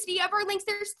specificity of our links.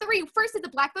 There's 3 First is the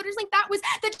Black voters link. That was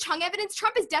the Chung evidence.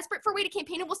 Trump is desperate for a way to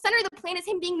campaign and will center the plan as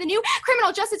him being the new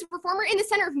criminal justice reformer in the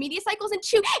center of media cycles. And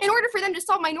two, in order for them to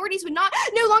solve, minorities would no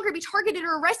longer be targeted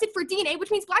or arrested for DNA,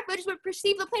 which means Black voters would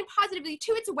perceive the plan positively.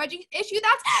 Two, it's a wedge issue.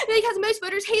 That's because most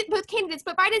voters hate both candidates,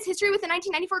 but Biden's history with the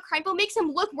 1994 crime bill makes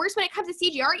him look worse when it comes to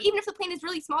CGR. Even if the plan is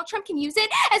really small, Trump can use it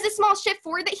as a small shift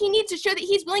forward that he needs to show that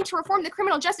he's willing to reform the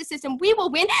criminal justice system. We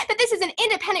will win. That this is an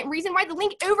independent reason why the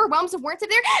link overwhelms the warrants of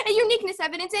their uniqueness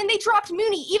evidence, and they dropped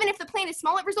Mooney. Even if the plan is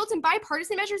small, it results in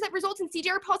bipartisan measures that results in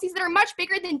CGR policies that are much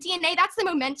bigger than DNA. That's the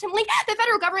momentum link. The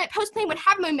federal government post-plan would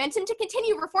have momentum to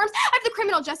continue reforms of the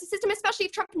criminal justice system, especially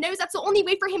if Trump knows that's the only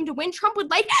way for him to win. Trump would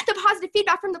like the positive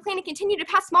feedback from the plan and continue to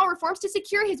pass small reforms to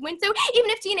secure his win. So even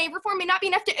if DNA reform may not be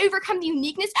enough to overcome the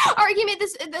uniqueness argument,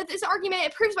 this argument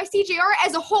it proves by CGR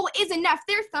as a whole is enough.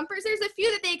 They're thumpers. There's a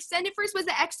few that they extended. First was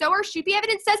the XOR Shupi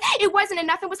evidence says it wasn't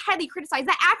enough and was highly criticized.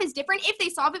 The app is different. If they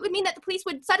solve it, would mean that the police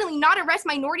would suddenly not arrest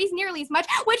minorities nearly as much,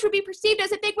 which would be perceived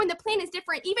as a big win. The plan is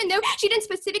different. Even though she didn't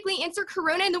specifically answer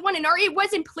Corona in the one in R, it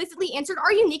was implicitly answered.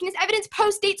 Our uniqueness evidence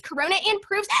post-dates Corona and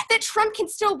proves that Trump can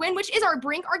still win, which is our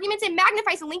Brink arguments, and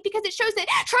magnifies the link because it shows that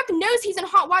Trump knows he's in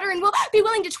hot water and will be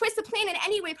willing to twist the plan in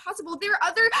any way possible. Their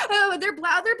other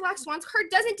Black Swans card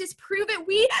doesn't disprove it.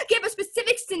 We give a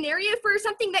specific scenario for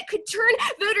something that could turn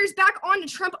voters back on to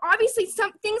Trump. Obviously,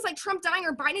 some things like Trump dying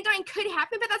or Biden dying could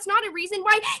happen, but that's not a reason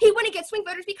why he wouldn't get swing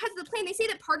voters because of the plan. They say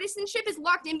that partisanship is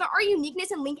locked in, but our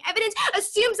uniqueness and link evidence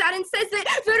assumes that and says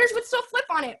that voters would still flip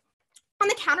on it. On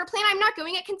the counter plan, I'm not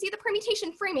going. I can see the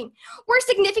permutation framing. We're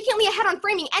significantly ahead on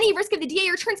framing. Any risk of the DA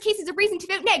or turns cases a reason to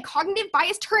vote neg. Cognitive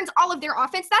bias turns all of their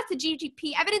offense. That's the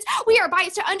GGP evidence. We are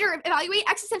biased to under-evaluate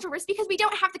existential risk because we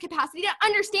don't have the capacity to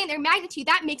understand their magnitude.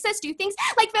 That makes us do things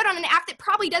like vote on an app that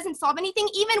probably doesn't solve anything,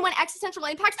 even when existential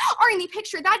impacts are in the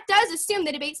picture. That does assume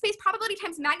the debate space probability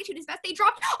times magnitude is best. They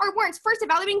dropped our warrants. First,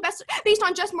 evaluating based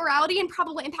on just morality and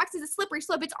probable impacts is a slippery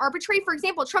slope. It's arbitrary. For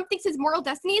example, Trump thinks his moral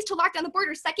destiny is to lock down the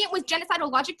border. Second was genocidal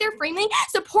logic. Their framing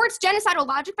supports genocidal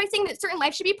logic by saying that certain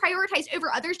lives should be prioritized over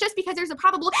others just because there's a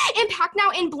probable impact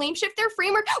now, and blame shift. Their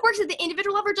framework works at the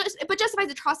individual level but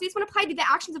justifies atrocities when applied to the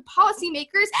actions of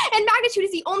policymakers, and magnitude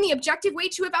is the only objective way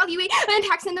to evaluate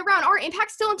impacts in the round. Our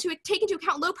impacts still take into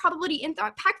account low probability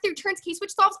impact through turns case,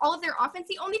 which solves all of their offense.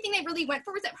 The only thing they really went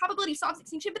for was that probability solves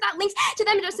extinction, but that links to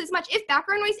them just as much. If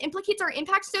background noise implicates our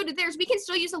impacts, so do theirs. We can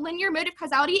still use a linear mode of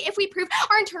causality if we prove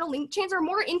our internal link chains are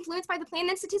more influenced by the plan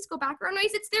than statistical background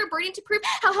noise. It's their burden to prove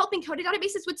how helping coded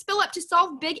databases would spill up to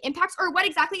solve big impacts, or what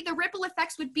exactly the ripple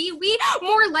effects would be. We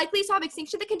more likely solve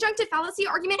extinction. The conjunctive fallacy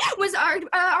argument was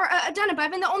done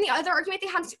above, and the only other argument they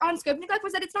had on scope neglect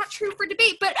was that it's not true for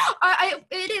debate, but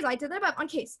it is. I did that above on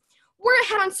case. We're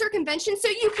ahead on circumvention, so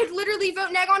you could literally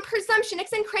vote neg on presumption.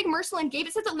 Extend Craig Merceland gave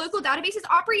it says that local databases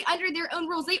operate under their own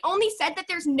rules. They only said that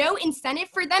there's no incentive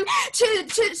for them to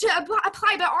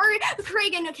apply, but our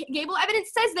Craig and Gable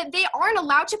evidence says that they aren't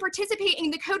allowed to participate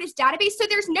in the CODIS database, so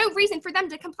there's no reason for them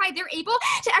to comply. They're able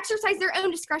to exercise their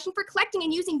own discretion for collecting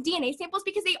and using DNA samples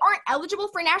because they aren't eligible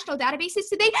for national databases,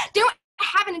 so they don't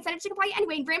have an incentive to comply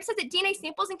anyway. And Graham says that DNA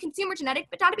samples in consumer genetic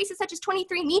databases such as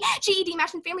 23andMe, GED,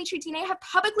 Match, and Family Tree DNA have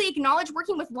publicly acknowledged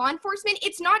working with law enforcement.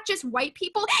 It's not just white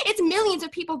people, it's millions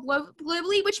of people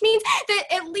globally, which means that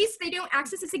at least they don't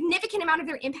access a significant amount of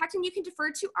their impact, and you can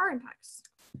defer to our impacts.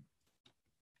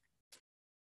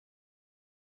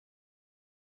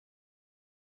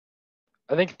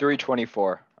 I think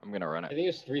 324. I'm going to run I it. think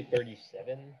it's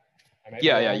 337.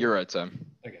 Yeah, you're right, Sam.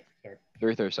 Okay, sorry.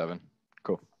 337.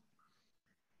 Cool.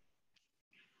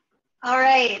 All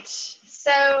right,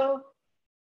 so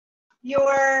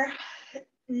you're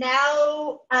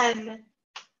now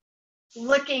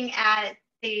looking at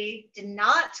they did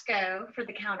not go for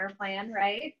the counter plan,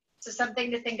 right? So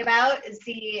something to think about is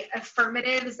the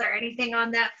affirmative. Is there anything on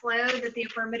that flow that the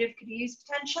affirmative could use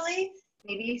potentially?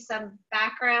 Maybe some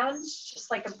background,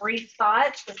 just like a brief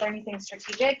thought. Was there anything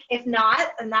strategic? If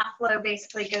not, then that flow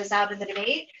basically goes out of the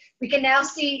debate. We can now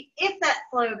see if that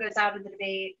flow goes out of the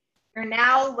debate. You're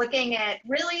now looking at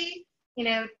really,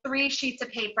 3 sheets of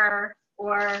paper,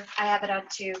 or I have it on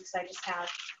 2 because I just have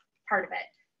part of it.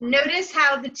 Notice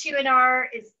how the 2NR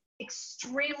is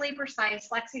extremely precise.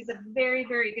 Lexi's a very,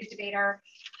 very good debater,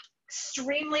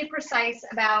 extremely precise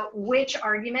about which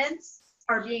arguments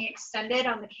are being extended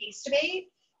on the case debate.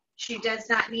 She does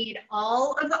not need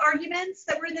all of the arguments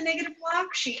that were in the negative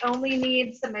block. She only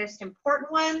needs the most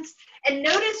important ones. And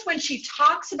notice when she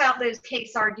talks about those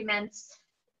case arguments,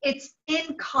 it's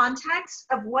in context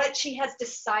of what she has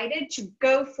decided to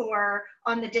go for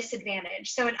on the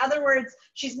disadvantage. So in other words,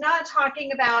 she's not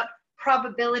talking about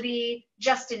probability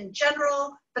just in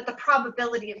general, but the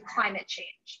probability of climate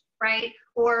change. right?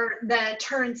 Or the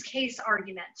Turns case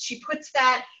arguments. She puts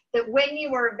that when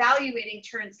you are evaluating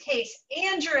Turns case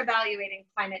and you're evaluating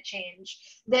climate change,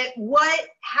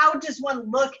 how does one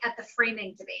look at the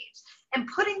framing debate? And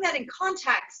putting that in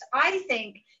context, I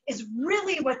think, is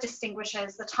really what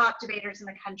distinguishes the top debaters in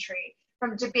the country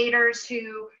from debaters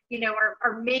who,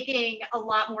 are making a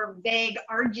lot more vague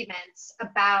arguments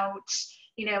about,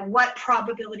 what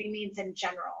probability means in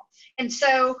general. And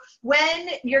so when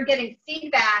you're getting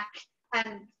feedback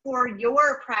for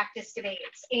your practice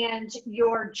debates and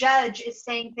your judge is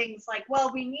saying things like,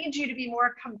 well, we need you to be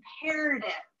more comparative.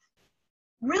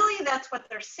 Really, that's what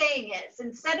they're saying is,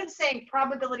 instead of saying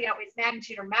probability outweighs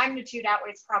magnitude or magnitude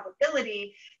outweighs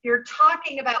probability, you're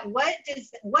talking about what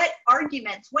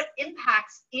arguments, what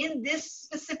impacts in this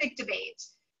specific debate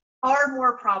are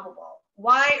more probable.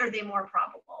 Why are they more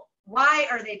probable? Why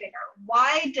are they bigger?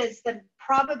 Why does the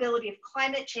probability of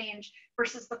climate change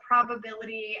versus the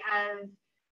probability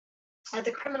of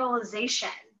the criminalization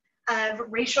of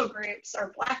racial groups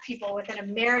or Black people within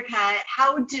America,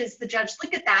 how does the judge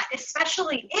look at that,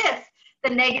 especially if the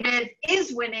negative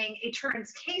is winning a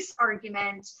Turns case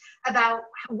argument about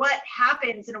what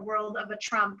happens in a world of a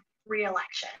Trump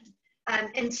re-election?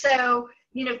 And so,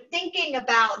 thinking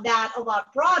about that a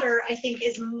lot broader, I think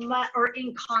or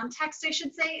in context, I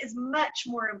should say, is much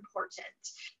more important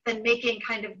than making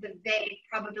kind of the vague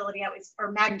probability outweighs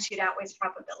or magnitude outweighs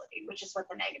probability, which is what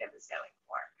the negative is going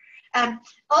for.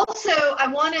 Also, I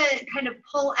want to kind of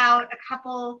pull out a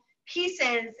couple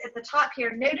pieces at the top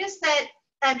here. Notice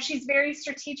that she's very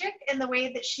strategic in the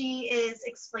way that she is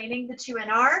explaining the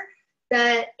 2NR.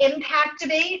 The impact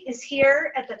debate is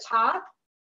here at the top.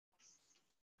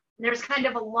 There's kind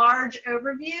of a large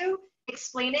overview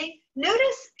explaining.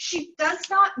 Notice she does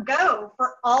not go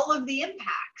for all of the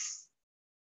impacts,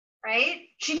 right?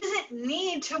 She doesn't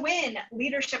need to win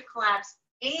leadership collapse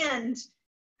and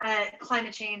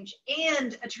climate change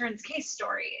and a Turns case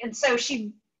story. And so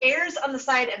she errs on the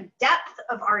side of depth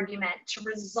of argument to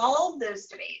resolve those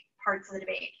parts of the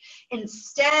debate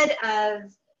instead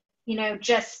of,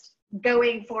 just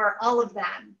going for all of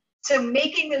them. So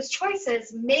making those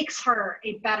choices makes her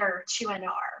a better 2NR.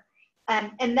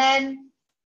 And then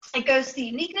it goes to the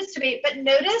uniqueness debate, but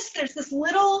notice there's this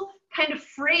little kind of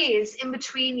phrase in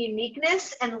between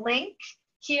uniqueness and link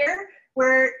here,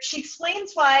 where she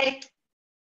explains why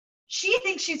she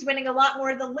thinks she's winning a lot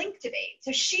more of the link debate.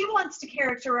 So she wants to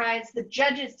characterize the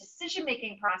judge's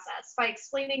decision-making process by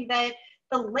explaining that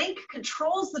the link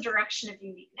controls the direction of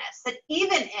uniqueness, that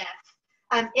even if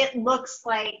it looks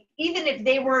like, even if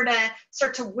they were to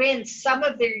start to win some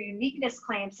of their uniqueness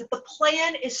claims, that the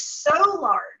plan is so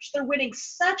large, they're winning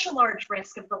such a large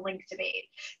risk of the link debate,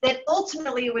 that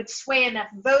ultimately it would sway enough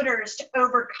voters to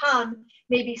overcome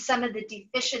maybe some of the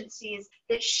deficiencies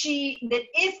that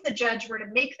if the judge were to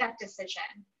make that decision,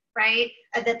 right,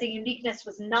 that the uniqueness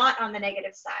was not on the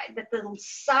negative side, that the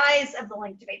size of the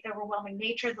link debate, the overwhelming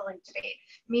nature of the link debate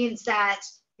means that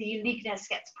the uniqueness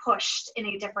gets pushed in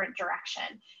a different direction.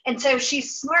 And so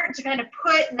she's smart to kind of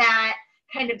put that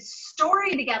kind of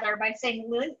story together by saying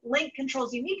link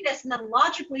controls uniqueness, and then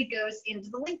logically goes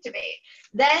into the link debate.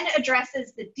 Then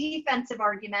addresses the defensive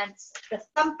arguments, the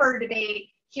thumper debate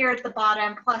here at the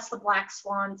bottom, plus the black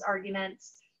swans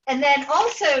arguments. And then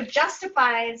also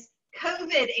justifies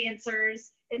COVID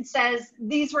answers and says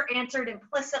these were answered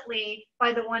implicitly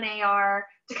by the 1AR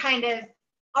to kind of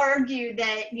argue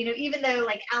that, even though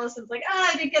like Allison's like,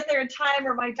 I didn't get there in time,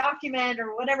 or my document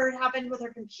or whatever happened with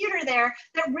her computer there,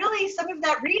 that really some of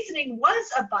that reasoning was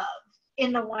above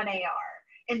in the 1AR.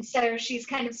 And so she's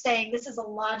kind of saying this is a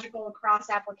logical cross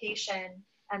application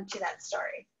to that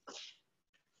story.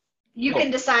 You can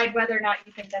decide whether or not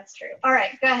you think that's true. All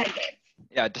right, go ahead, Gabe.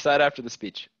 Yeah, decide after the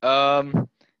speech.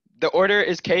 The order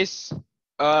is case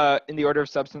in the order of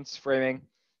substance framing,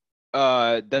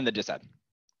 then the dissent.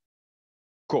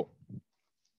 Cool.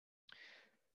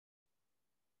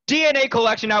 DNA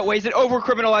collection outweighs it,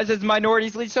 over-criminalizes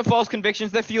minorities, leads to false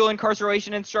convictions that fuel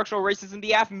incarceration and structural racism.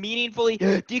 The AF meaningfully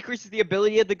decreases the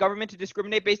ability of the government to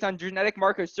discriminate based on genetic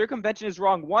markers. Circumvention is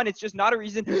wrong. One, it's just not a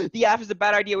reason. The AF is a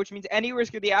bad idea, which means any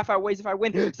risk of the AF outweighs if I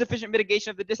win sufficient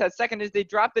mitigation of the dissent. Second is they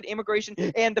dropped the immigration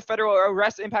and the federal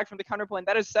arrest impact from the counterplan.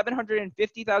 That is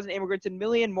 750,000 immigrants and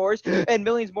millions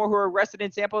more who are arrested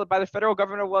and sampled by the federal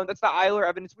government alone. That's the Eiler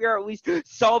evidence. We are at least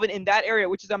solvent in that area,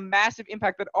 which is a massive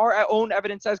impact that our own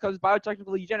evidence says causes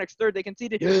biotechnical eugenics. Third, they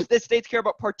conceded that states care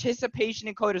about participation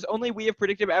in quotas. Only we have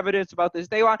predictive evidence about this.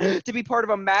 They want to be part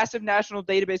of a massive national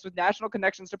database with national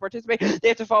connections to participate. They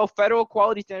have to follow federal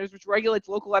quality standards, which regulates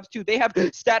local labs too. They have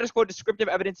status quo descriptive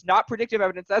evidence, not predictive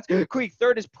evidence. That's Creek.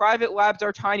 Third is private labs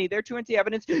are tiny. Their 2NC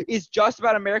evidence is just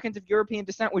about Americans of European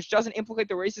descent, which doesn't implicate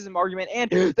the racism argument. And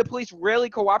the police rarely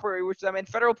cooperate with them, and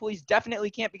federal police definitely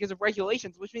can't because of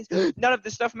regulations, which means none of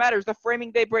this stuff matters. The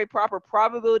framing they break proper.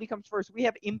 Probability comes first. We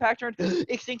have impact earned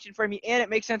extinction framing, and it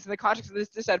makes sense in the context of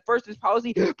this. At first, this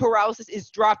policy paralysis is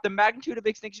dropped. The magnitude of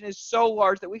extinction is so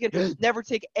large that we could never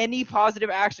take any positive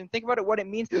action. Think about it, what it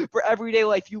means for everyday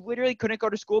life. You literally couldn't go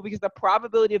to school because the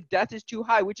probability of death is too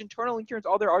high, which internally turns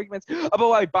all their arguments about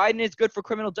why Biden is good for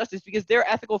criminal justice, because their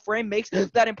ethical frame makes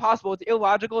that impossible. It's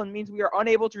illogical and means we are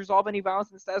unable to resolve any violence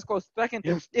in the status quo. Second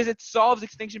is it solves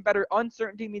extinction better.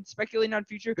 Uncertainty means speculating on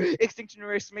future extinction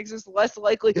risks makes us less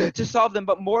likely to solve them,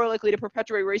 but more likely to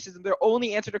perpetuate racism. Their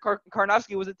only answer to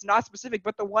Karnofsky was it's not specific,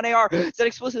 but the 1AR said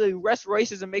explicitly arrest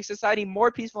racism, makes society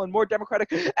more peaceful and more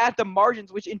democratic at the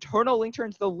margins, which internal link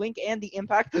turns the link and the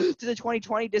impact to the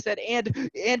 2020 dissent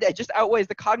and just outweighs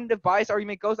the cognitive bias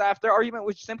argument. Goes after their argument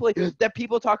was simply that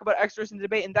people talk about extras in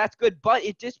debate, and that's good, but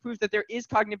it disproves that there is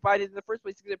cognitive bias in the first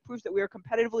place, because it proves that we are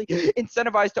competitively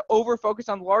incentivized to over focus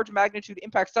on large magnitude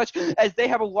impacts, such as they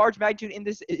have a large magnitude in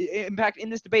this impact in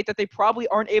this debate that they probably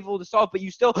aren't able to solve, but you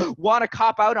still want to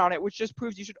cop out on it, which just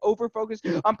proves you should over focus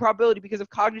on probability because of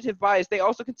cognitive bias. They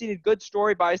also conceded good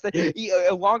story bias, that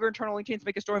longer internal link chains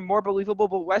make a story more believable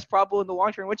but less probable in the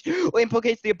long term, which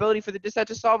implicates the ability for the dissent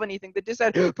to solve anything. The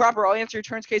dissent proper. I'll answer your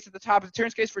turns case at the top. The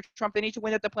turns case for Trump, they need to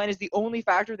win that the plan is the only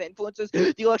factor that influences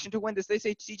the election to win this. They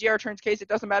say CJR turns case, it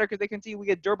doesn't matter because they can see we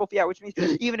get durable fiat, which means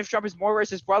even if Trump is more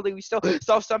racist broadly, we still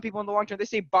solve some people in the long term. They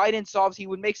say Biden solves, he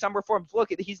would make some reforms. Look,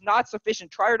 he's not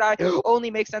sufficient. Try or die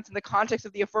only makes sense in the context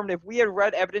of the affirmative. We had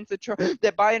read evidence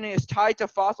that Biden is tied to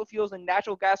fossil fuels and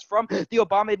natural gas from the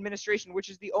Obama administration, which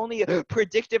is the only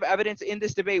predictive evidence in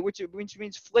this debate, which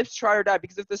means flips try or die,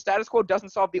 because if the status quo doesn't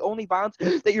solve, the only violence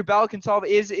that your ballot can solve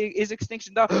is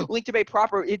extinction. The link debate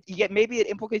proper, yet maybe it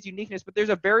implicates uniqueness, but there's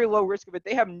a very low risk of it.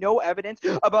 They have no evidence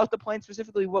about the plan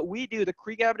specifically. What we do, the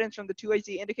Krieg evidence from the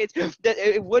 2AC indicates that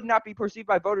it would not be perceived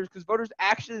by voters, because voters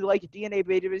actually like DNA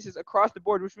databases across the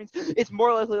board, which means it's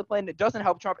more likely the plan that doesn't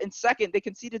help Trump. And second, they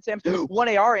conceded Sam's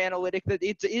 1AR analytic that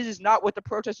it is not what the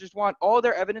protesters want. All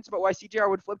their evidence about why CJR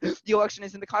would flip the election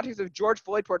is in the context of George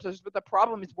Floyd protesters, but the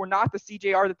problem is we're not the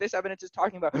CJR that this evidence is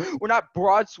talking about. We're not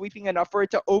broad sweeping enough for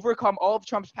it to overcome all of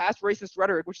Trump's past racist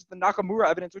rhetoric, which is the Nakamura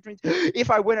evidence, which means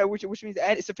if I win, which means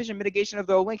sufficient mitigation of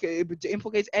the link, it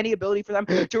implicates any ability for them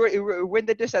to win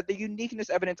the dissent. The uniqueness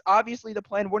evidence, obviously the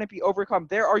plan wouldn't be overcome.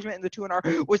 Their argument in the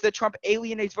 2NR was that Trump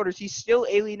alienates voters. He still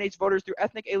alienates voters through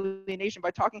ethnic alienation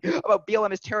by talking about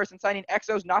BLM as terrorists and signing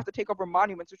exos not to take over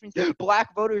monuments, which means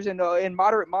black voters and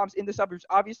moderate moms in the suburbs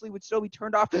obviously would still be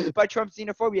turned off by Trump's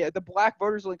xenophobia. The black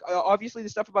voters link, obviously the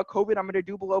stuff about COVID I'm going to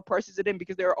do below prices it in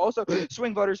because there are also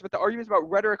swing voters, but the arguments about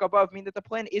rhetoric above mean that the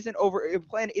plan isn't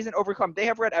overcome. They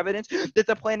have read evidence that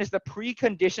the plan is the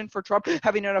precondition for Trump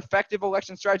having an effective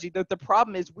election strategy. The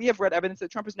problem is we have read evidence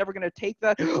that Trump is never going to take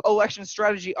that election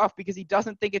strategy off because he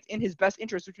doesn't think it's in his best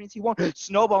interest, which means he won't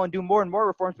snowball and do more and more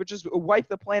reforms, but just wipe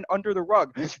the plan under the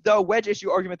rug. The wedge issue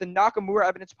argument, the Nakamura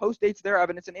evidence postdates their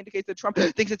evidence and indicates that Trump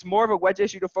thinks it's more of a wedge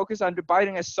issue to focus on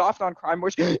Biden as soft on crime,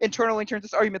 which internally turns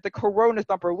this argument. The Corona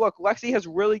thumper. Look, Lexi has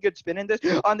really good spin in this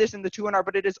in the 2NR,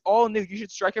 but it is all new. You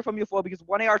should strike it from your flow because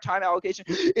 1AR time allocation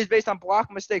is based on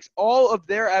block mistakes. All of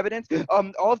their evidence,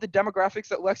 all of the demographics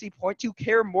that Lexi point to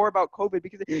care more about COVID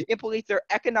because it implicates their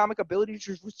economic ability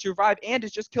to survive and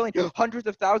is just killing hundreds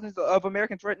of thousands of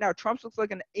Americans right now. Trump looks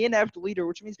like an inept leader,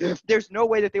 which means there's no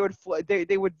way that they would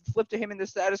flip to him in the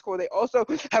status quo. They also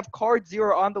have card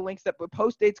zero on the links that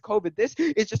postdates COVID. This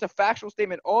is just a factual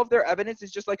statement. All of their evidence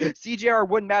is just like CJR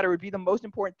wouldn't matter, would be the most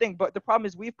important thing. But the problem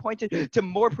is we've pointed to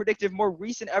more predictive, more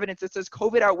recent evidence that says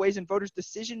COVID outweighs in voters'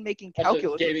 decision-making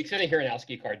calculus. Gabe, extend a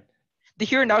Hiranowski card. The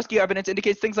Hiranowski evidence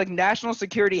indicates things like national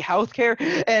security, healthcare,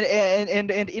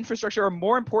 and infrastructure are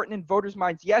more important in voters'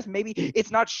 minds. Yes, maybe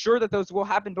it's not sure that those will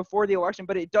happen before the election,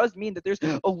 but it does mean that there's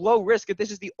a low risk that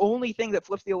this is the only thing that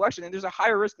flips the election, and there's a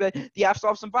higher risk that the app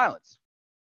solves some violence.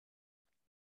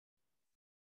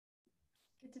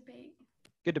 Good debate.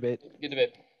 Good debate. Good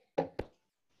debate.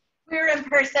 We were in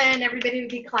person, everybody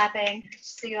would be clapping,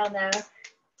 just so you all know.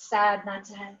 Sad not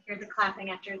to hear the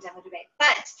clapping after a demo debate.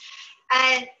 But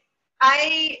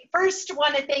I first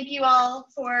want to thank you all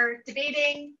for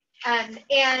debating.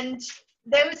 And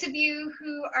those of you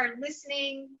who are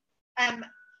listening,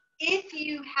 if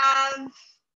you have,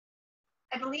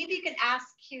 I believe you can ask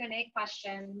Q&A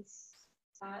questions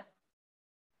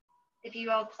If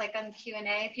you all click on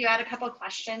Q&A, if you had a couple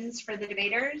questions for the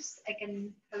debaters, I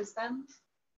can pose them.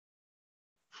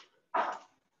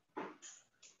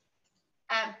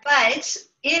 But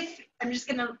if, I'm just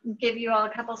gonna give you all a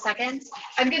couple seconds.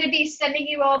 I'm gonna be sending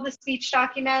you all the speech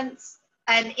documents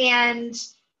and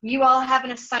you all have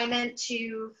an assignment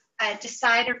to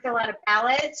decide or fill out a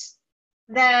ballot.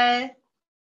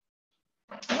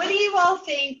 What do you all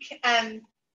think?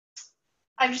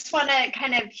 I just wanna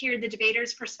kind of hear the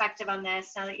debaters' perspective on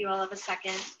this now that you all have a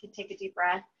second to take a deep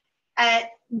breath.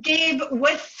 Gabe,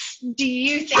 what do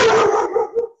you think?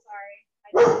 Sorry.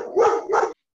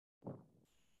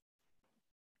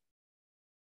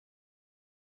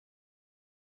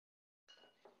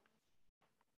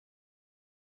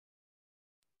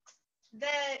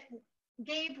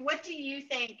 Gabe, what do you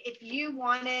think if you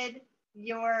wanted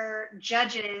your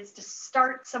judges to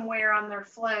start somewhere on their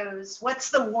flows? What's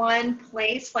the one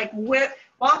place, like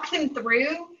walk them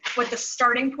through what the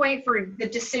starting point for the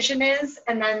decision is,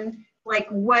 and then like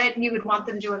what you would want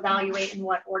them to evaluate in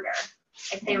what order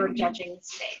if they were judging the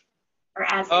state or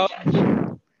as a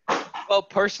judge? Well,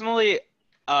 personally,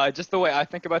 just the way I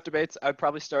think about debates, I'd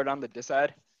probably start on the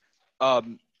disad.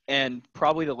 And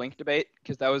probably the link debate,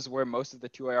 because that was where most of the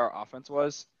 2AR offense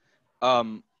was.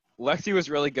 Lexi was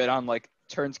really good on like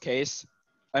turns case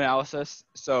analysis,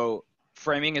 so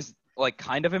framing is like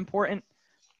kind of important,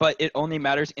 but it only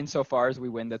matters insofar as we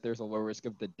win that there's a low risk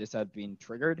of the disad being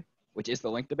triggered, which is the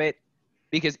link debate.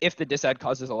 Because if the disad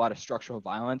causes a lot of structural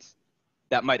violence,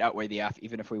 that might outweigh the AF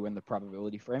even if we win the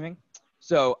probability framing.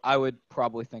 So I would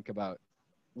probably think about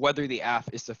whether the AF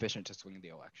is sufficient to swing the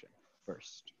election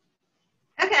first.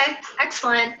 Okay,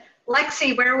 excellent.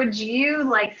 Lexi, where would you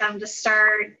like them to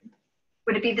start?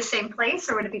 Would it be the same place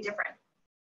or would it be different?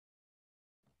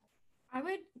 I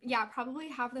would, yeah, probably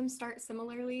have them start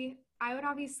similarly. I would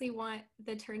obviously want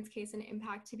the turns case and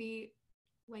impact to be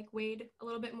like weighed a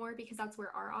little bit more because that's where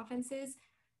our offense is.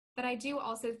 But I do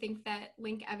also think that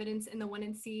link evidence in the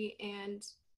 1NC and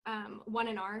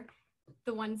 1NR,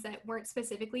 the ones that weren't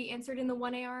specifically answered in the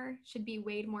 1AR, should be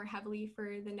weighed more heavily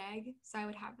for the neg. So I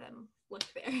would have them look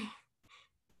there.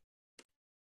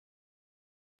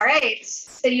 All right,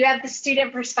 so you have the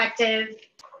student perspective.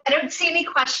 I don't see any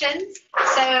questions.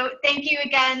 So thank you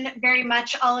again very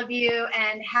much, all of you,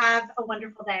 and have a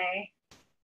wonderful day.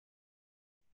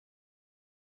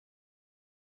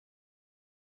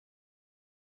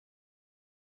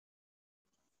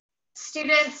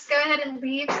 Students, go ahead and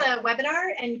leave the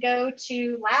webinar and go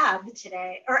to lab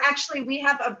today. Or actually, we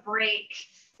have a break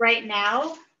right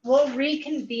now. We'll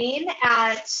reconvene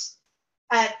at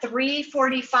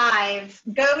 3:45.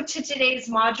 Go to today's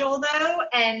module though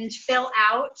and fill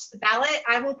out the ballot.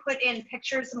 I will put in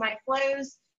pictures of my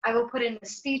flows. I will put in the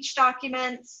speech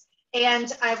documents,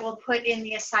 and I will put in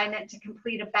the assignment to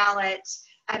complete a ballot.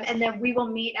 And then we will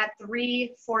meet at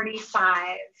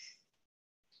 3:45.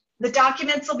 The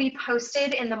documents will be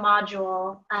posted in the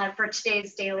module for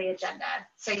today's daily agenda.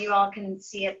 So you all can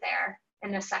see it there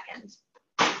in a second.